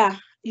about,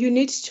 you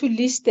need to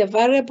list the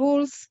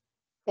variables,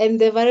 and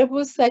the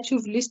variables that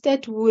you've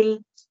listed will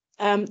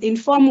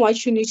inform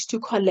what you need to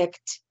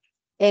collect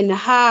and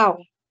how.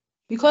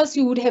 Because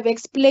you would have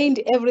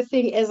explained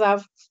everything as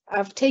I've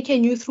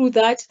taken you through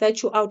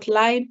that you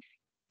outline,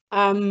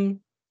 and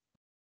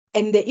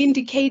the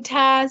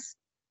indicators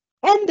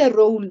and the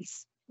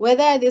roles,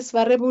 whether this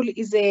variable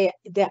is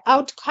the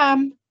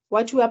outcome,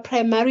 what you are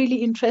primarily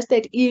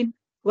interested in,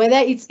 whether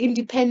it's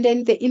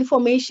independent, the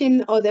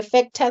information or the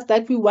factors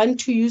that we want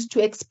to use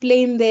to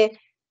explain the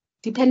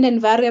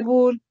dependent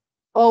variable,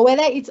 or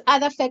whether it's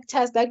other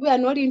factors that we are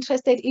not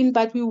interested in,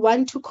 but we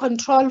want to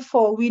control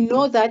for, we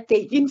know that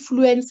they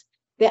influence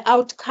the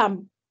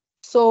outcome.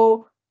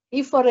 So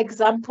if, for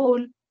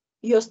example,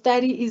 your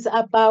study is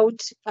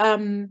about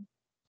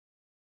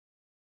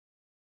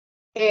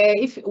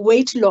if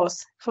weight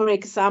loss, for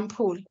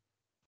example,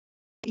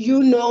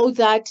 you know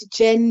that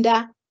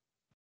gender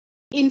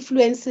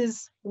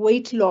influences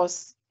weight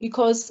loss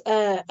because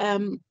the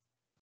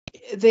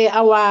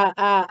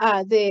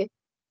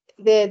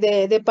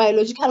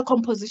biological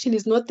composition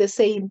is not the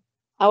same.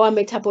 Our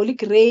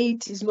metabolic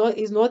rate is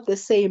not the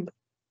same.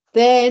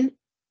 Then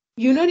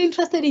you're not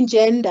interested in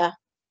gender,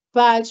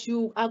 but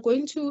you are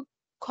going to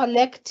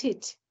collect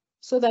it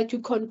so that you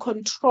can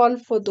control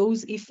for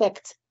those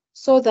effects,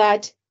 so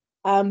that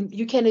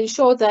you can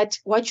ensure that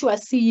what you are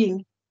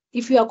seeing,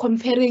 if you are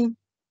comparing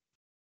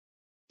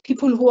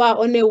people who are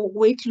on a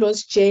weight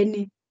loss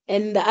journey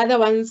and the other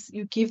ones,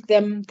 you give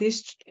them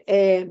this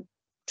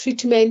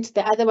treatment,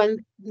 the other one,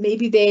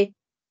 maybe they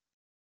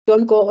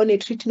don't go on a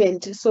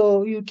treatment,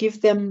 so you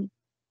give them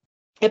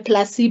a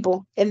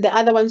placebo, and the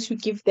other ones you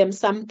give them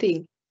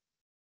something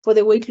for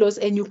the weight loss,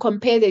 and you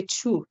compare the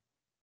two.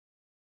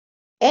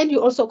 And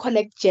you also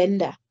collect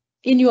gender.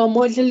 In your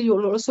model,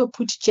 you'll also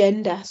put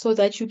gender so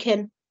that you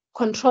can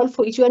control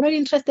for it. You are not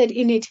interested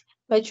in it,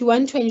 but you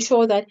want to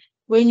ensure that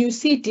when you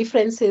see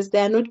differences, they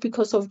are not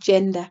because of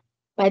gender,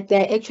 but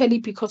they're actually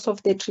because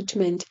of the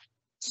treatment.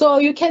 So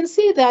you can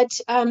see that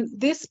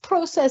this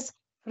process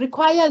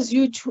requires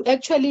you to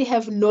actually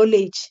have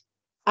knowledge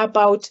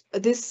about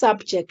this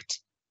subject.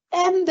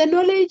 And the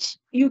knowledge,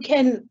 you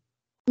can,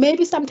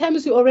 maybe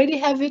sometimes you already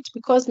have it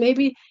because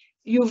maybe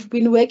you've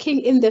been working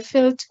in the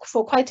field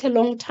for quite a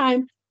long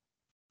time.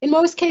 In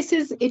most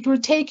cases, it will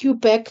take you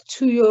back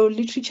to your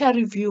literature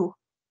review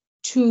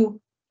to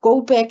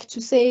go back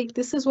to say,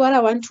 this is what I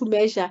want to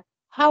measure.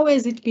 How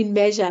has it been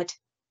measured?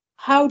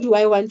 How do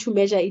I want to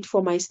measure it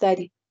for my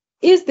study?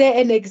 Is there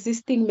an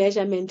existing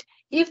measurement?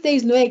 If there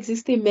is no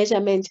existing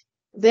measurement,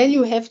 then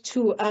you have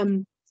to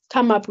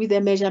come up with a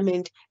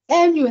measurement,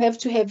 and you have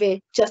to have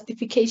a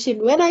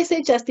justification. When I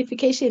say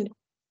justification,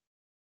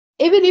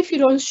 even if you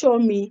don't show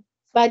me,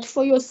 but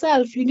for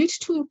yourself, you need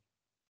to,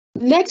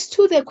 next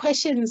to the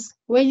questions,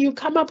 when you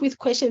come up with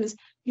questions,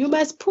 you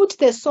must put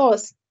the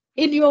source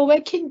in your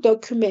working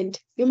document.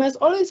 You must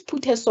always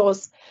put a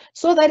source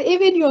so that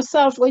even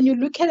yourself, when you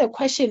look at a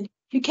question,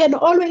 you can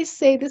always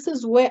say, this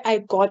is where I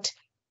got,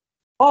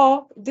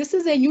 or this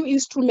is a new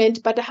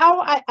instrument, but how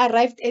I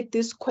arrived at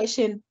this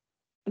question,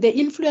 the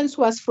influence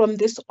was from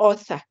this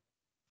author.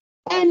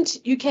 And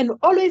you can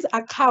always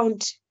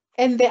account,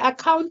 and the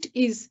account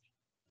is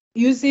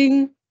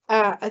using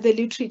the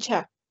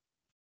literature.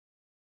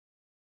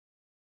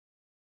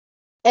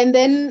 And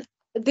then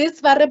these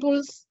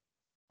variables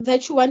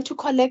that you want to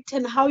collect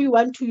and how you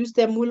want to use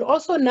them will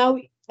also now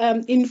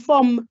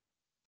inform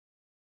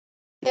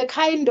the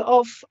kind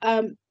of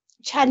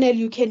channel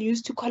you can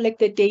use to collect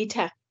the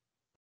data.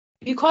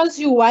 Because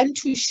you want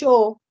to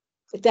show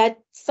that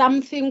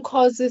something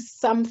causes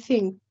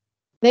something,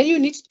 then you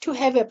need to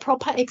have a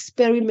proper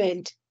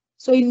experiment.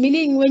 So in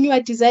meaning, when you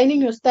are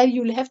designing your study,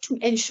 you'll have to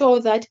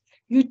ensure that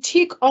you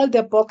tick all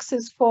the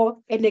boxes for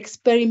an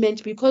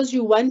experiment, because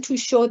you want to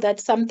show that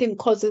something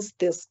causes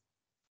this.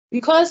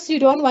 Because you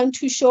don't want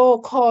to show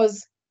a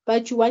cause,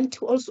 but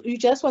you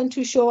just want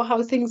to show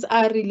how things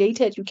are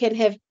related. You can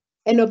have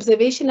an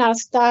observational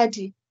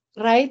study,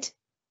 right?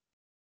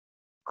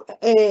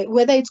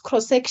 Whether it's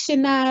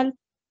cross-sectional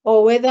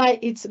or whether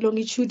it's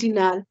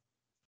longitudinal.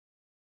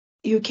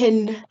 You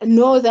can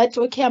know that,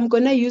 okay, I'm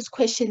going to use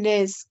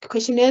questionnaires.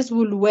 Questionnaires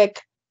will work.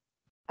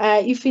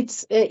 If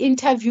it's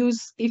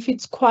interviews, if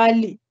it's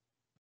quali.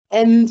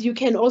 And you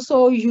can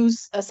also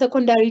use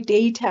secondary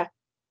data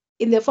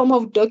in the form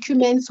of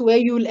documents where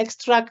you will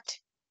extract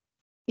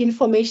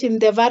information,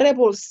 the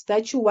variables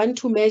that you want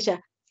to measure.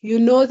 You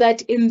know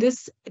that in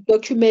this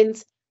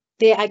document,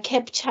 they are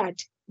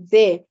captured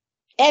there.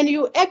 And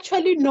you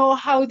actually know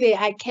how they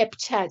are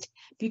captured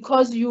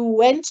because you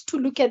went to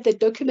look at the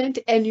document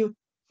and you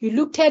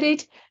looked at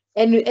it,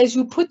 and as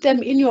you put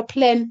them in your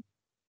plan,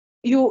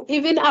 you're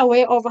even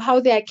aware of how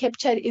they are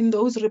captured in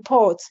those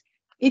reports.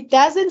 It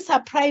doesn't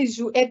surprise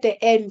you at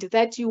the end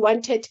that you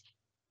wanted,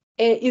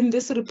 in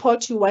this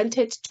report, you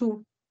wanted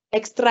to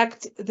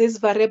extract this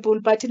variable,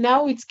 but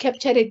now it's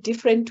captured a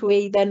different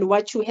way than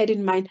what you had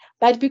in mind.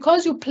 But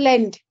because you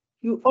planned,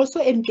 you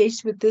also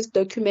engaged with these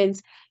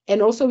documents,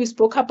 and also we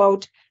spoke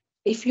about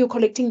if you're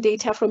collecting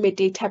data from a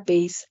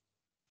database.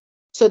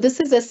 So this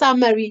is a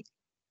summary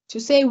to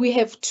say we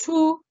have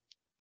two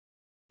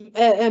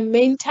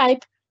main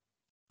type,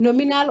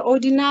 nominal,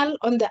 ordinal,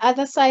 on the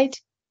other side,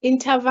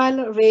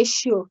 interval,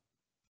 ratio.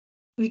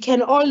 We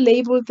can all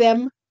label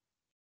them.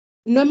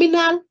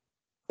 Nominal,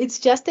 it's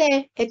just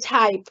a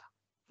type.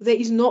 There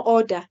is no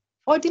order.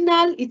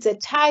 Ordinal, it's a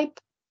type,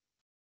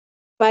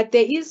 but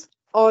there is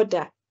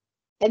order.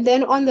 And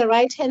then on the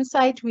right-hand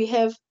side, we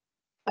have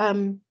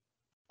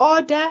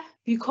order,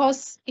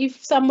 because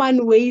if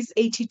someone weighs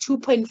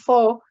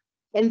 82.4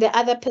 and the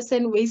other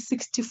person weighs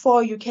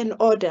 64, you can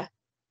order.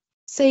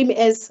 Same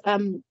as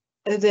the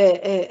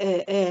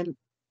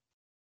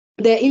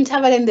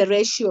interval and the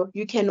ratio,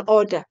 you can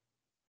order.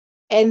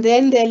 And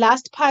then the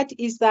last part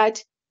is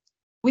that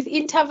with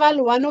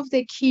interval, one of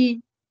the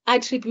key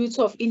attributes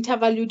of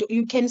interval,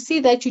 you can see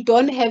that you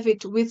don't have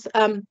it with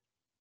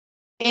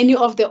any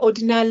of the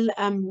ordinal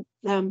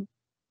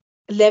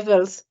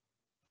levels,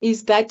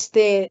 is that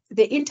the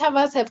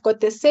intervals have got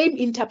the same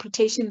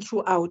interpretation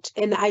throughout.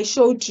 And I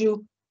showed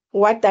you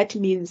what that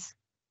means.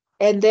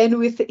 And then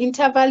with the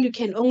interval, you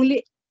can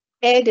only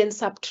add and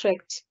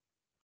subtract.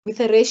 With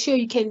a ratio,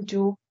 you can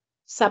do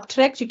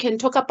subtract. You can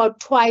talk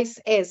about twice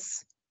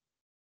as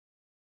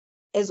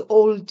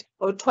old,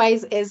 or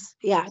twice as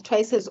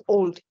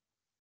old.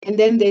 And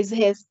then there's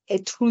a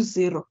true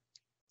zero.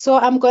 So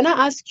I'm going to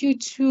ask you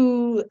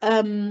to,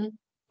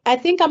 I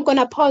think I'm going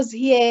to pause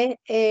here,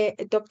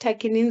 Dr.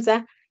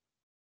 Gininza.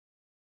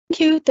 Thank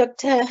you,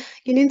 Dr.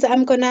 Gininza.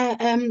 I'm going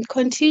to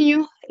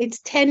continue. It's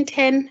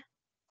 10:10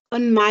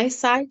 on my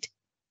side.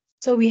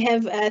 So we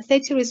have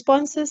 30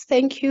 responses.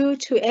 Thank you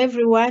to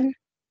everyone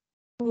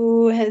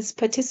who has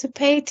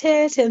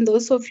participated and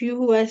those of you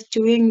who are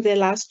doing the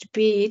last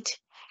bit.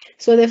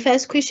 So the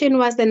first question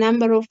was the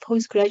number of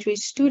postgraduate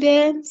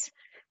students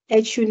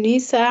at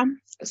UNISA.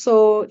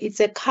 So it's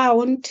a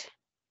count.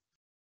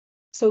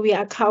 So we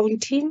are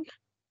counting.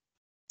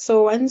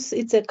 So once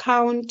it's a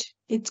count,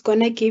 it's going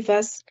to give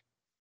us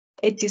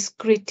a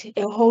discrete,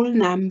 a whole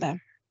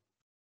number.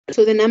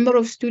 So the number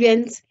of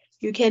students,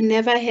 you can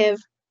never have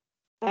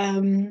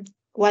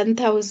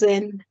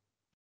 1,000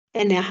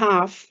 and a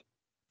half.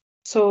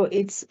 So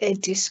it's a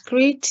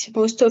discrete.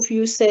 Most of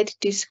you said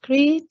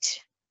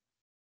discrete.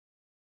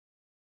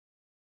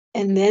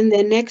 And then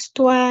the next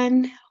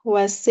one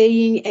was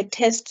saying a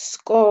test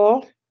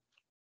score.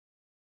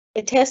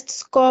 A test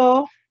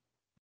score,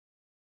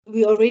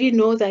 we already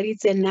know that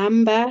it's a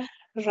number,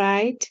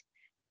 right?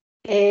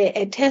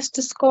 A test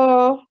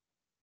score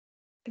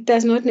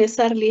does not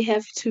necessarily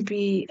have to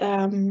be,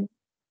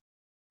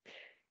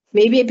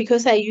 maybe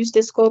because I used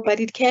the score, but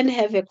it can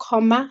have a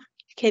comma,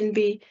 it can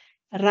be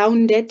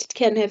rounded, it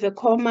can have a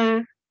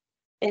comma,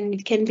 and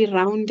it can be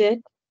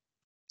rounded.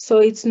 So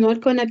it's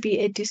not going to be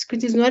a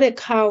discrete, it's not a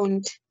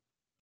count.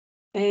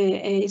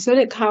 It's not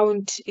a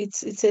count,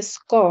 it's a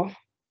score.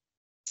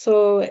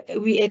 So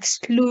we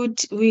exclude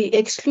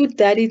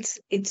that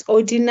it's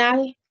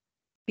ordinal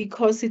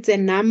because it's a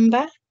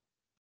number,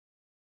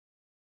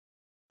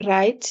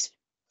 right?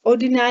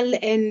 Ordinal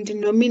and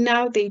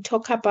nominal, they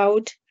talk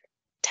about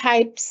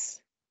types.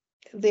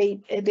 They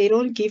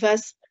don't give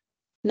us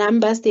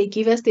numbers, they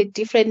give us the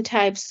different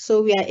types.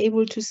 So we are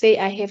able to say,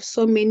 I have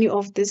so many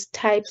of these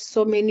types,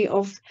 so many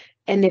of,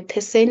 and a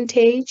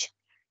percentage.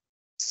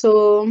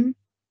 So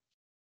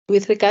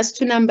with regards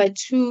to number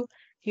 2,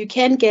 you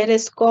can get a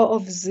score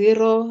of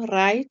 0,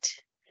 right?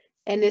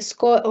 And a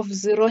score of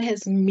 0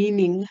 has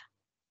meaning.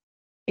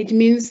 It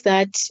means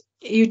that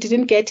you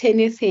didn't get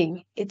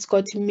anything. It's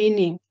got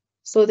meaning.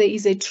 So there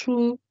is a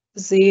true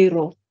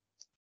 0.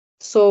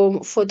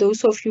 So for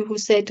those of you who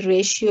said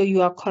ratio,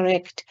 you are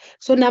correct.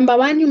 So number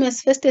 1, you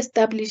must first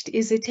establish,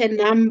 is it a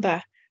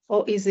number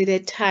or is it a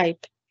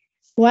type?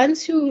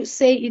 Once you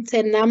say it's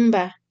a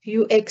number,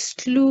 you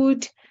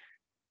exclude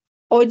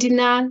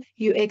ordinal,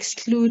 you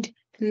exclude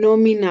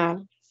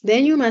nominal.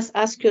 Then you must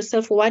ask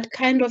yourself, what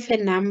kind of a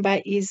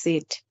number is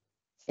it?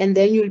 And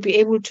then you'll be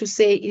able to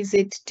say, is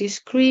it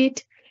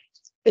discrete?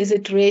 Is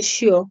it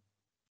ratio?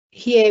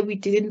 Here we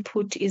didn't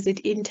put, is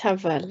it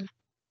interval?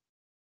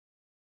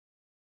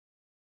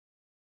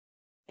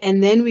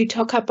 And then we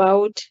talk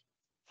about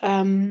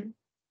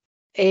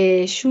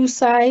a shoe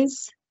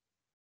size.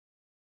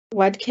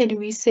 What can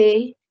we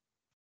say?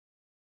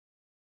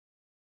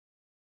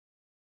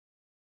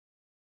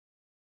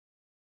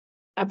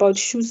 About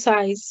shoe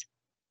size?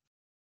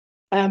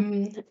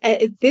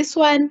 This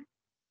one,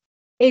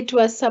 it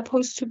was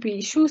supposed to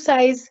be shoe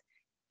size.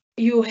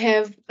 You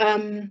have,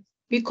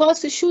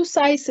 because the shoe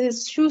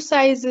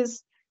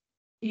sizes,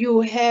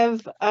 you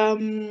have,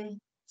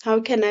 how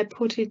can I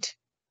put it?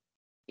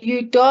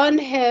 You don't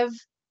have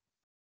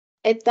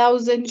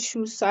 1,000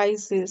 shoe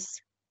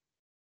sizes.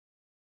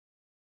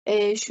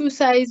 Shoe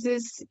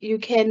sizes, you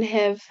can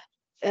have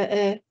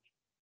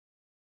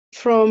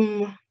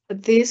from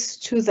this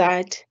to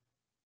that.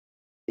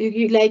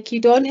 You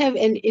don't have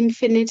an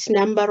infinite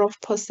number of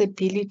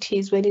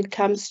possibilities when it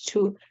comes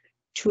to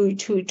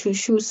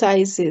shoe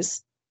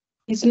sizes.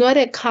 It's not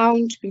a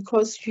count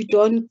because you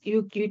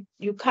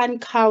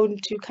can't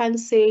count. You can't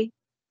say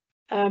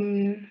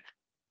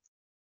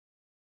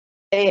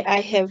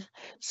I have.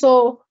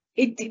 So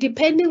it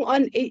depending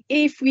on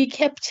if we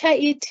capture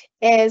it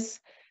as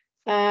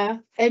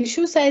and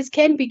shoe size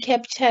can be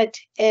captured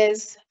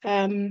as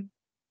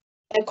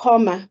a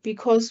comma,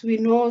 because we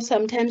know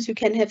sometimes you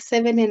can have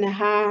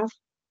 7.5,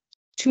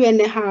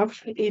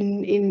 2.5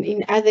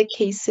 in other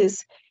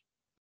cases.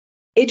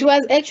 It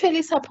was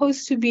actually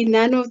supposed to be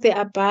none of the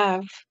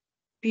above,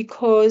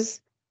 because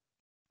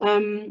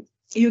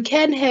you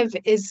can have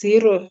a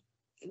 0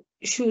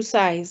 shoe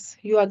size.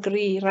 You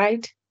agree,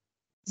 right?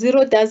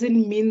 0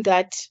 doesn't mean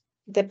that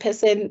the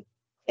person,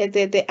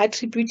 the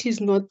attribute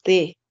is not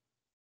there.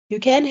 You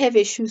can have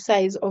a shoe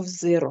size of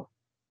 0.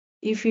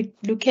 If you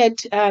look at,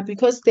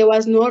 because there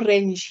was no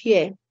range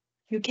here,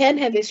 you can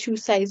have a shoe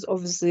size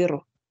of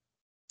 0.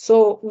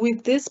 So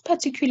with this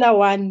particular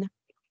one,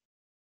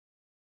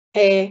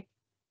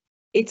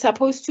 it's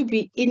supposed to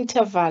be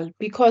interval,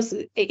 because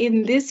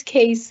in this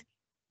case,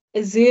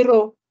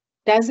 0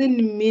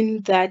 doesn't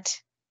mean that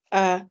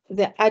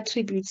the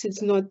attributes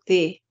is not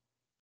there.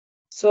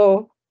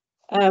 So,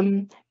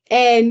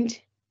 and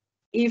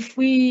if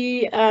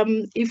we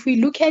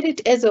look at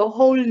it as a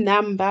whole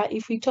number,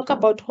 if we talk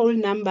about whole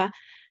number,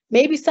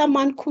 maybe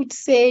someone could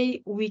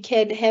say we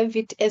can have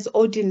it as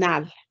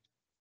ordinal.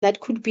 That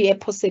could be a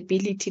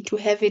possibility, to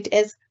have it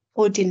as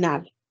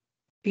ordinal,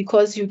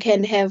 because you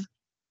can have,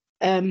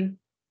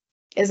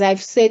 as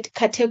I've said,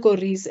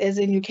 categories, as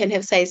in you can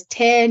have size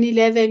 10,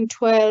 11,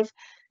 12.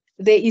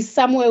 There is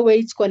somewhere where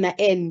it's going to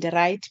end,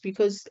 right?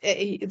 Because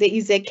there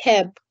is a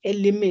cap, a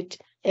limit,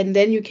 and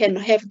then you can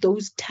have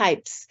those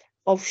types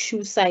of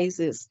shoe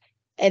sizes.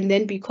 And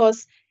then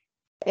because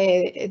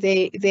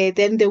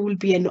then there will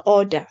be an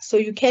order. So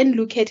you can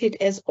look at it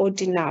as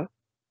ordinal.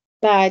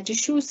 But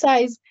shoe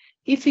size,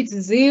 if it's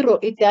 0,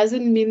 it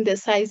doesn't mean the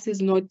size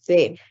is not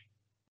there.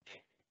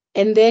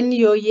 And then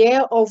your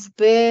year of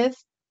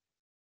birth,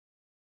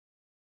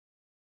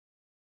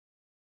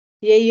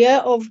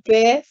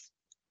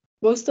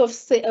 most of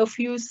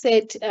you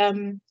said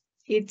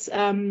it's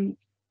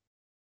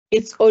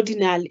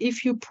ordinal.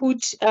 If you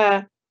put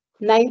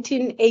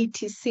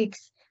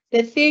 1986,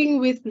 the thing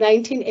with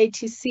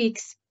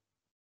 1986,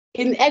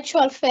 in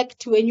actual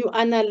fact, when you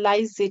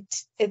analyze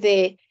it,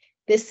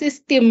 the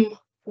system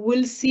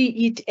will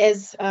see it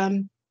as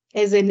an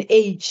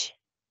age.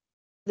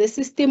 The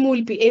system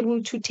will be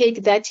able to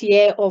take that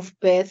year of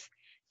birth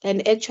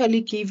and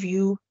actually give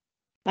you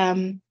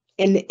an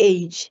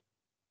age.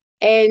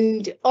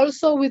 And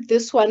also with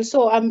this one,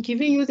 so I'm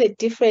giving you the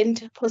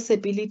different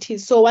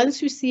possibilities. So once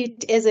you see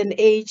it as an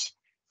age,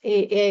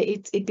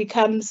 it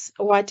becomes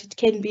what it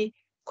can be,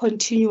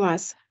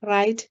 continuous,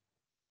 right?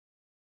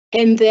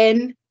 And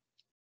then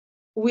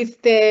with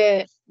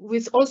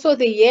also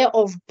the year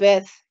of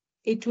birth,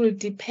 it will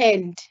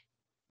depend.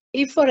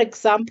 If, for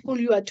example,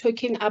 you are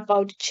talking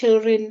about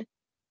children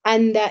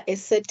under a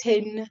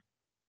certain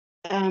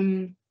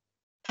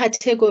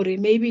category,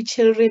 maybe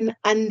children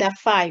under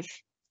 5,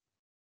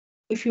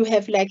 if you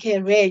have like a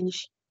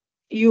range,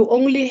 you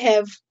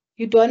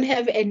don't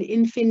have an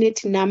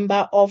infinite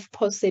number of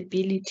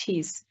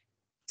possibilities.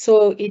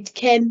 So it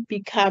can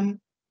become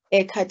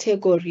a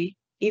category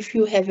if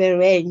you have a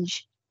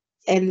range,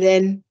 and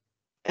then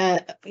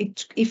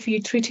if you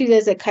treat it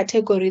as a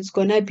category, it's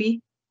gonna be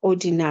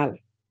ordinal.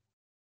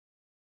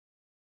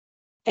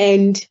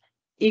 And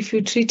if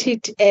you treat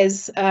it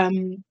as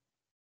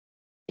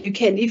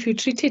if you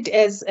treat it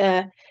as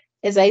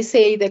I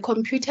say, the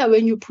computer,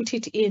 when you put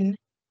it in,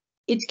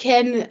 it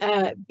can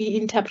be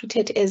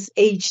interpreted as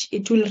age.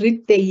 It will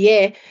read the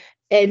year,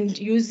 and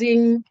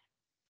using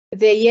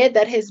the year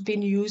that has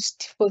been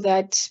used for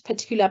that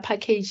particular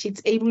package,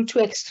 it's able to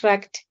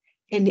extract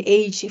an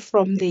age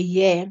from the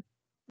year.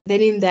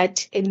 Then in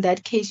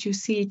that case, you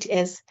see it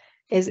as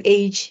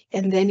age,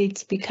 and then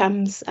it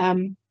becomes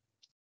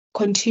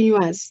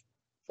continuous.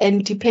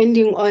 And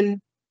depending on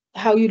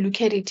how you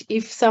look at it,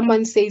 if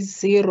someone says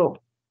 0,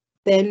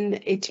 then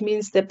it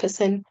means the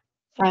person,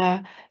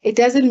 it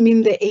doesn't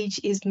mean the age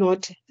is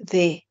not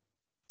there.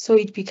 So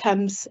it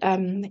becomes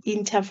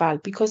interval,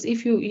 because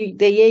if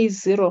the year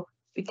is 0,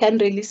 we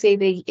can't really say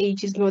the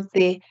age is not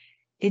there.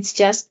 It's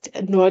just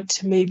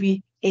not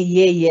maybe a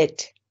year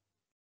yet.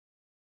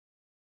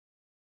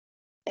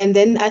 And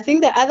then I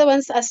think the other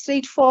ones are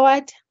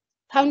straightforward.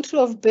 Country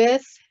of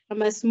birth, I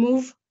must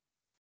move.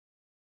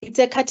 It's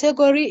a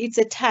category, it's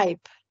a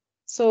type.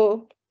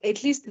 So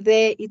at least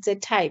there, it's a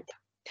type.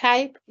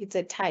 Type, it's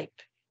a type.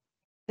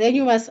 Then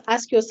you must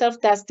ask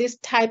yourself, does this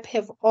type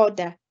have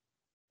order?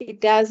 It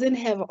doesn't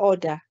have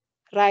order,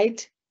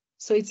 right?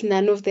 So it's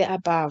none of the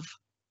above,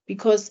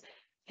 because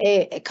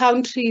a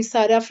country,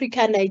 South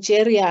Africa,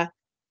 Nigeria,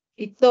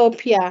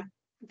 Ethiopia,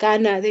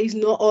 Ghana, there is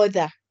no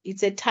order.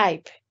 It's a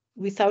type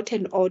without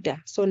an order.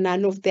 So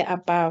none of the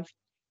above.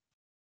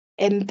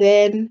 And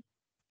then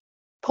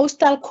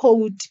postal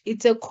code,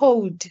 it's a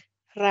code,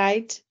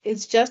 right?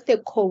 It's just a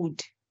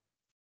code.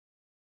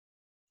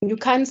 You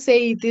can't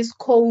say this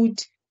code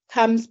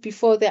comes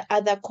before the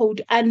other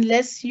code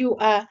unless you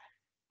are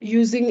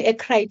using a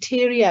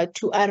criteria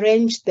to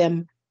arrange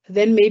them.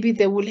 Then maybe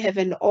they will have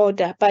an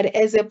order. But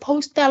as a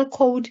postal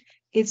code,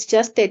 it's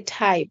just a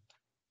type.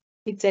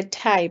 It's a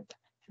type.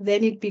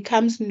 Then it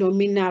becomes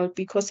nominal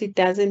because it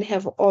doesn't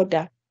have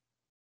order.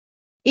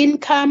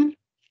 Income, I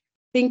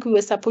think we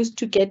were supposed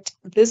to get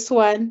this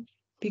one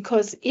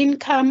because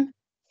income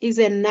is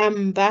a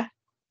number,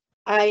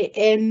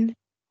 IN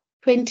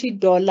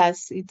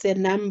 $20, it's a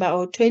number,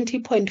 or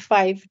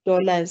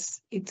 $20.5,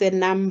 it's a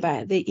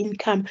number, the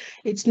income.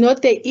 It's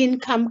not the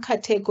income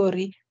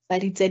category,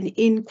 but it's an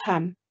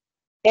income.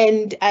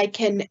 And I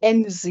can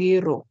end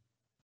 0.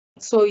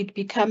 So it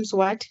becomes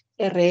what?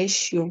 A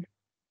ratio.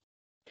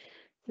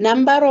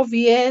 Number of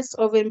years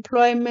of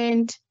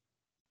employment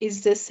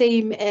is the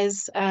same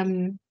as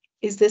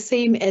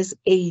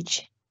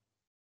age.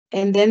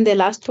 And then the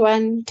last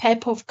one,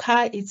 type of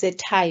car, is a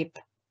type.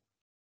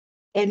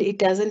 And it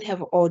doesn't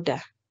have order.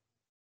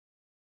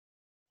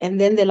 And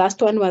then the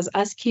last one was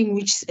asking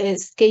which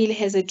scale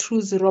has a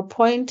true 0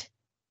 point.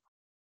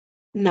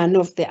 None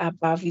of the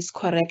above is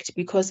correct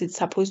because it's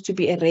supposed to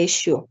be a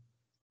ratio.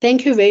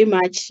 Thank you very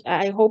much.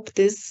 I hope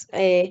this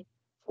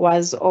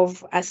was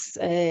of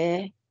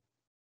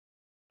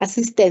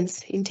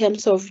assistance in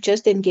terms of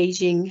just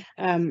engaging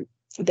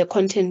the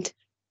content.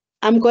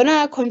 I'm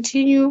gonna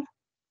continue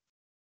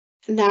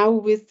now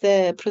with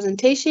the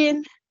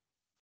presentation,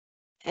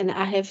 and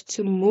I have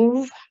to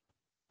move.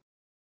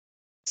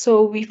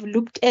 So we've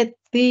looked at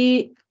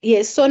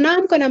so now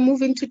I'm gonna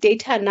move into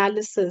data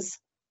analysis.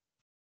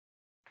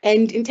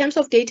 And in terms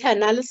of data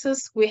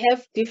analysis, we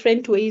have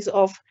different ways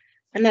of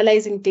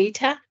analyzing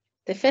data.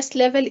 The first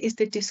level is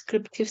the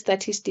descriptive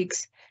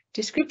statistics.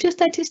 Descriptive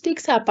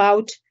statistics are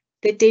about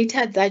the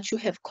data that you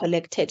have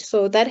collected.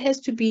 So that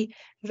has to be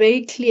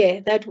very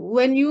clear that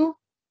when you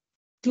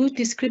do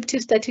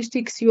descriptive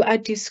statistics, you are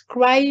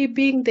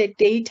describing the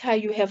data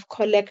you have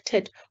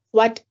collected,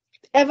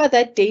 whatever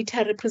that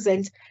data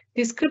represents.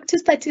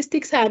 Descriptive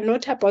statistics are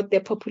not about the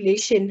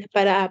population,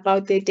 but are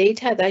about the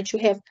data that you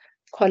have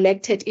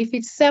collected. If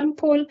it's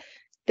sample,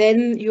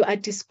 then you are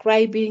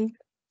describing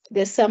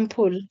the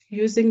sample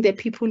using the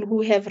people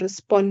who have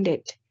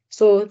responded.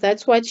 So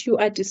that's what you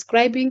are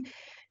describing.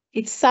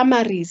 It's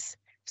summaries.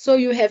 So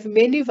you have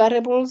many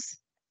variables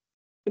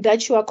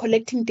that you are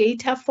collecting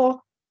data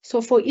for.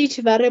 So for each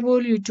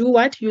variable, you do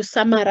what? You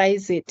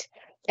summarize it.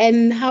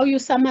 And how you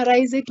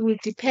summarize it will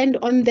depend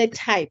on the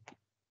type.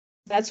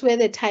 That's where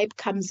the type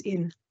comes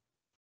in.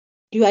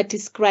 You are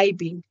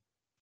describing.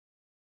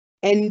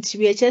 And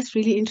we are just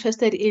really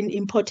interested in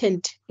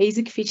important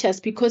basic features,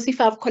 because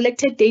if I've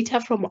collected data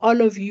from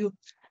all of you,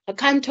 I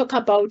can't talk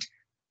about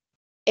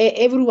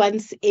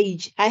everyone's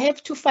age. I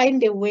have to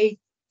find a way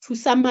to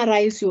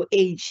summarize your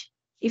age.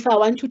 If I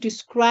want to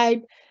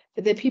describe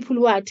the people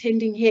who are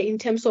attending here in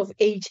terms of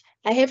age,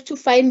 I have to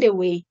find a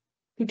way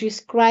to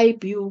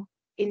describe you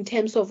in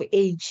terms of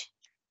age.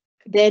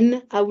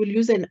 Then I will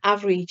use an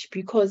average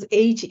because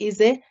age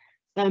is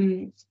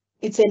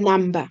it's a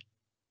number.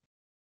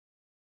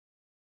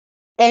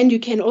 And you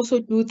can also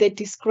do the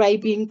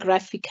describing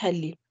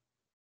graphically.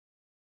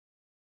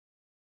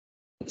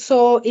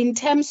 So in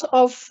terms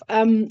of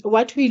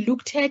what we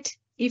looked at,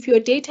 if your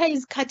data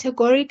is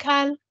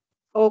categorical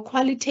or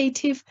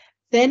qualitative,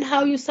 then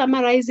how you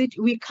summarize it,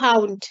 we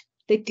count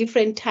the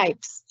different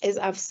types, as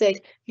I've said,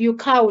 you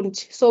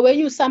count. So when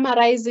you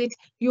summarize it,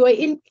 you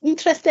are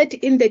interested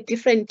in the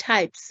different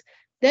types.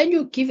 Then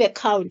you give a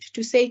count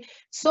to say,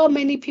 so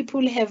many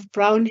people have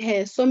brown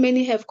hair, so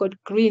many have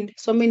got green,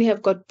 so many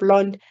have got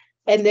blonde.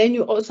 And then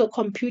you also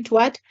compute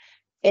what?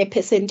 A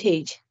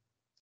percentage.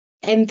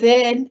 And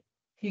then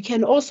you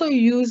can also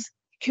use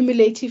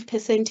cumulative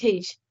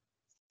percentage.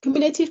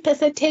 Cumulative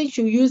percentage,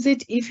 you use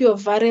it if your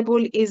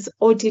variable is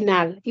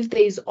ordinal, if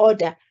there is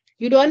order.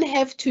 You don't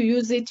have to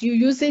use it. You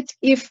use it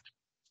if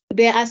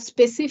there are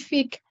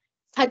specific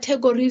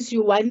categories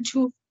you want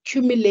to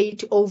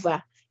cumulate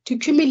over. To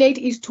cumulate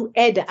is to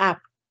add up.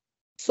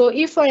 So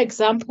if, for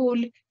example,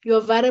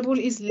 your variable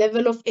is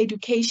level of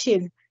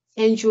education,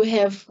 and you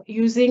have,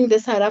 using the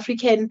South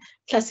African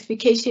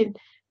classification,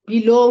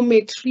 below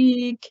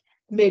matric,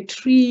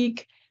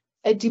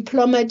 a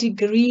diploma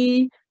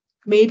degree,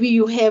 maybe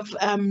you have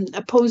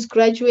a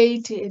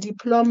postgraduate, a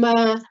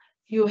diploma,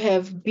 you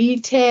have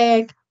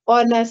BTech,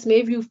 honors,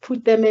 maybe you've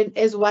put them in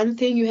as one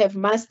thing, you have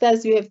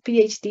masters, you have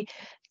PhD,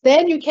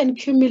 then you can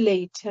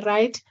cumulate,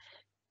 right?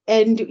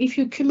 And if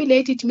you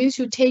cumulate, it means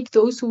you take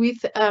those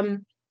with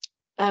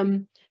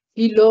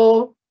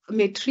below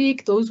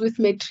matric, those with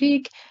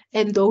matric,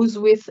 and those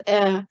with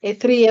a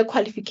 3-year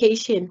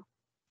qualification.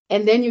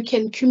 And then you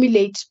can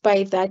cumulate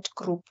by that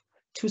group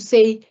to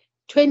say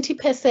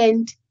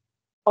 20%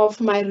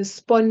 of my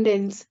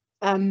respondents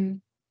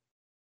do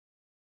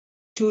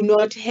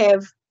not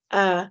have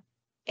a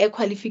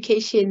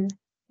qualification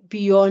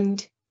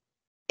beyond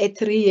a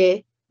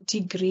 3-year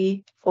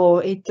degree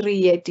or a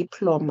 3-year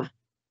diploma.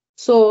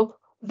 So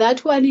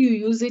that one, you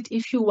use it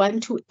if you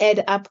want to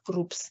add up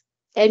groups.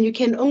 And you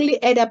can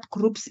only add up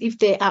groups if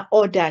they are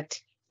ordered.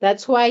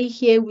 That's why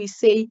here we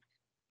say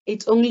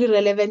it's only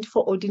relevant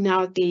for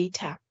ordinal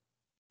data.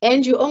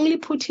 And you only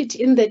put it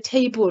in the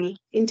table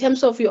in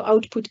terms of your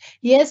output.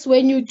 Yes,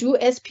 when you do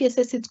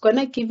SPSS, it's going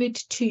to give it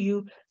to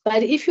you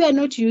But if you are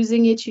not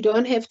using it, you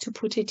don't have to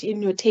put it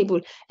in your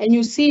table. And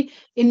you see,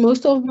 in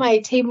most of my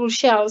table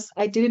shells,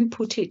 I didn't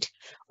put it.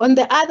 On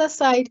the other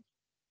side,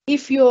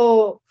 if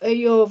your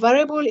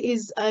variable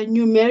is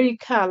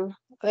numerical,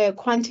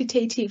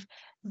 quantitative,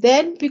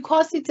 then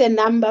because it's a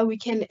number, we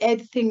can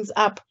add things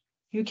up.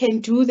 You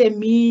can do the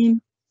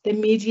mean, the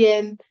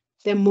median,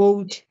 the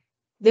mode.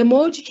 The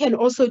mode you can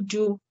also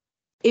do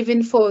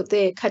even for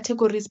the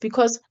categories,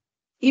 because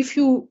if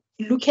you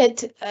look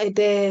at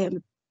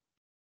the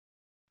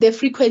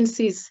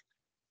frequencies,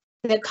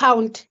 the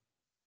count,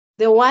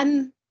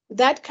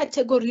 that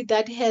category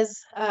that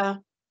has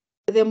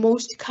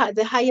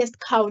the highest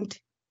count,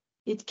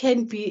 it's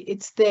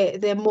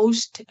the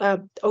most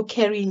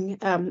occurring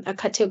a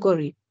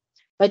category.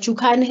 But you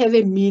can't have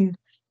a mean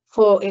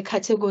for a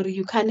category.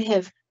 You can't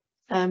have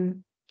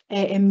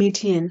a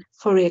median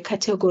for a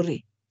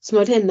category. It's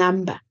not a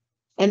number.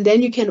 And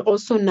then you can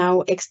also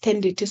now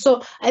extend it.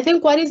 So I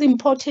think what is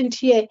important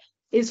here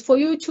is for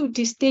you to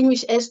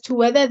distinguish as to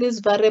whether this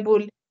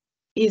variable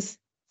is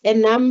a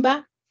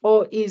number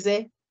or is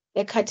a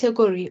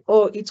category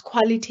or it's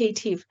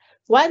qualitative.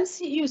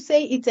 Once you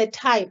say it's a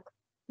type,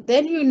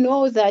 then you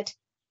know that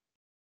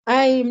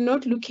I'm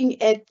not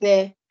looking at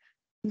the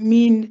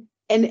mean,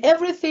 and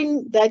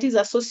everything that is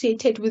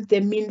associated with the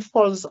mean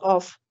falls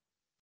off.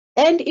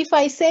 And if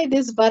I say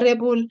this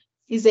variable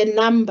is a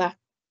number,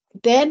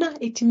 then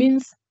it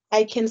means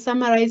I can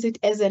summarize it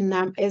as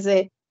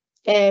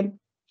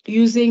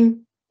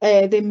using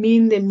the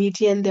mean, the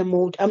median, the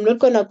mode. I'm not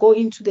going to go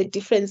into the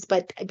difference,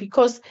 but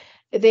because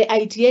the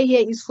idea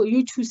here is for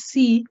you to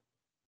see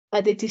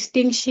the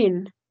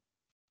distinction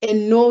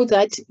and know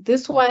that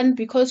this one,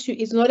 because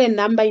it's not a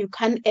number, you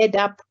can't add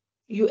up,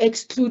 you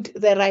exclude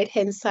the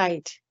right-hand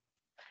side.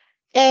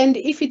 And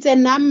if it's a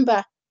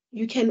number,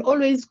 you can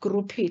always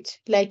group it.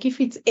 Like if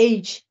it's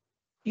age,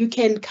 you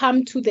can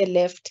come to the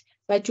left,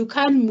 but you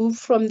can't move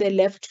from the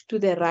left to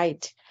the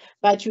right.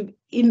 But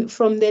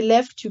from the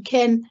left, you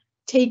can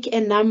take a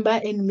number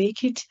and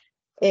make it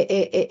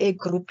a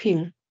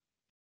grouping.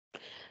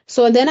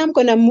 So then I'm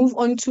going to move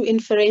on to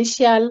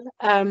inferential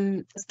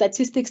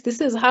statistics. This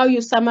is how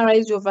you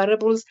summarize your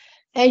variables,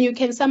 and you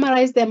can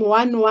summarize them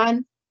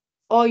 1-1,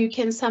 or you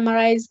can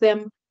summarize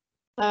them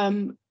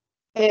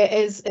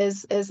as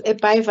a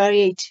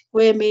bivariate,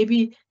 where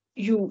maybe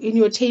in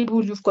your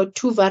table you've got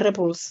 2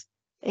 variables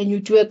and you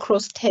do a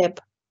cross tab,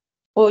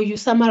 or you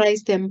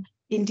summarize them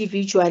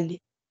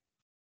individually.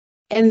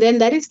 And then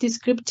that is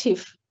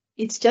descriptive.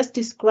 It's just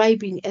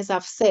describing, as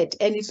I've said,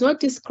 and it's not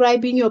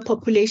describing your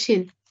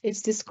population.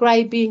 It's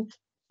describing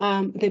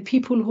the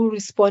people who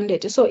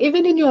responded. So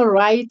even in your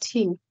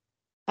writing,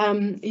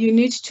 you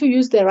need to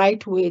use the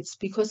right words,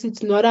 because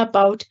it's not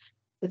about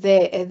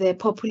the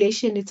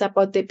population. It's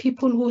about the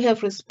people who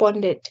have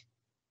responded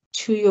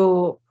to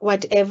your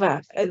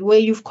whatever, where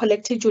you've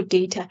collected your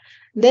data.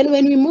 Then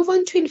when we move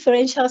on to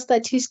inferential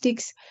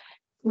statistics,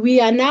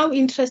 we are now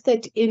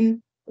interested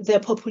in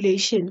the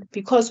population,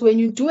 because when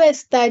you do a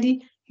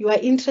study, you are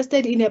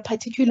interested in a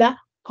particular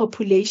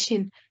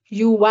population.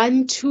 You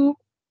want to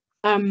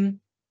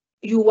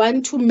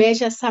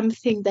measure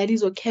something that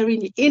is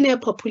occurring in a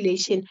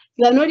population.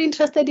 You are not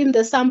interested in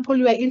the sample,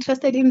 you are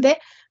interested in the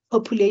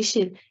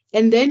population.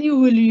 And then you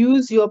will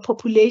use your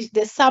population,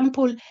 the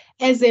sample,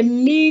 as a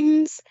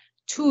means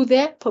to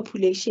the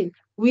population.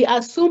 We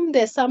assume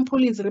the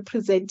sample is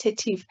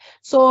representative.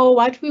 So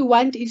what we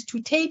want is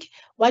to take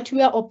what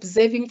we are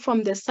observing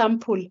from the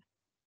sample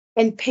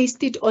and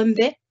paste it on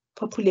the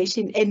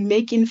population and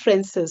make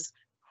inferences.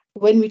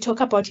 When we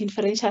talk about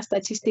inferential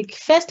statistics,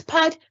 first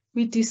part,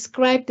 we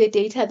describe the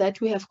data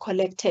that we have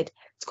collected.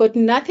 It's got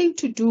nothing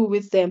to do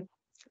with the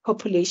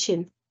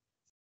population.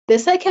 The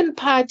second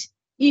part,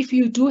 if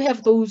you do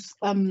have those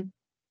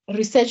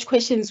research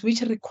questions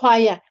which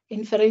require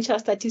inferential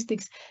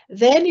statistics,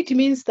 then it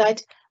means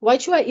that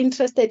what you are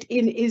interested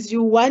in is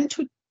you want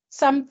to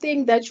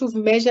something that you've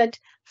measured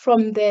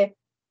from the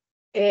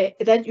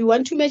that you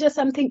want to measure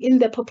something in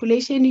the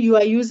population. You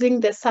are using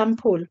the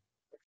sample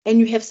and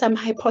you have some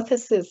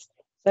hypothesis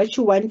that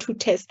you want to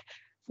test.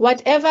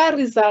 Whatever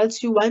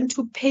results, you want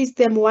to paste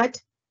them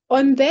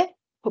on the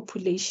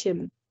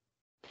population.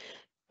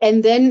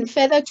 And then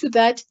further to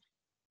that,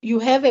 you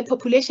have a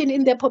population.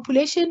 In the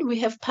population, we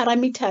have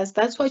parameters.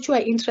 That's what you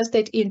are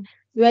interested in.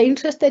 You are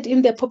interested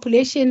in the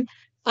population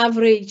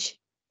average,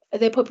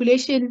 the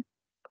population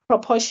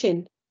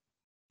proportion.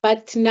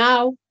 But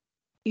now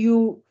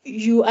you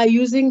are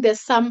using the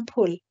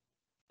sample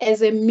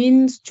as a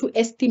means to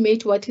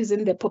estimate what is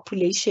in the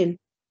population.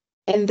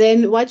 And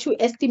then what you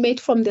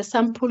estimate from the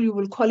sample, you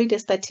will call it a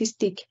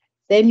statistic.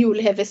 Then you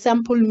will have a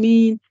sample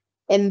mean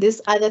and these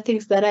other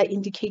things that are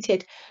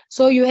indicated.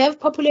 So you have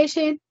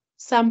population,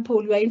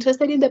 sample. You are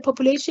interested in the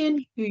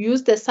population, you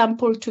use the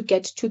sample to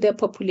get to the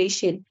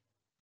population.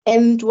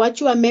 And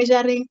what you are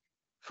measuring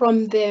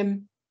from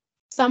the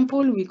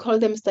sample, we call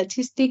them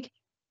statistic.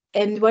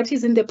 And what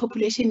is in the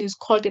population is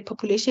called a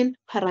population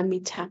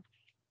parameter.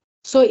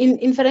 So in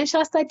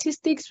inferential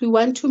statistics, we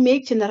want to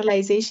make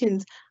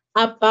generalizations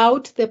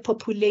about the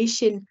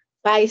population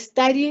by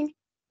studying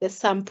the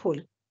sample.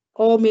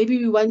 Or maybe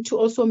we want to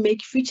also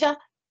make future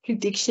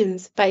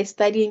predictions by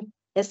studying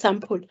a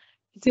sample.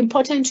 It's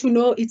important to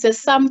know it's a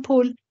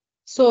sample,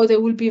 so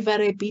there will be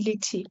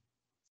variability.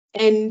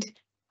 And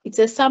it's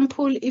a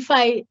sample. If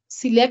I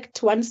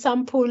select one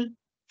sample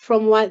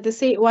from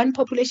one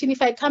population,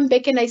 if I come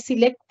back and I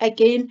select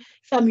again,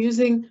 if I'm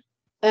using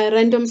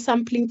random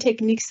sampling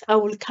techniques, I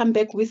will come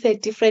back with a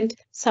different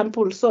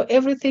sample. So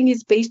everything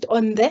is based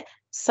on the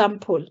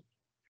sample.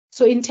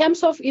 So in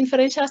terms of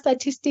inferential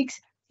statistics,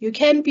 you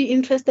can be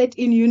interested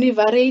in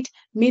univariate,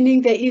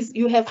 meaning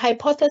you have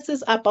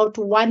hypotheses about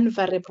one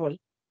variable.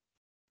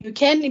 You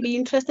can be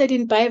interested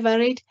in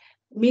bivariate,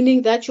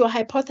 meaning that your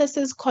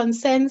hypothesis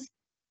concerns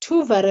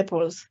two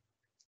variables.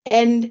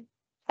 And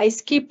I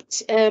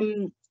skipped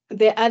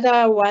the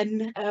other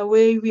one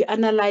where we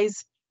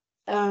analyze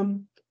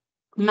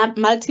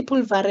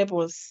multiple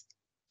variables.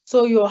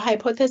 So your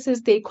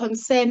hypothesis, they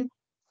concern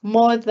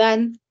more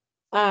than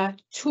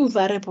two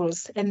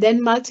variables. And then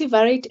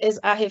multivariate, as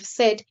I have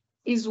said,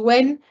 is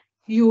when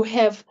you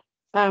have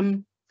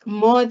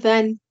more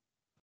than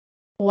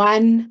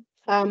one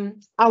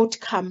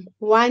outcome,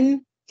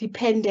 one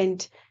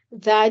dependent,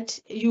 that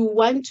you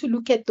want to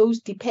look at those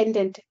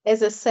dependent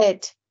as a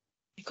set,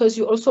 because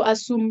you also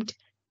assumed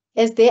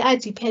as they are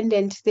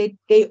dependent,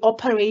 they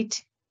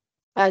operate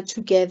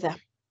together.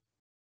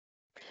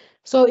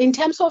 So in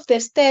terms of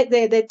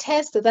the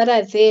tests that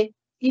are there,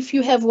 if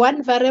you have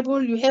one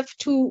variable, you have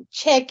to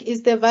check,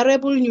 is the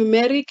variable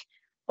numeric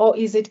or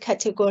is it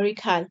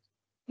categorical?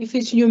 If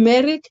it's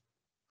numeric,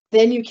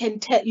 then you can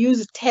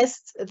use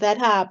tests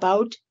that are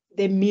about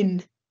the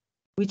mean,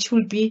 which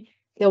will be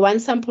the one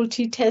sample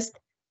t-test.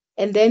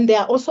 And then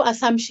there are also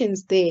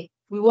assumptions there.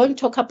 We won't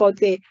talk about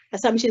the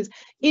assumptions.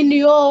 In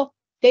your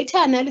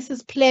data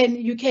analysis plan,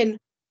 you can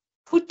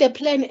put the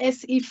plan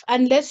as if,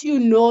 unless you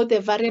know the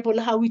variable,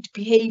 how it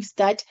behaves,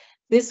 that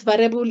this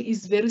variable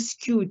is very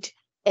skewed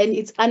and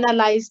it's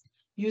analyzed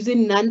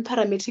using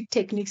non-parametric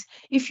techniques.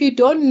 If you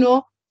don't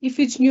know, if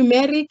it's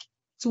numeric,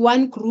 it's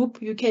one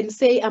group, you can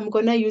say, I'm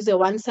going to use a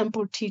one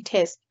sample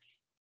t-test.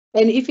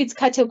 And if it's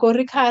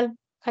categorical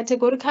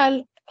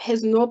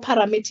has no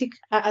parametric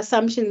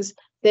assumptions,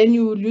 then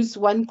you will use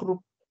one group.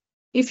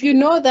 If you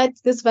know that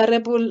this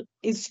variable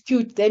is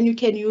skewed, then you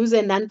can use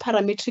a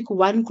non-parametric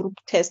one group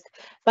test.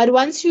 But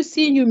once you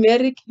see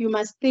numeric, you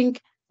must think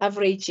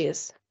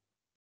averages.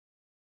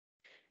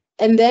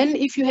 And then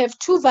if you have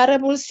two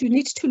variables, you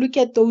need to look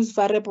at those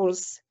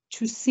variables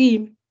to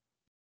see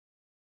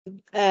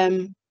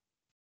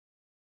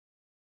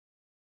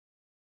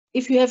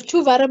if you have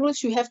two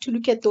variables, you have to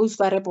look at those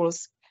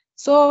variables.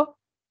 So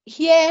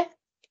here,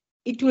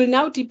 it will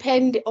now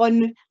depend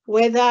on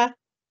whether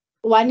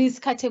one is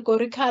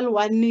categorical,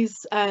 one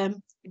is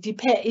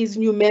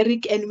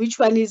numeric, and which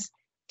one is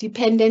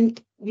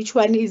dependent, which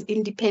one is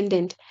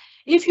independent.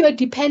 If your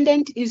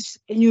dependent is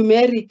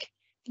numeric,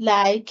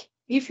 like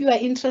if you are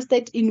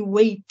interested in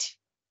weight,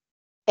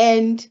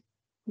 and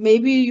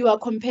maybe you are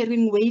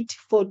comparing weight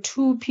for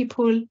two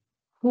people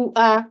who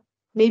are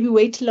maybe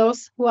weight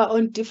loss, who are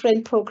on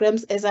different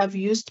programs as I've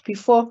used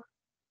before,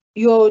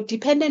 your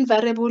dependent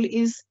variable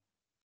is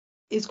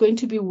going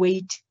to be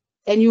weight.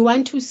 And you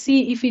want to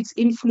see if it's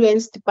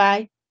influenced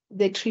by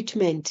the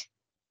treatment.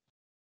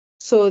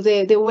 So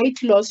the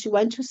weight loss, you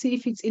want to see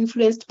if it's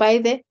influenced by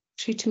the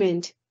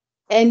treatment.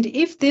 And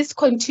if this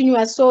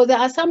continues, so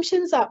the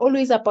assumptions are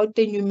always about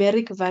the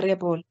numeric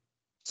variable.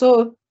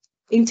 So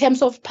in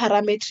terms of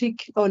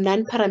parametric or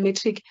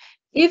non-parametric,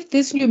 if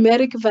this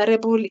numeric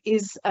variable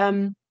is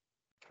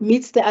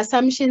meets the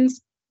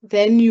assumptions,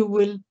 then you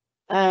will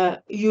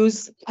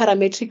use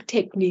parametric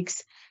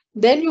techniques.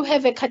 Then you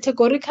have a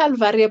categorical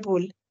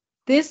variable.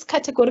 This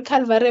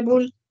categorical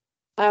variable,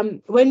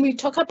 when we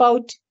talk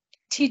about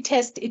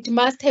t-test, it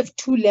must have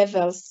two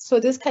levels. So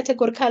this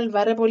categorical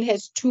variable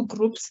has two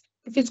groups.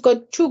 If it's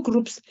got two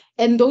groups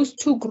and those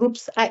two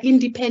groups are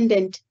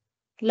independent,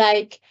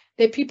 like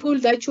the people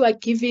that you are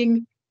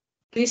giving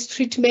this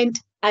treatment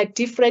are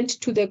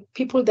different to the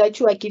people that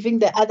you are giving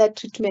the other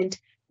treatment,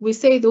 we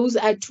say those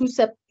are two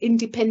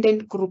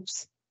independent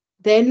groups.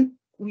 Then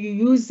you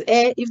use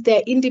if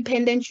they're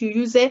independent, you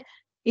use a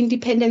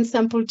independent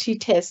sample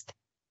t-test.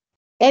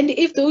 And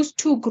if those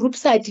two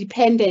groups are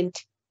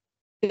dependent,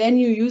 then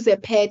you use a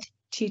paired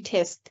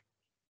t-test.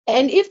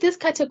 And if this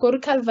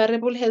categorical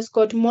variable has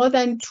got more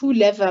than two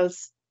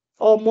levels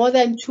or more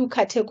than two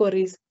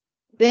categories,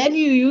 then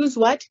you use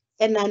what?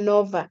 An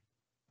ANOVA.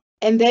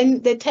 And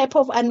then the type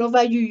of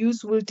ANOVA you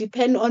use will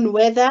depend on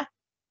whether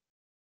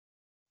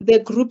the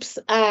groups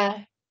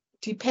are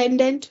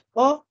dependent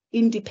or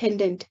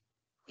independent.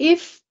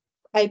 If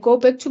I go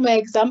back to my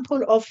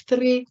example of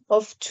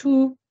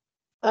two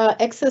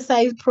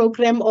exercise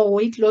program or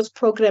weight loss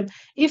program,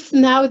 if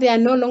now there are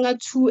no longer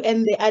two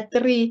and there are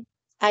three,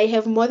 I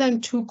have more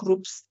than two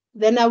groups,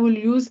 then I will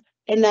use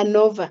an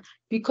ANOVA,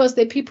 because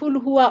the people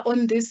who are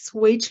on this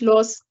weight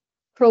loss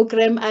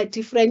program are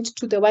different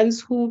to the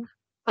ones who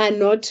are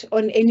not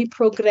on any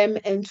program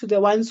and to the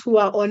ones who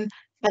are on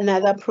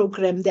another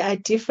program. They are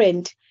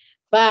different.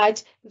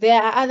 But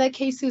there are other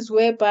cases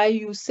whereby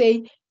you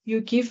say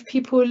you give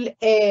people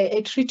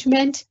a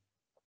treatment,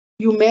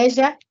 you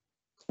measure,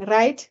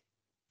 right?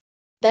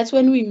 That's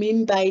when we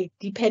mean by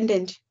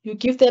dependent. You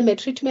give them a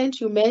treatment,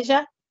 you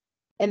measure,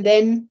 and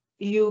then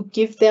you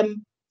give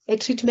them a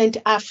treatment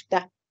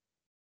after.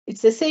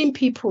 It's the same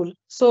people.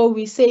 So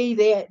we say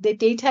the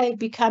data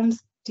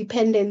becomes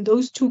dependent.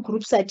 Those two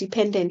groups are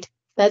dependent.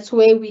 That's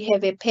where we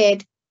have a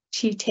paired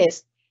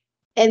t-test.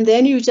 And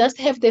then you just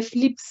have the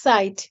flip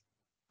side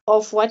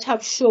of what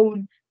I've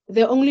shown.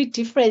 The only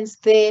difference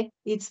there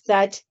is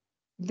that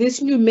this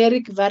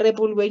numeric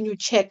variable, when you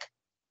check,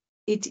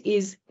 it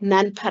is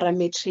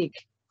non-parametric,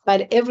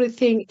 but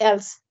everything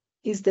else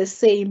is the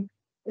same.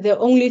 The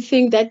only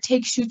thing that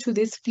takes you to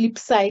this flip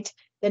side,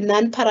 the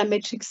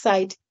non-parametric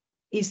side,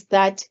 is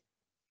that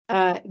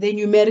the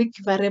numeric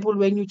variable,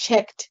 when you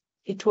checked,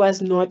 it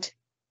was not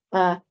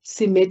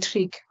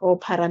symmetric or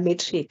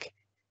parametric.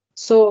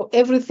 So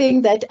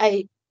everything that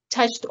I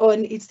touched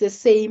on, it's the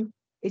same.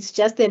 It's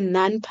just a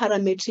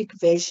non-parametric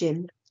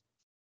version.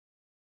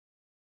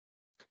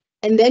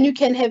 And then you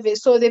can have it.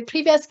 So the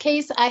previous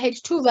case, I had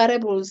two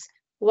variables.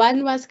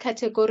 One was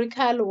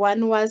categorical,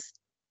 one was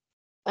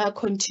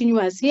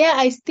continuous. Here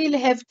I still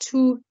have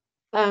two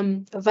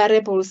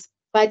variables,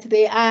 but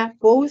they are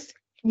both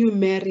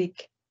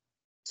numeric.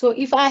 So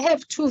if I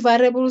have two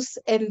variables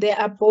and they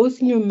are both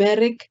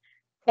numeric,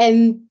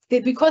 and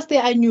because they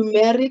are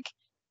numeric,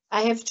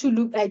 I have to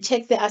look, I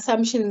check the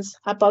assumptions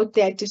about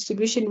their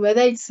distribution,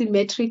 whether it's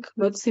symmetric,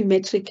 not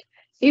symmetric.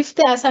 If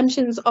the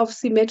assumptions of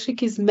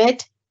symmetric is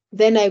met,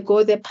 then I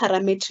go the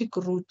parametric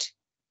route.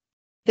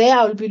 There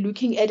I will be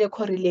looking at a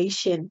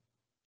correlation.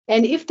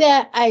 And if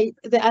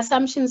the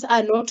assumptions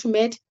are not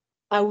met,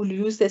 I will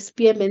use the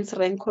Spearman's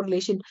rank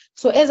correlation.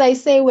 So as I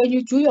say, when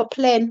you do your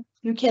plan,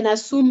 you can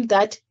assume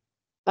that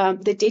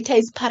the data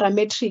is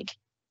parametric,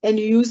 and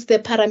you use the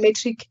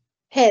parametric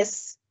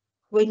pairs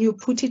when you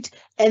put it.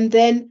 And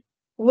then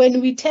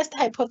when we test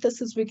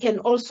hypothesis, we can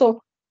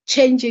also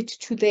change it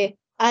to the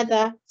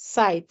other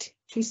side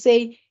to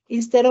say,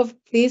 instead of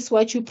this,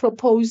 what you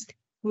proposed,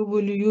 we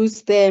will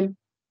use the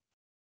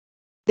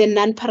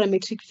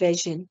non-parametric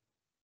version.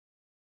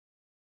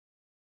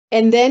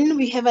 And then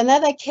we have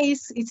another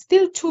case, it's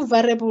still two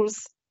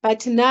variables,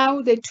 but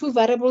now the two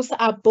variables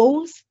are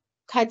both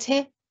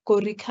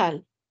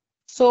categorical.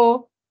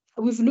 So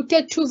we've looked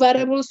at two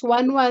variables,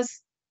 one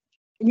was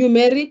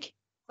numeric,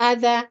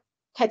 other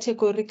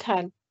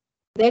categorical.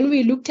 Then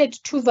we looked at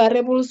two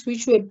variables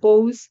which were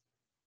both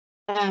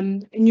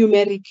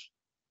numeric.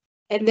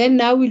 And then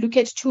now we look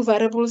at two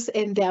variables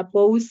and they are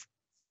both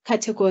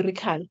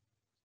categorical.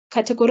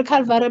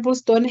 Categorical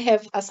variables don't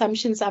have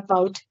assumptions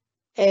about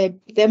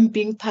them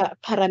being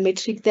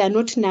parametric. They are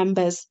not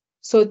numbers,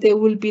 so they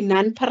will be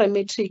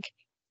non-parametric.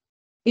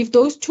 If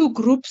those two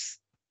groups,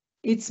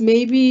 it's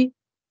maybe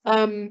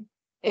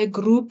a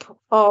group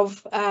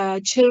of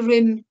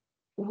children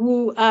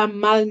who are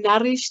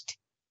malnourished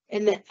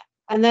and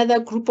another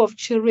group of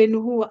children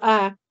who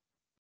are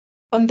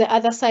on the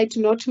other side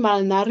not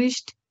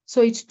malnourished.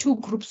 So it's two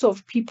groups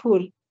of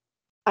people,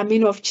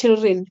 of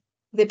children.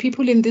 The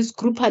people in this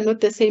group are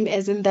not the same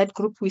as in that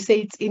group. We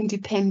say it's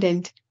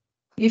independent.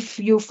 If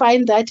you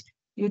find that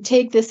you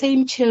take the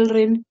same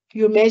children,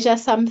 you measure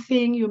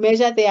something, you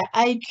measure their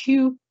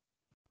IQ,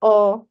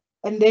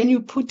 and then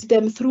you put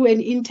them through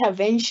an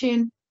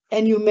intervention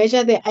and you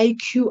measure the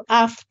IQ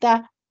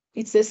after,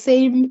 it's the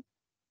same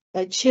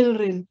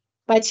children.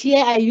 But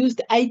here I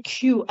used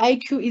IQ.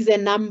 IQ is a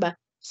number,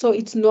 so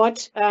it's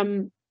not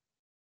a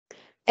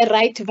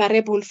right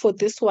variable for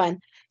this one.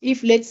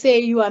 If, let's say,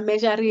 you are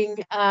measuring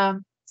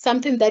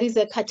something that is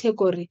a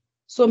category,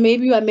 so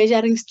maybe you are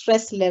measuring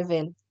stress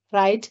level,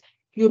 right?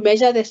 You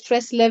measure the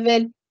stress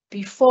level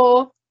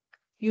before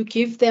you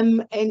give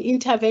them an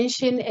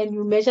intervention, and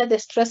you measure the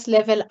stress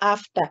level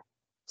after.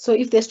 So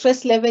if the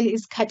stress level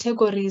is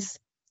categories,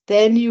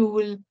 then you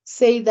will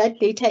say that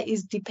data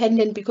is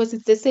dependent because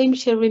it's the same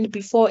children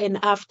before and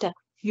after.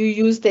 You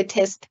use the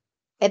test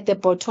at the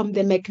bottom,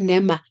 the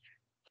McNemar.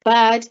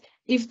 But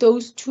if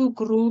those two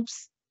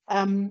groups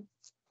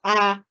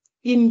are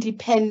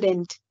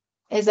independent,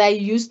 as I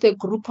use the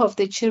group of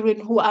the children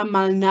who are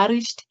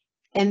malnourished,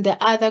 and the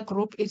other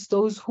group is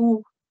those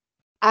who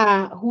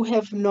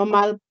have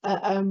normal,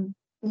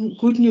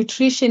 good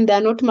nutrition,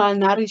 they're not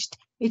malnourished.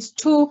 It's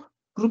two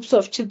groups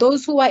of children.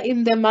 Those who are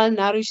in the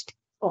malnourished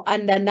or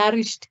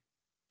undernourished,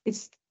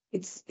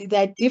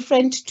 they're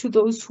different to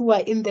those who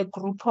are in the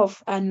group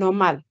of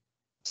normal.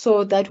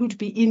 So that would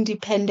be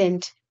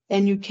independent,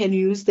 and you can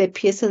use the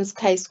Pearson's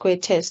chi-square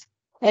test.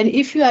 And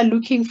if you are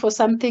looking for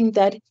something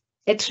that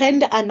a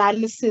trend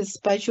analysis,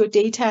 but your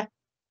data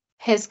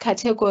has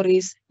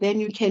categories, then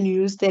you can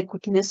use the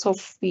goodness of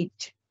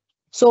fit.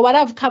 So what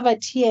I've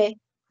covered here,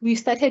 we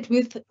started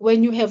with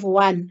when you have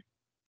one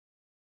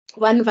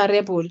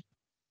variable.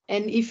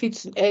 And if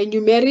it's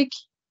numeric,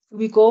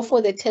 we go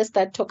for the test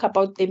that talk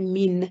about the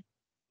mean.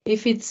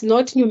 If it's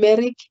not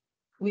numeric,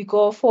 we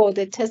go for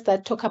the test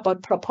that talk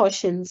about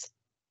proportions,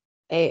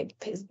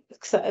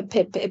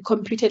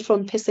 computed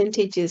from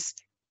percentages.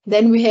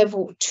 Then we have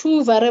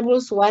two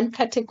variables, one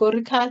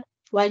categorical,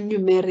 one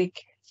numeric.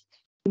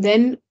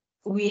 Then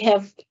we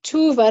have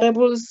two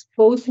variables,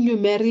 both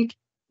numeric.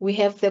 We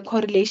have the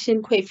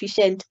correlation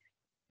coefficient,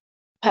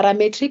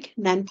 parametric,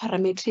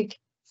 non-parametric.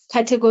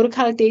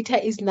 Categorical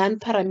data is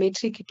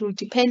non-parametric. It will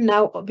depend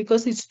now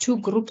because it's two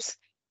groups.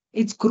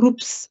 It's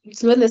groups.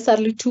 It's not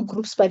necessarily two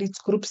groups, but it's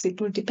groups.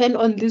 It will depend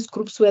on these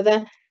groups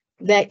whether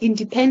they're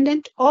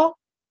independent or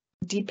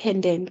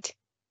dependent.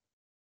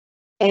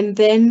 And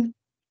then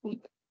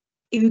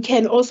you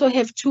can also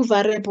have two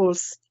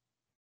variables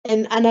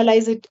and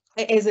analyze it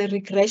as a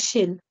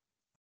regression,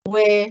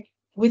 where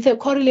with a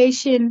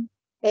correlation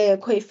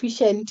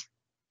coefficient,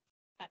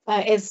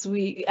 as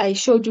I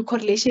showed you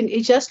correlation,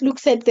 it just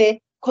looks at the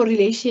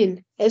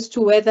correlation as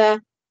to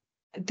whether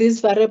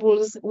these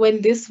variables,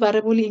 when this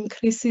variable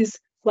increases,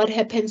 what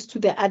happens to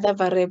the other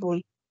variable.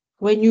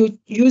 When you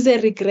use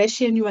a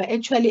regression, you are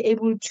actually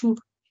able to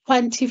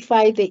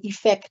quantify the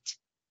effect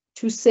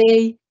to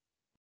say,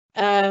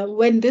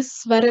 when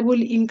this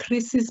variable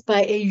increases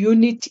by a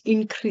unit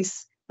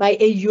increase, by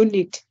a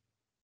unit,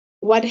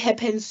 what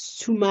happens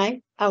to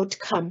my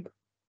outcome?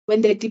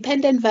 When the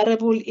dependent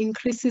variable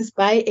increases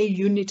by a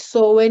unit.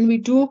 So when we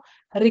do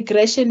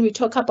regression, we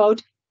talk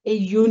about a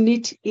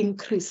unit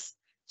increase.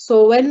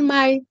 So when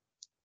my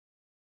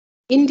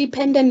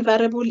independent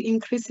variable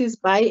increases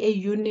by a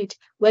unit,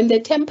 when the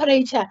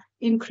temperature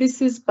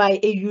increases by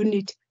a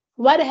unit,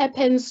 what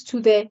happens to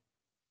the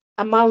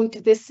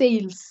amount, the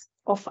sales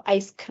of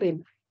ice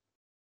cream?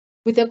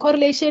 With the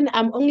correlation,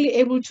 I'm only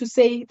able to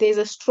say there's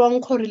a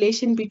strong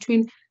correlation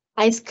between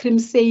ice cream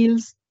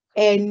sales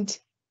and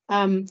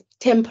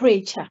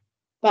temperature.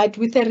 But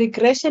with a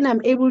regression,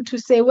 I'm able to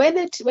say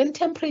when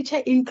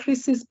temperature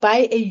increases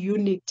by a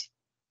unit,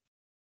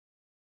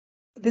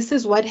 this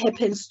is what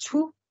happens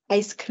to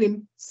ice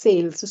cream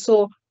sales.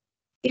 So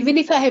even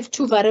if I have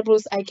two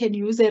variables, I can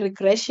use a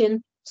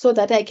regression so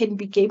that I can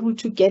be able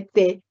to get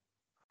the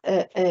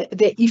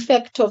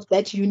effect of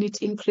that unit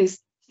increase.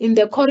 In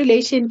the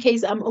correlation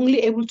case, I'm only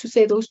able to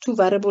say those two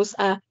variables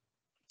are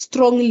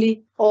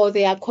strongly or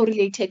they are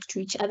correlated to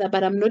each other,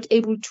 but I'm not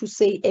able to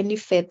say any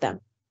further.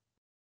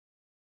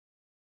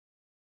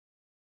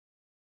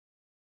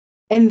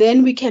 And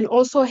then we can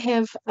also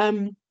have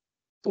one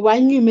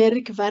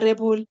numeric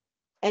variable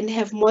and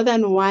have more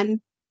than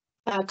one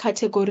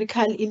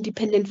categorical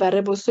independent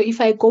variable. So if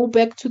I go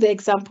back to the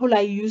example I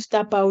used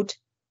about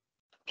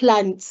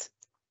plants,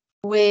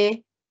 where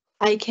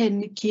I can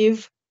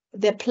give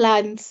the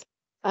plants,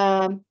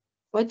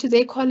 what do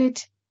they call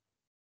it?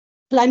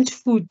 Plant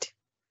food.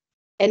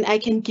 And I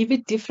can give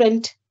it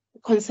different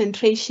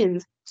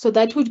concentrations. So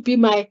that would be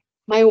my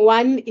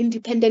one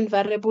independent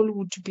variable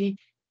would be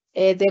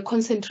the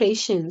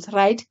concentrations,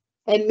 right?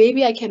 And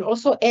maybe I can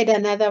also add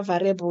another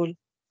variable,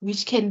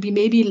 which can be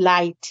maybe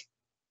light.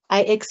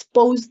 I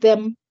expose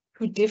them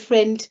to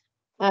different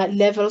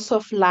levels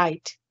of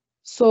light.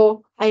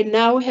 So I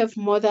now have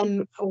more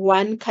than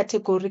one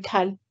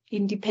categorical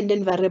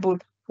independent variable.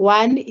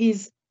 One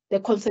is the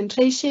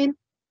concentration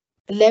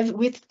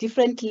with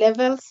different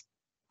levels.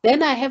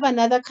 Then I have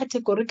another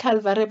categorical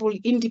variable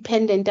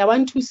independent. I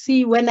want to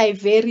see when I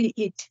vary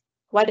it,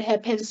 what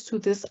happens to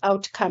this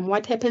outcome,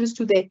 what happens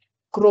to the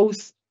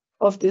growth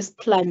of this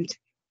plant.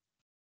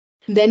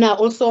 Then I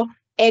also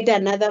add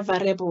another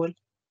variable.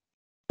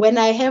 When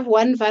I have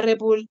one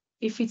variable,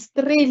 if it's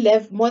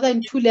more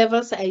than 2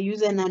 levels, I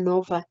use an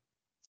ANOVA.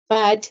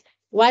 But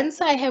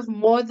once I have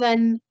more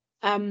than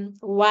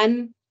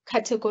one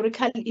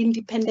categorical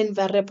independent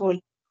variable,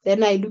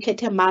 then I look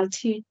at a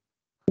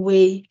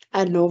multi-way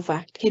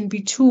ANOVA. It can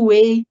be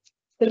 2-way,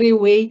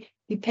 3-way,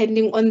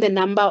 depending on the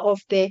number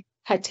of the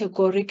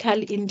categorical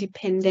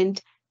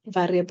independent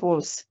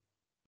variables.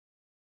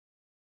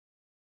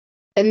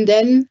 And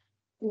then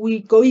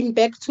we going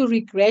back to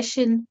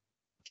regression.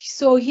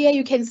 So here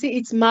you can see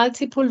it's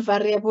multiple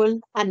variable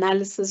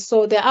analysis.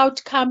 So the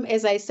outcome,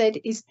 as I said,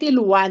 is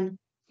still one.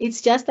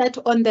 It's just that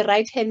on the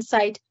right-hand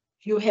side,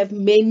 you have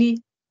many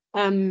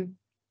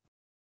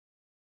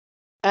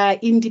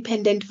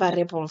independent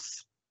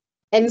variables.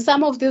 And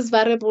some of these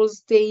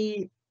variables,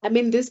 these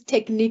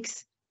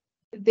techniques,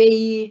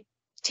 they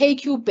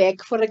take you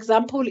back. For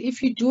example,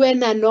 if you do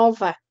an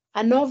ANOVA,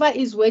 ANOVA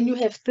is when you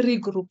have 3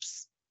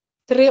 groups,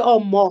 3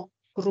 or more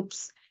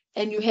groups,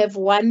 and you have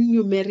one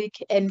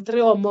numeric and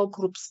 3 or more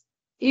groups.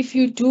 If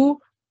you do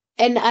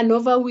an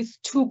ANOVA with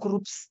 2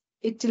 groups,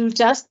 it will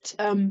just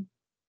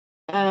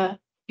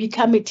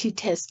become a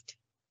t-test.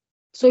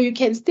 So you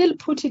can still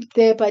put it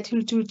there, but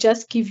it will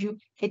just give you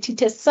a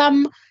t-test.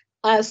 Some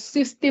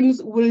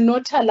systems will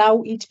not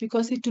allow it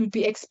because it will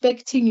be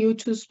expecting you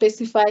to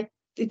specify,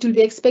 it will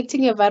be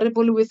expecting a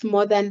variable with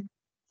more than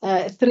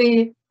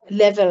 3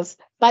 levels.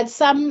 But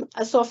some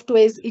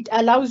softwares, it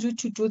allows you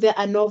to do the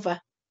ANOVA,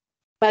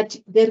 but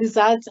the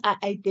results are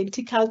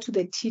identical to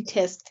the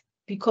t-test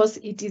because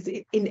it is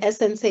in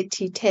essence a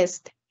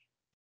t-test.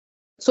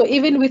 So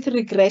even with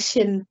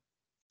regression,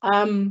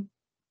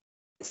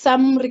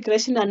 some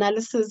regression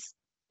analysis,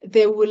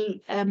 they will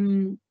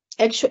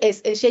actually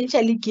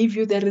essentially give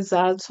you the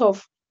results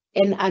of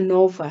an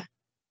ANOVA.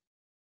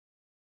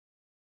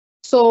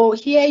 So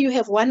here you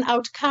have one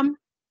outcome,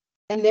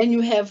 and then you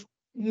have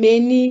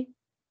many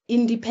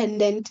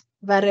independent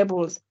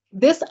variables.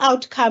 This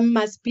outcome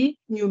must be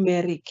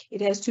numeric.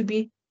 It has to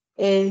be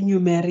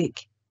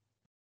numeric.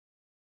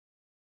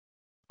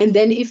 And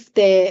then if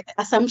the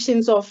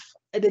assumptions of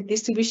the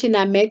distribution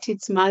are met,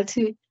 it's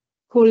multiple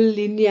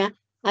linear.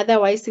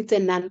 Otherwise, it's a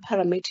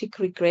non-parametric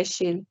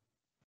regression.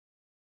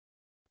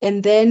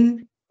 And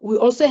then we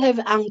also have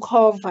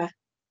ANCOVA,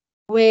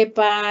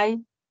 whereby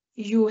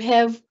you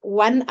have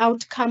one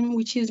outcome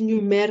which is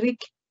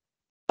numeric,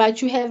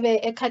 but you have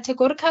a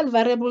categorical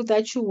variable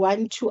that you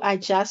want to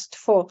adjust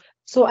for.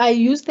 So I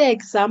use the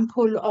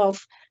example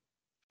of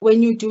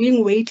when you're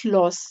doing weight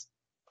loss,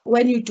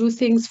 when you do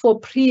things for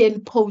pre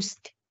and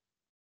post.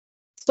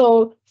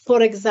 So,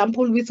 for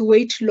example, with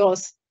weight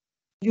loss,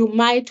 you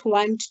might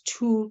want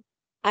to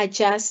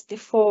adjust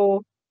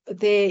for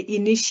the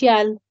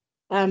initial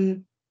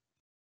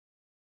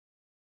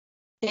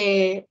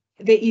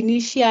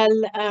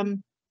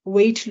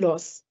weight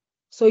loss.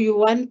 So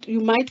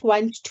you might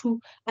want to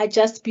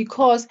adjust,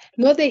 because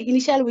not the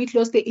initial weight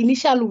loss, the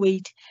initial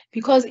weight.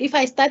 Because if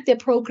I start the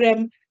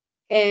program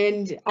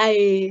and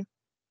I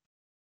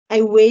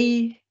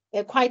weigh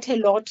quite a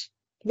lot,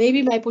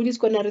 maybe my body is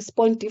going to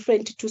respond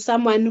different to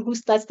someone who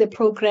starts the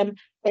program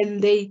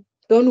and they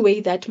don't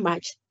weigh that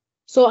much.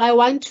 So I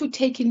want to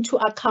take into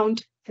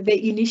account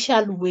the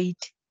initial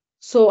weight,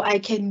 so I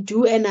can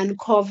do an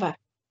ANCOVA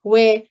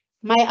where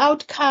my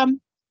outcome,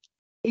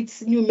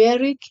 it's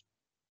numeric,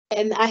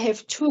 and I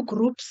have two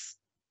groups.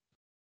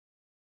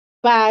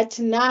 But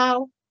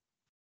now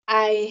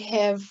I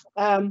have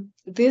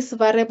this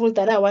variable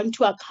that I want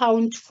to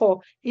account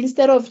for.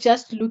 Instead of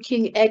just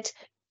looking at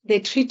the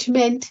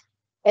treatment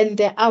and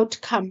the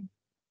outcome,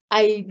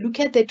 I look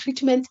at the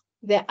treatment,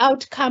 the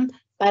outcome,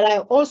 but I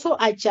also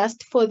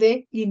adjust for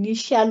the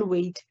initial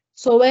weight.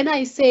 So when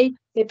I say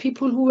the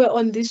people who were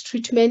on this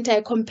treatment,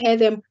 I compare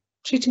them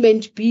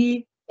treatment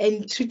B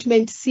and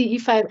treatment C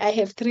if I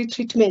have 3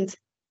 treatments.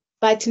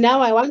 But now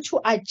I want to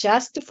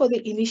adjust for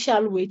the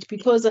initial weight,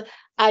 because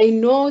I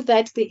know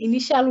that the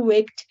initial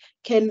weight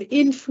can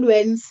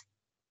influence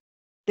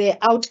the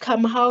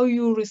outcome, how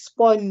you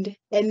respond,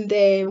 and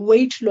the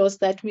weight loss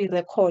that we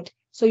record.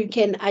 So you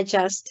can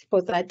adjust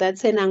for that.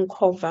 That's an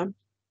ANCOVA.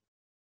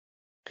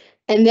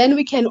 And then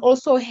we can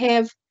also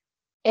have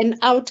an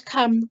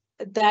outcome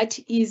that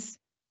is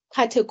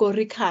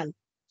categorical.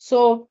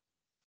 So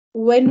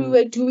when we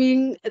were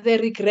doing the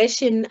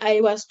regression,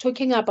 I was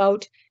talking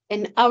about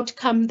an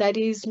outcome that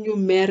is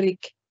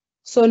numeric.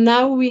 So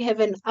now we have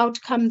an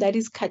outcome that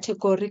is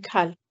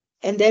categorical.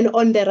 And then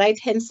on the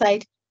right-hand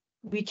side,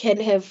 we can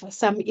have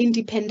some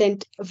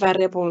independent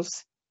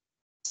variables.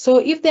 So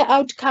if the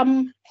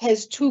outcome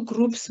has 2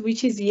 groups,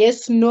 which is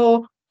yes,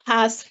 no,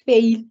 pass,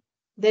 fail,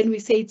 then we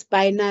say it's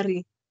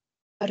binary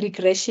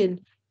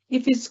regression.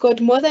 If it's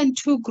got more than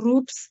 2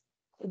 groups,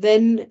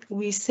 then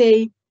we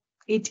say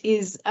it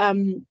is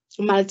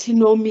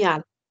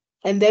multinomial.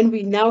 And then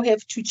we now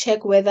have to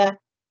check whether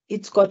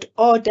it's got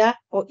order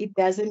or it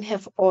doesn't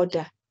have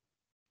order.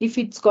 If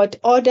it's got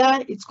order,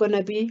 it's going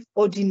to be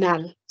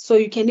ordinal. So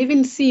you can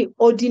even see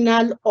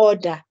ordinal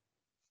order.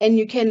 And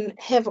you can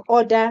have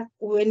order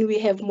when we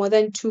have more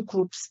than 2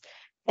 groups.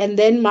 And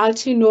then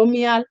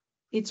multinomial,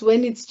 it's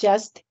when it's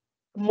just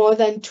more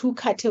than 2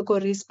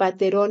 categories, but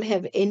they don't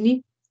have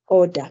any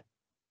order.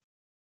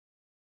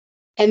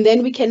 And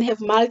then we can have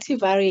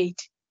multivariate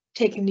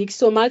techniques.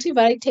 So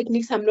multivariate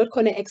techniques, I'm not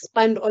going to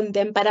expand on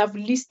them, but I've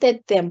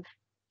listed them.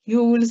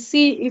 You will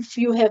see if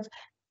you have,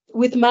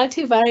 with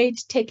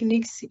multivariate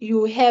techniques,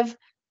 you have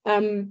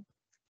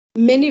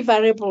many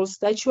variables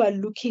that you are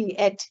looking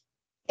at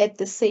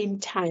the same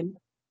time.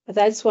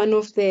 That's one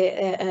of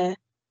the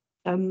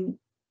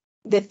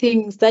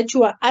things that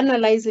you are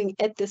analyzing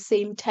at the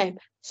same time.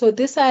 So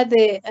these are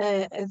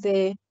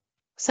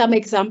some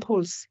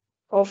examples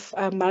of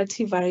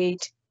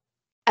multivariate.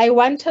 I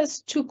want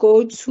us to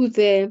go to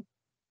the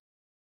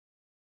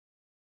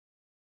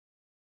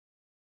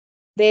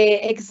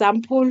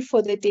example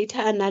for the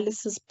data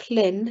analysis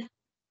plan.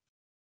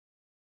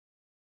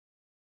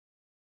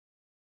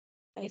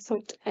 I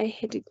thought I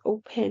had it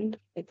open,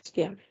 but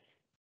yeah.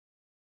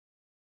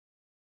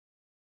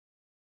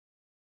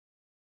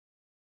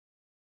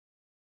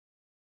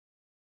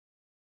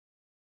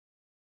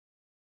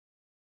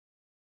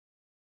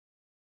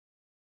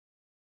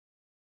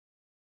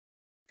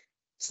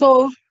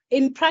 So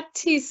in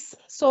practice,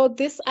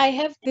 I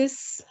have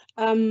this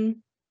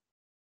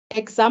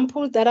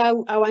example that I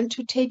want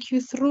to take you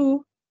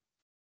through.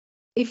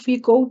 If we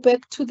go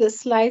back to the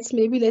slides,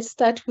 maybe let's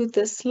start with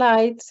the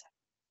slides.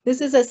 This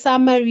is a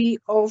summary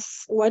of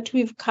what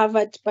we've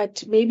covered,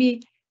 but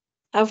maybe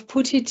I've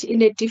put it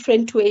in a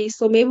different way.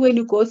 So maybe when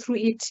you go through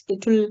it,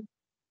 it will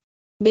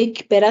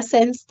make better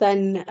sense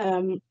than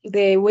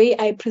the way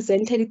I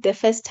presented it the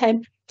first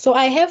time. So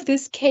I have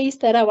this case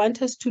that I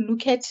want us to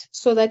look at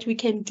so that we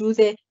can do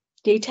the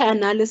data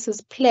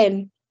analysis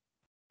plan.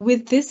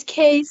 With this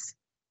case,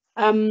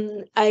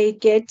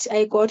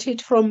 I got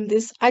it from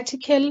this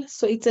article.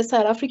 So it's a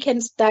South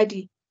African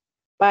study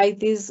by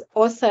these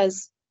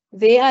authors.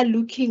 They are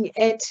looking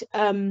at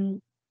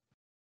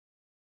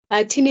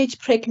teenage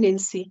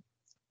pregnancy.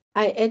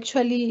 I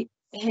actually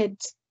had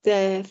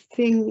the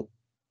thing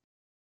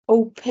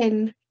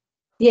open.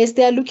 Yes,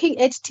 they are looking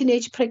at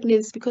teenage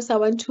pregnancy because I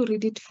want to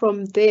read it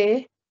from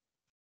there.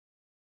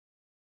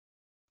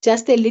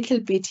 Just a little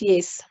bit,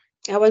 yes.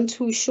 I want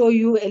to show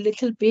you a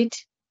little bit.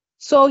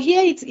 So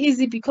here it's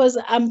easy because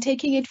I'm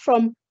taking it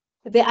from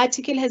the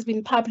article has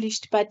been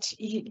published, but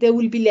there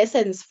will be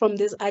lessons from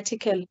this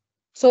article.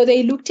 So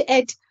they looked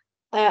at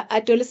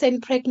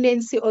adolescent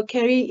pregnancy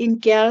occurring in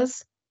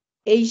girls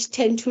aged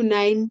 10 to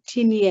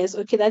 19 years.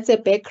 Okay, that's a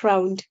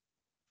background.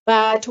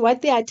 But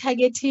what they are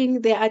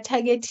targeting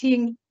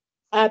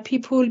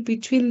people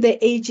between the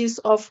ages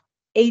of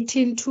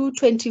 18 to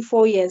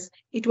 24 years.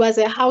 It was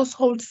a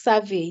household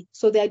survey.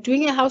 So they're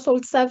doing a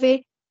household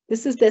survey.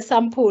 This is the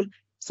sample.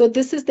 So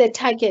this is the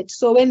target.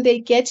 So when they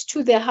get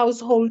to the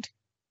household,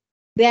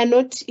 they are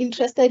not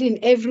interested in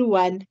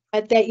everyone,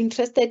 but they're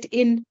interested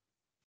in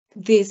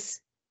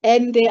this.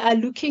 And they are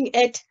looking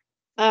at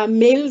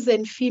males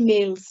and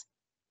females.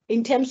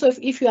 In terms of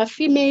if you are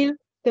female,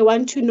 they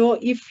want to know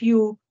if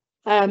you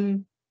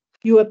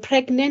were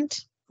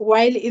pregnant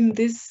while in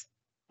this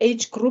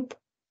age group.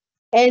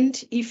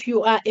 And if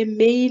you are a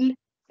male,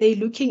 they're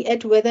looking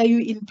at whether you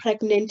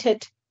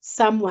impregnated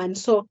someone.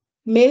 So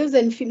males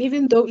and females,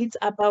 even though it's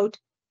about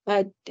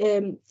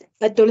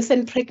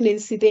adolescent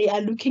pregnancy, they are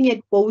looking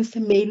at both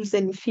males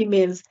and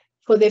females.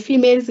 For the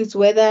females, it's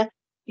whether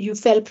you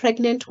fell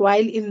pregnant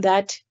while in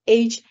that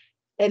age.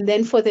 And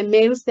then for the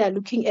males, they are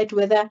looking at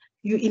whether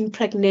you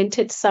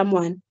impregnated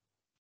someone.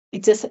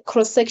 It's a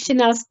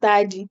cross-sectional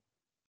study.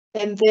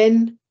 And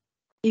then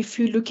if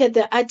you look at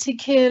the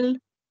article,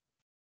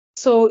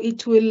 so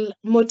it will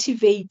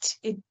motivate,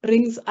 it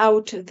brings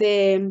out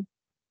the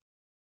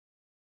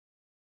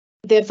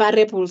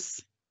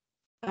variables,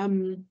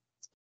 the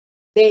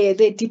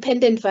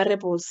dependent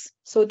variables.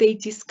 So they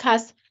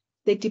discuss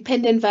the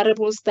dependent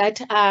variables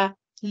that are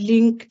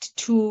linked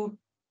to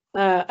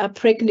a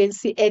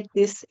pregnancy at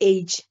this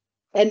age.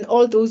 And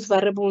all those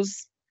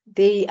variables,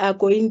 they are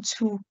going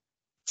to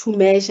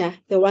measure,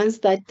 the ones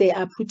that they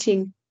are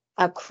putting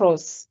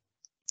across.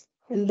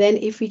 And then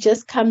if we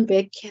just come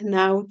back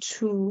now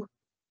to,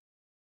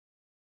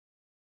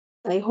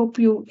 I hope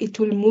it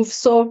will move.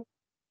 So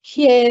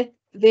here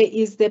there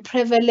is the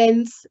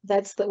prevalence,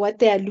 that's what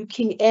they are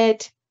looking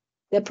at,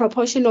 the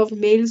proportion of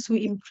males who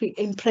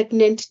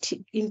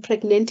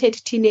impregnated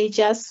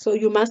teenagers. So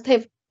you must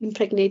have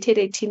impregnated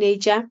a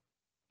teenager.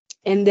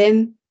 And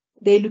then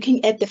they're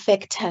looking at the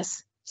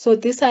factors. So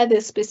these are the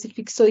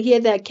specifics. So here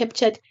they are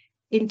captured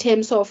in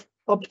terms of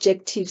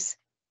objectives.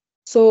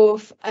 So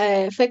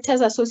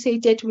factors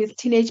associated with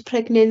teenage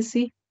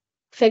pregnancy,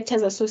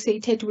 factors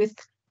associated with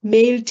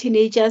male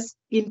teenagers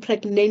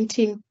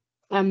impregnating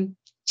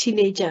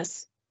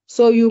teenagers.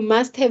 So you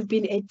must have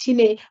been a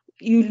teenager.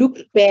 You look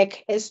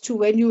back as to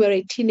when you were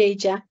a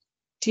teenager,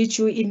 did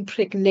you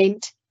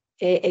impregnate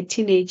a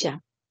teenager?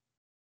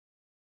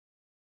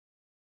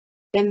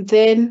 And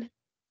then,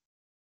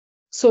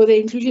 so the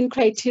inclusion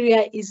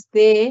criteria is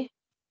there.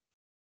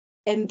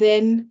 And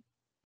then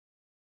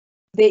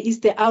there is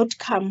the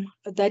outcome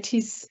that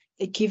is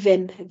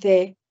given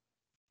there.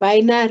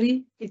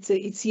 Binary,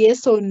 it's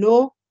yes or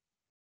no.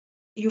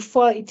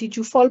 Did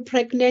you fall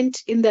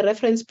pregnant in the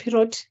reference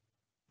period?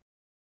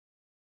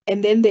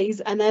 And then there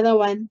is another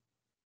one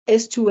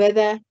as to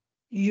whether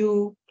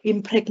you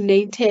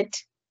impregnated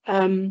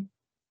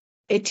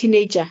a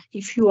teenager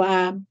if you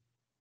are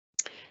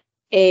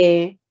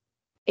a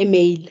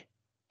male.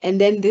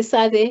 And then these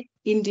are the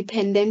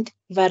independent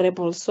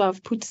variables. So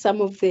I've put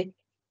some of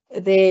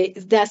there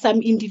are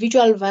some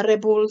individual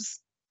variables.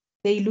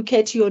 They look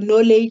at your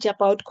knowledge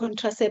about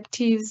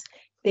contraceptives.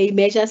 They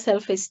measure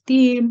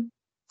self-esteem,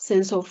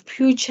 sense of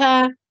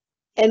future,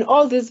 and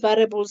all these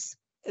variables,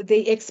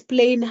 they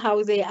explain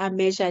how they are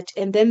measured.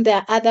 And then there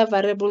are other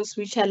variables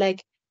which are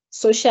like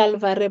social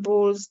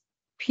variables,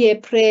 peer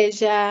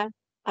pressure,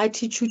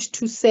 attitude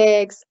to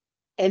sex,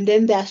 and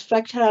then there are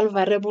structural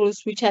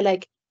variables which are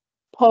like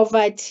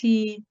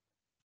poverty,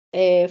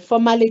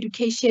 formal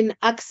education,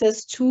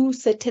 access to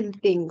certain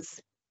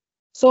things.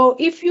 So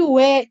if you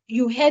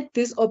had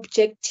these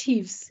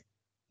objectives,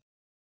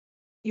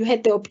 you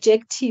had the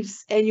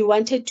objectives and you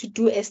wanted to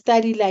do a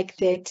study like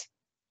that,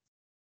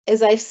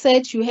 as I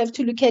said, you have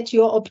to look at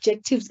your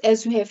objectives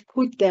as you have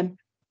put them.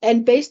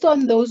 And based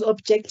on those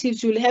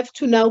objectives, you'll have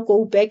to now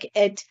go back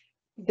at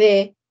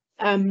the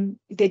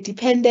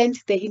dependent,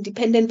 the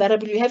independent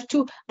variable. You have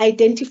to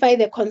identify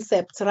the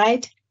concepts,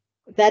 right,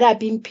 that are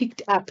being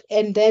picked up.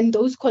 And then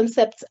those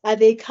concepts, are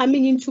they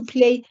coming into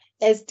play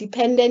as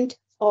dependent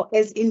or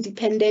as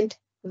independent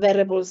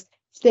variables?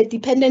 The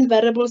dependent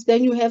variables,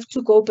 then you have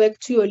to go back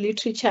to your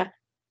literature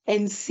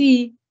and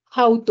see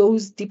how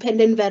those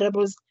dependent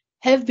variables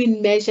have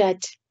been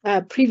measured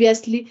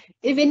previously.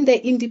 Even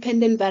the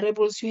independent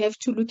variables, you have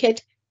to look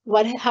at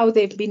how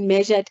they've been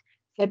measured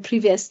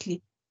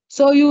previously.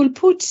 So you will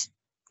put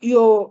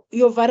your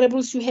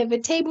variables. You have a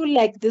table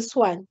like this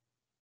one.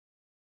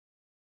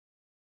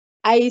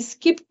 I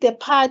skipped the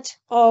part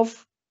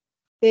of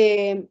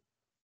the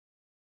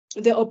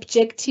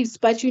objectives,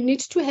 but you need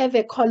to have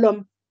a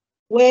column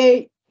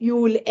where you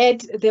will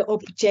add the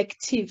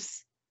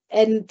objectives,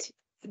 and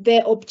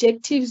the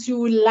objectives, you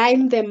will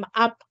line them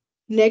up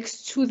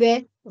next to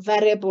the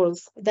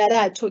variables that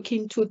are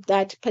talking to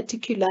that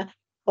particular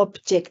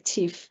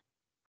objective.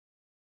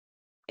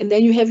 And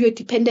then you have your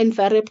dependent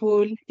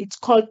variable. It's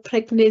called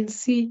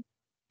pregnancy.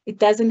 It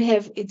doesn't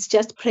have, it's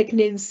just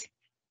pregnancy.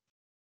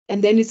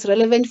 And then it's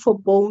relevant for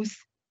both.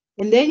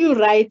 And then you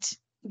write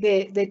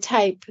the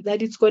type,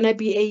 that it's going to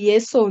be a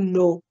yes or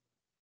no.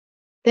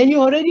 Then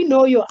you already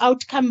know your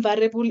outcome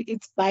variable,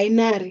 it's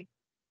binary.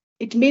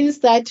 It means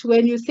that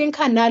when you think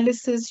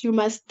analysis, you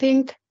must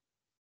think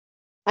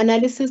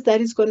analysis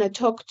that is going to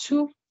talk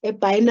to a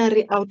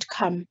binary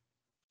outcome.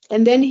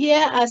 And then here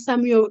are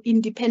some of your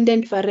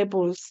independent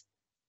variables.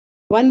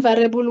 One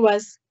variable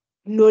was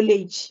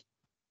knowledge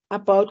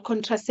about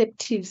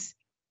contraceptives.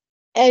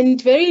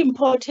 And very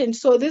important,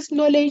 so this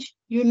knowledge,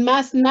 you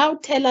must now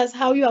tell us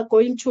how you are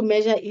going to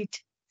measure it.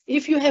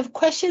 If you have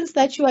questions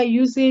that you are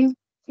using,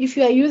 if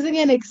you are using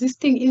an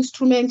existing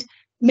instrument,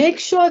 make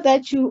sure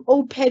that you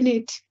open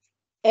it.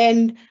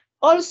 And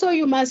also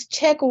you must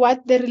check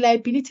what the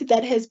reliability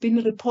that has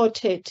been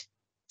reported,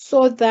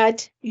 so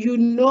that you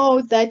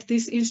know that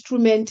this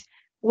instrument,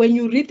 when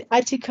you read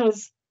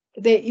articles,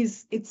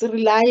 it's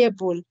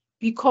reliable.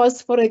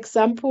 Because, for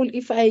example,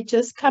 if I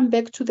just come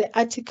back to the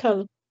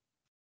article,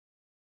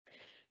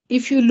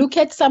 if you look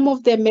at some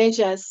of the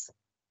measures,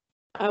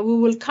 we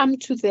will come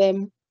to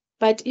them.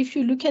 But if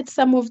you look at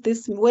some of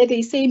this, where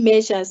they say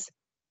measures,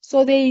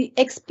 so they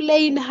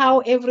explain how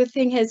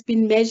everything has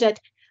been measured,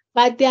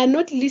 but they are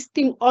not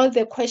listing all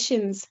the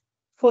questions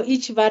for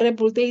each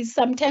variable. They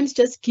sometimes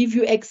just give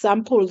you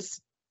examples.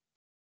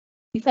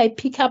 If I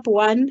pick up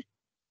one,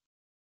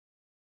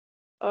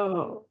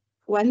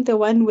 the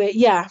one where,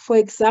 yeah, for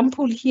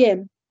example,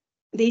 here,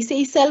 they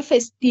say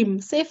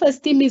self-esteem.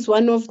 Self-esteem is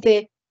one of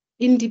the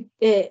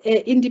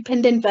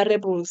independent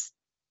variables,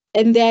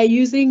 and they are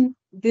using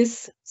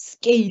this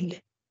scale,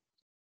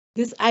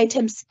 this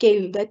item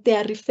scale that they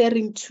are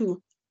referring to,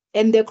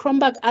 and the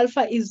Cronbach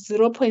alpha is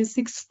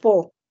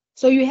 0.64.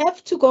 So you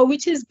have to go,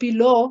 which is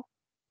below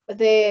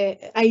the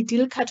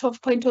ideal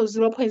cutoff point of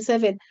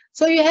 0.7.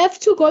 So you have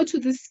to go to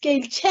the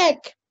scale,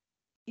 check,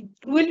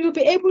 will you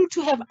be able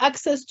to have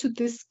access to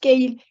this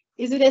scale?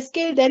 Is it a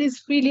scale that is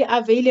freely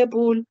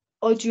available,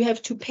 or do you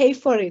have to pay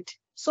for it?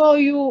 So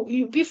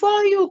you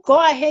before you go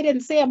ahead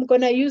and say, I'm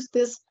going to use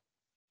this,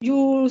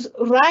 you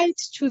write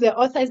to the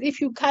authors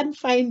if you can't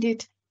find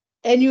it,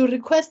 and you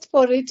request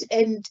for it,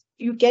 and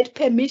you get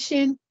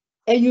permission,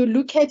 and you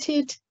look at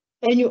it,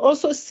 and you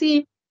also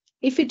see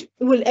if it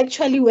will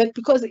actually work.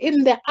 Because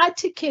in the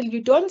article,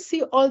 you don't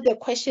see all the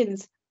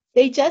questions.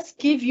 They just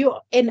give you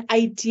an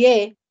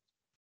idea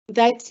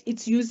that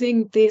it's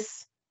using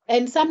this.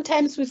 And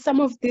sometimes with some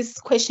of these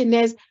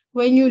questionnaires,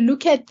 when you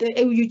look at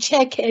you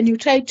check and you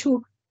try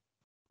to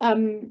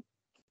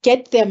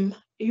get them,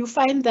 you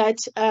find that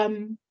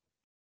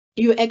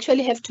you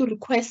actually have to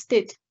request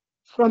it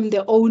from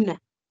the owner.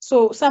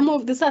 So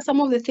these are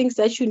some of the things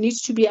that you need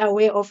to be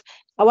aware of.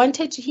 I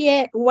wanted to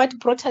hear, what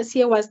brought us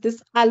here was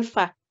this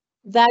alpha,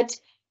 that,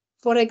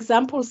 for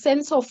example,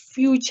 sense of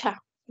future.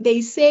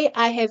 They say,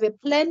 I have a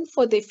plan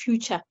for the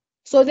future.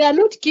 So they are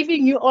not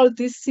giving you all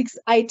these 6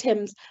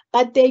 items,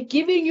 but they're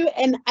giving you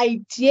an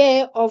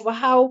idea of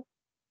how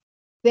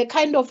the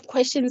kind of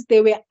questions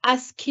they were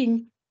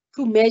asking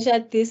to measure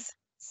this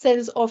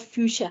sense of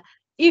future.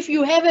 If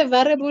you have a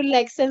variable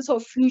like sense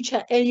of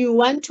future and you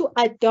want to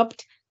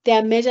adopt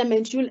their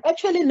measurement, you'll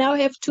actually now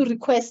have to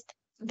request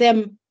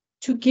them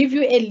to give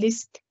you a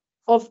list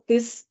of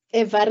these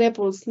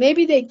variables.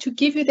 Maybe to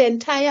give you the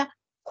entire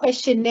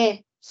questionnaire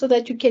so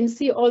that you can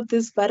see all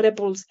these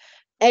variables.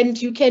 And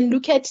you can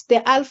look at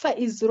the alpha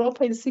is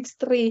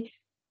 0.63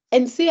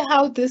 and see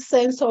how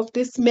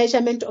this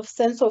measurement of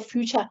sense of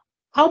future,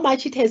 how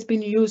much it has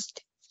been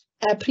used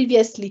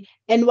previously,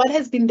 and what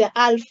has been the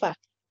alpha.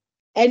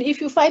 And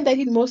if you find that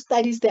in most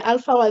studies the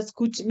alpha was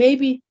good,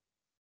 maybe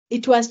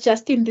it was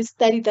just in this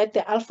study that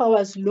the alpha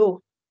was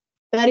low.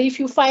 But if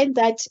you find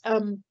that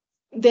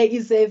there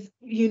is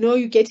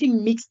you're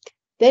getting mixed,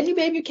 then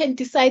maybe you can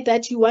decide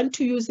that you want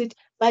to use it,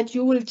 but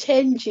you will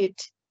change it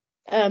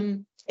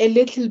a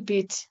little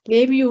bit.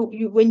 Maybe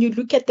when you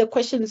look at the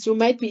questions, you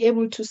might be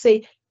able to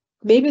say,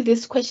 maybe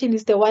this question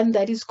is the one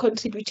that is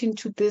contributing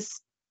to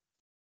this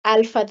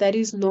alpha that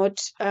is not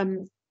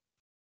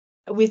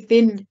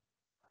within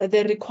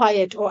the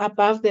required or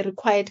above the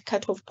required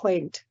cutoff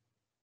point.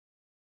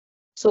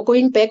 So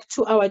going back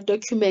to our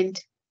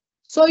document,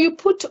 so you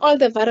put all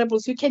the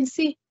variables, you can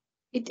see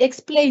it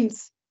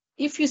explains.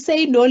 If you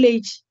say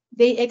knowledge,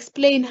 they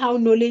explain how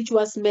knowledge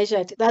was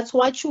measured. That's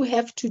what you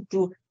have to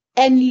do,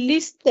 and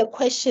list the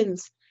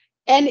questions.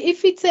 And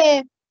if it's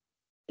an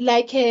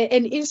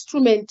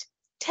instrument,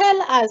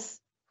 tell us,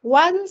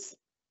 once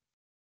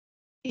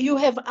you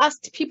have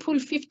asked people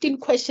 15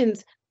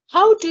 questions,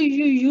 how do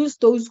you use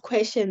those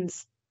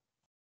questions?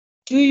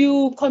 Do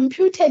you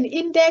compute an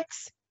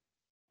index?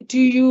 Do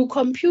you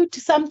compute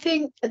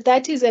something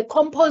that is a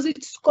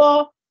composite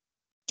score?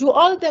 Do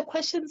all the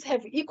questions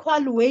have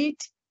equal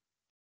weight?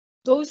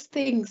 Those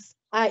things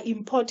are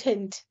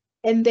important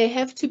and they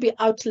have to be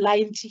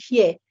outlined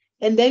here.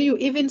 And then you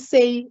even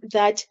say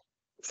that,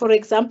 for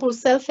example,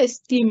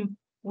 self-esteem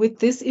with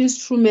this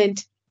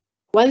instrument,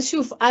 once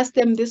you've asked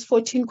them these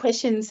 14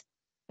 questions,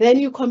 then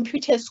you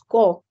compute a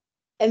score.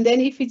 And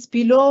then if it's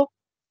below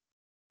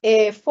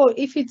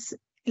if it's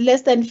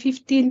less than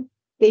 15,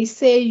 they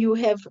say you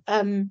have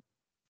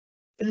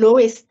low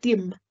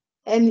esteem.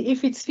 And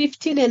if it's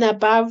 15 and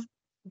above,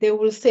 they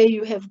will say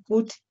you have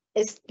good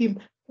esteem.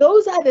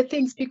 Those are the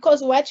things,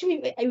 because what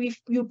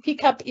you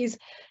pick up is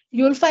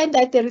you'll find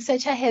that the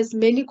researcher has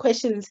many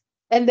questions.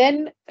 And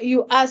then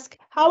you ask,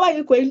 how are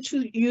you going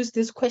to use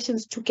these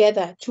questions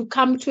together to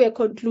come to a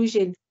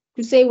conclusion,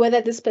 to say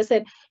whether this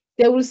person,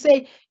 they will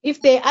say,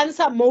 if they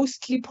answer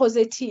mostly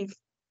positive.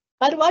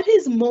 But what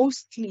is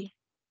mostly?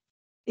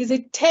 Is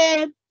it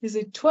 10? Is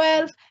it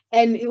 12?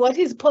 And what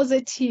is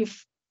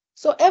positive?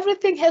 So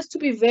everything has to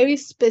be very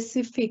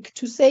specific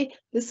to say,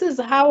 this is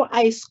how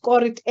I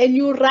score it. And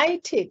you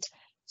write it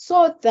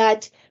so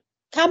that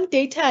come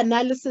data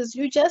analysis,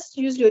 you just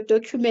use your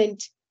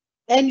document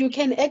and you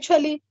can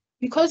actually,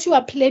 because you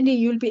are planning,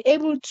 you'll be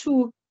able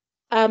to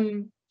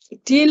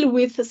deal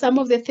with some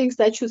of the things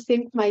that you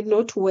think might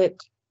not work.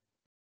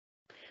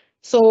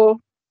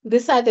 So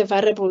these are the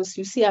variables.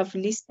 You see, I've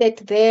listed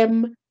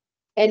them.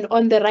 And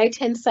on the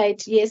right-hand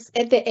side, yes,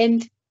 at the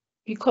end,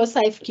 because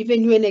I've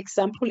given you an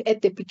example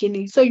at the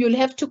beginning. So you'll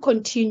have to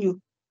continue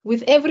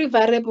with every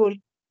variable.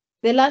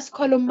 The last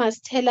column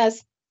must tell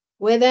us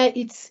whether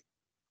if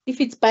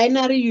it's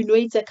binary, you know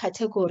it's a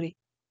category.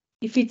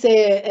 If it's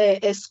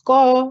a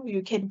score,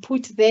 you can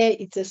put there,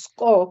 it's a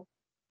score.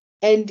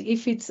 And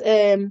if it's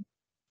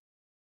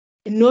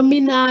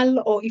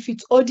nominal or if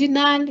it's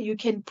ordinal, you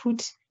can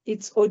put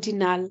it's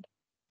ordinal.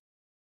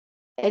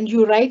 And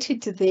you write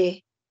it there.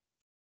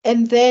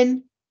 And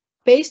then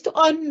based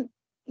on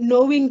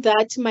knowing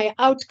that my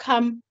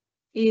outcome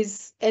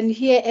is, and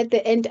here at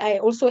the end, I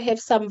also have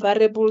some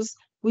variables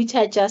which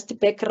are just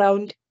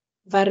background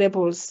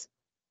variables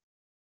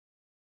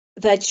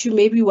that you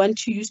maybe want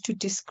to use to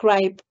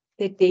describe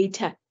the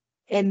data.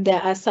 And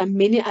there are some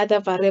many other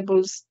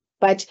variables,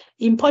 but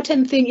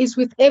important thing is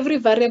with every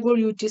variable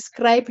you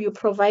describe, you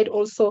provide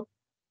also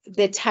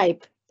the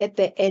type at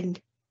the end.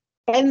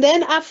 And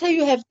then after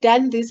you have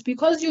done this,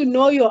 because you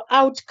know your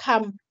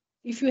outcome,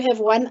 if you have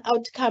one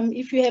outcome,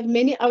 if you have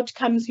many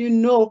outcomes, you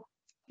know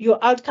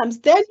your outcomes,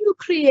 then you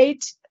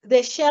create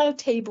the shell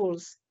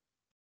tables.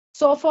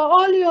 So for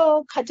all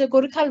your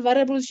categorical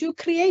variables, you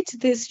create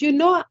this, you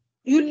know,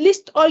 you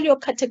list all your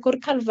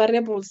categorical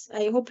variables.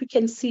 I hope you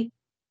can see.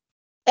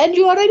 And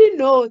you already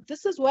know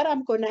this is what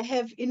I'm going to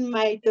have in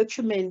my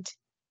document.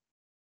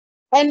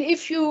 And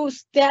if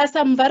there are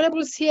some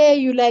variables here,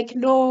 you like,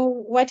 no,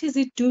 what is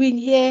it doing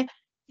here?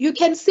 You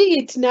can see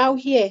it now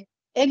here,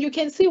 and you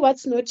can see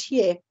what's not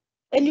here,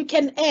 and you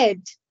can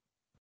add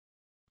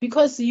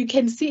because you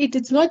can see it.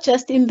 It's not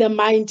just in the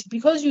mind,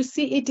 because you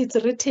see it, it's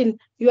written,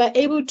 you are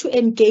able to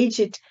engage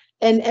it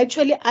and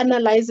actually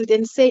analyze it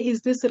and say,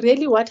 is this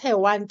really what I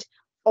want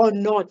or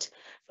not?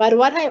 But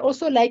what I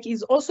also like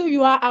is also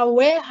you are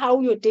aware how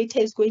your data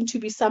is going to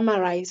be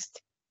summarized.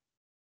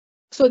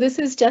 So this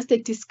is just a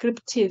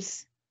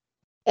descriptives.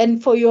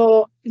 And for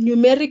your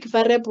numeric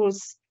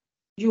variables,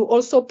 you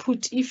also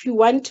put, if you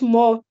want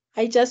more,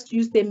 I just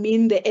use the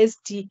mean, the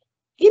SD.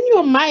 In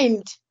your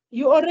mind,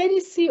 you already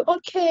see,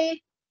 okay,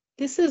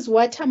 this is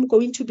what I'm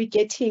going to be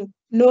getting.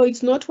 No,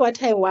 it's not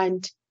what I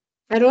want.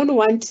 I don't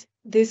want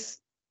this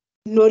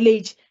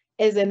knowledge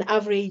as an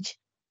average.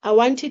 I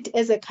want it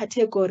as a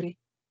category.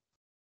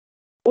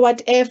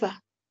 Whatever.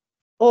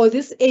 Or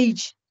this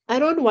age. I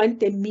don't want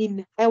the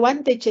mean. I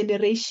want the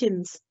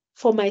generations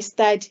for my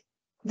study.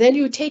 Then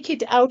you take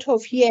it out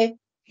of here,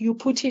 you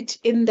put it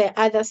in the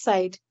other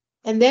side,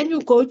 and then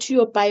you go to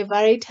your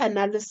bivariate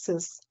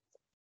analysis.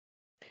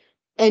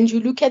 And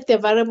you look at the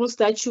variables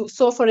that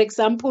so for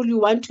example, you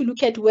want to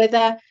look at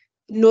whether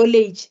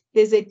knowledge,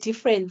 there's a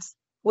difference,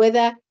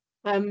 whether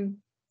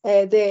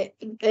the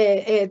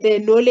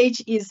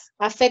knowledge is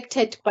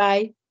affected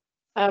by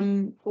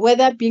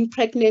whether being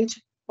pregnant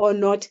or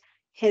not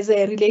has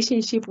a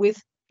relationship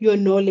with your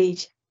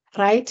knowledge,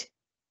 right?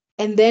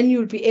 And then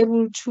you'll be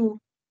able to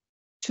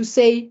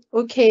say,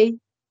 okay,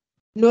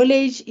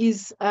 knowledge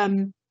is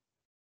a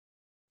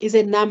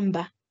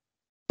number,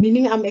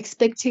 meaning I'm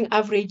expecting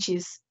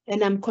averages,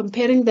 and I'm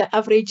comparing the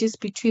averages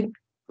between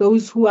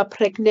those who are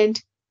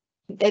pregnant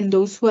and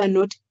those who are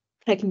not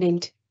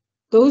pregnant.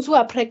 Those who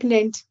are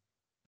pregnant,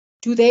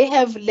 do they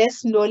have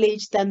less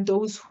knowledge than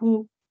those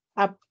who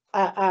are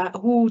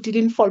who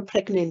didn't fall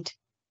pregnant?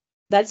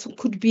 That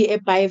could be a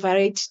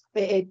bivariate,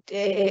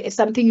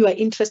 something you are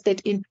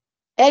interested in.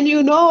 And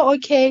you know,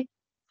 okay,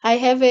 I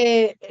have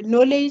a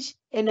knowledge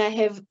and I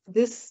have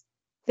this,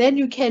 then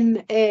you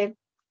can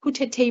put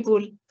a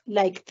table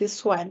like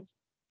this one.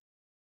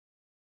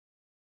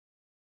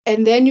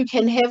 And then you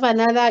can have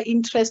another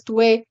interest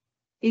where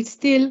it's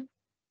still,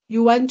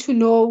 You want to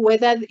know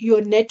whether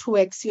your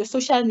networks, your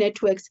social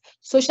networks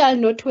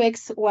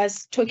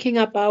was talking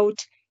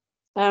about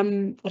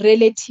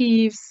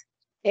relatives,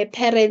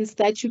 parents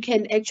that you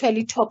can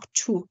actually talk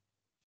to.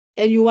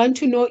 And you want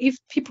to know if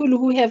people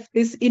who have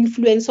this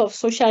influence of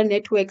social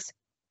networks,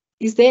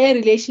 is there a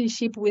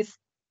relationship with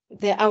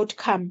the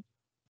outcome?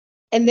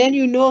 And then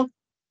you know,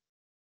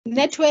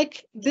 network,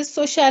 this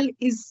social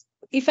is,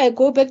 if I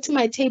go back to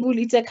my table,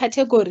 it's a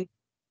category.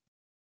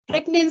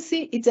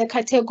 Pregnancy, it's a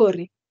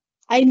category.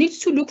 I need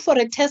to look for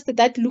a test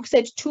that looks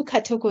at 2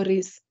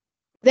 categories.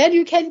 Then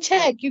you can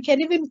check, you can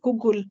even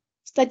Google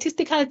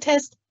statistical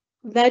test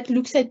that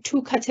looks at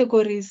 2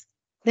 categories.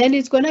 Then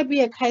it's going to be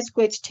a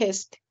chi-squared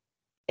test.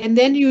 And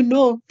then you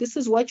know this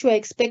is what you are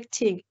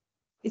expecting.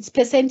 It's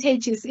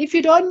percentages. If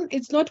you don't,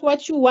 it's not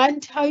what you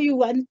want, how you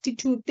want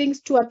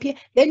things to appear,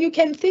 then you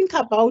can think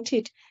about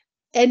it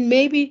and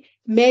maybe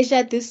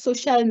measure these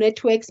social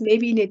networks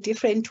maybe in a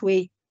different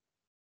way.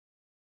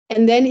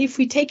 And then if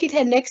we take it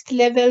a next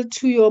level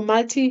to your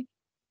multiple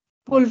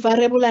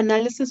variable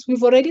analysis,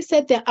 we've already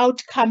said the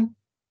outcome,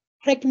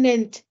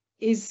 pregnant,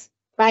 is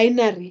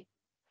binary,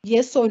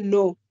 yes or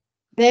no.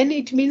 Then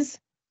it means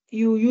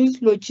you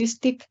use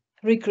logistic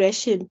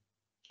regression.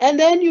 And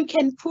then you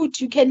can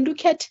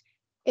look at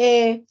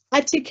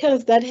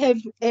articles that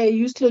have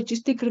used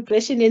logistic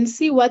regression and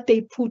see what they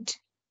put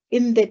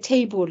in the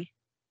table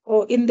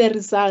or in the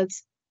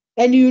results.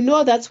 And you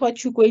know that's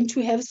what you're going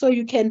to have. So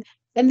you can,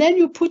 and then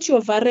you put your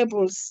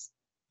variables.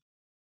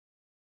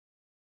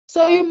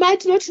 So you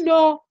might not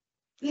know,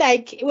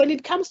 like when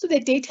it comes to the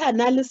data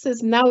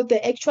analysis now,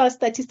 the actual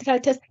statistical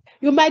test,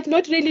 you might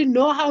not really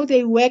know how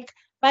they work,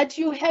 but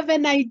you have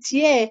an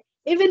idea.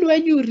 Even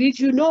when you read,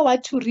 you know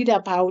what to read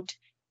about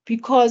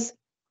because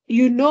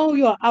you know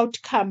your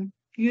outcome,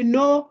 you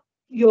know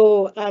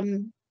your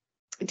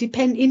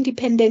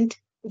independent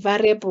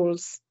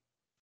variables.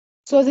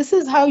 So this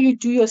is how you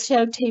do your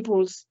shell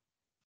tables.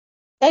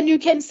 And you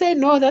can say,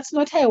 no, that's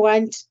not what I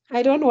want.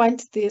 I don't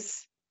want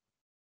this.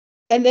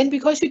 And then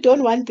because you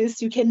don't want this,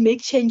 you can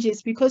make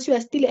changes because you are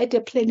still at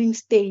a planning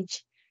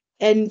stage.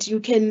 And you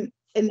can,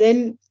 and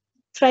then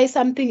try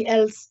something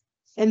else.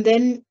 And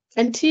then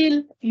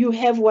until you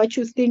have what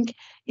you think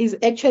is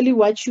actually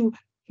what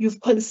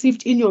you've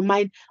conceived in your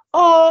mind.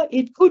 Or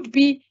it could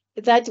be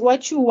that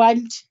what you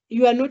want,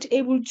 you are not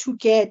able to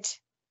get,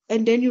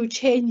 and then you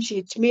change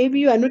it. Maybe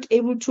you are not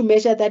able to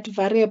measure that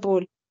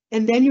variable,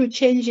 and then you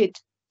change it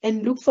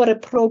and look for a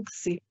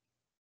proxy.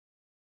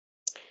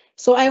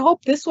 So I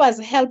hope this was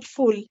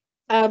helpful,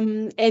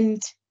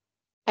 and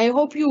I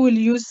hope you will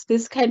use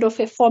this kind of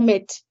a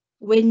format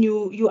when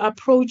you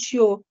approach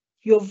your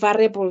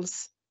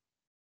variables.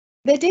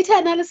 The data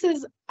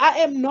analysis, I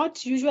am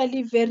not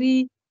usually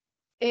very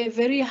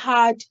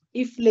hard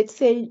if, let's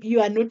say, you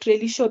are not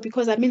really sure,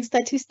 because I mean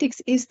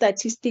statistics is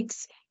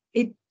statistics.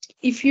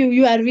 If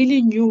you are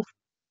really new,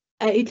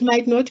 it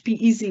might not be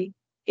easy,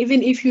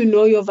 even if you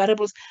know your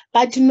variables.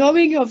 But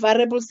knowing your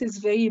variables is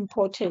very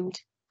important.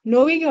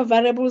 Knowing your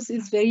variables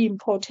is very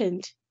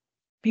important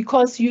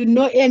because you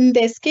know, and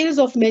the scales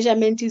of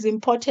measurement is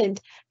important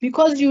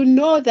because you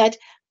know that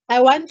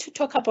I want to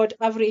talk about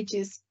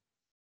averages,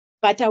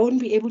 but I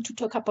won't be able to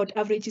talk about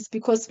averages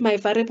because my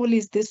variable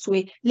is this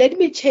way. Let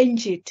me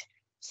change it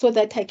so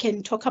that I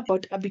can talk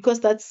about, because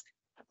that's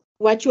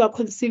what you are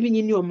conceiving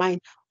in your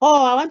mind.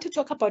 Oh, I want to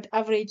talk about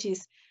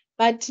averages,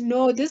 but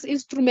no, these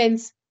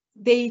instruments,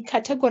 they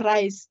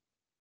categorize.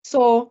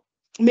 So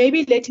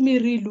maybe let me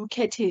relook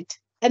at it.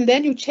 And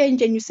then you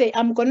change and you say,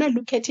 I'm going to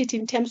look at it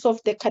in terms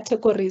of the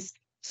categories.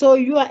 So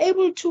you are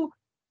able to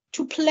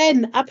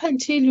plan up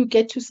until you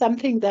get to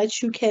something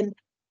that you can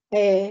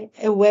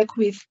work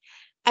with.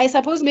 I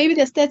suppose maybe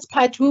the stats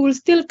part we will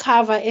still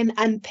cover and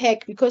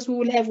unpack because we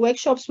will have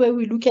workshops where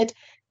we look at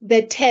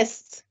the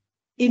tests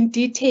in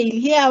detail.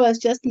 Here I was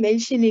just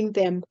mentioning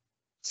them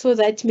so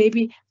that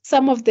maybe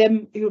some of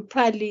them you'll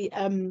probably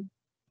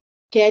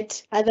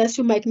get, others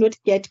you might not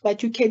get,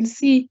 but you can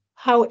see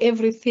how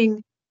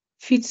everything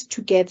fits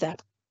together.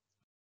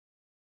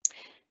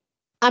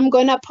 I'm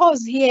going to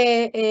pause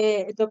here,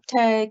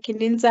 Dr.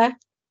 Kininza,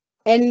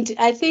 and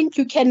I think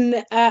you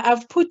can,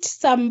 I've put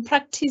some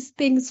practice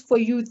things for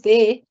you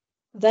there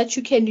that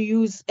you can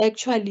use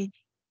actually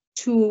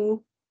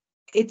to,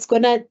 it's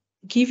going to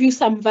give you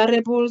some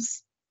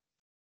variables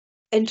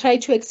and try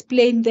to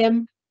explain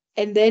them,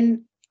 and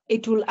then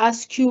it will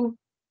ask you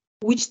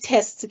which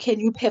tests can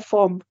you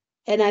perform.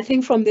 And I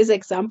think from these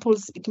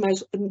examples,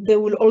 they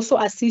will also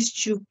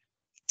assist you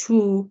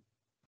to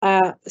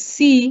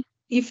see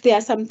if there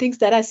are some things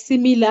that are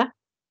similar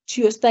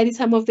to your study,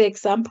 some of the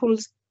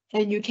examples,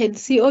 and you can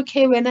see,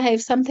 okay, when I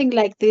have something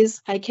like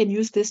this, I can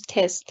use this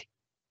test.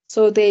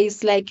 So there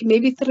is like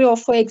maybe 3 or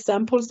 4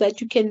 examples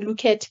that you can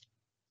look at.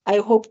 I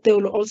hope they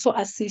will also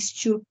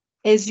assist you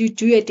as you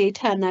do a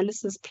data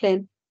analysis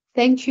plan.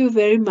 Thank you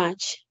very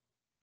much.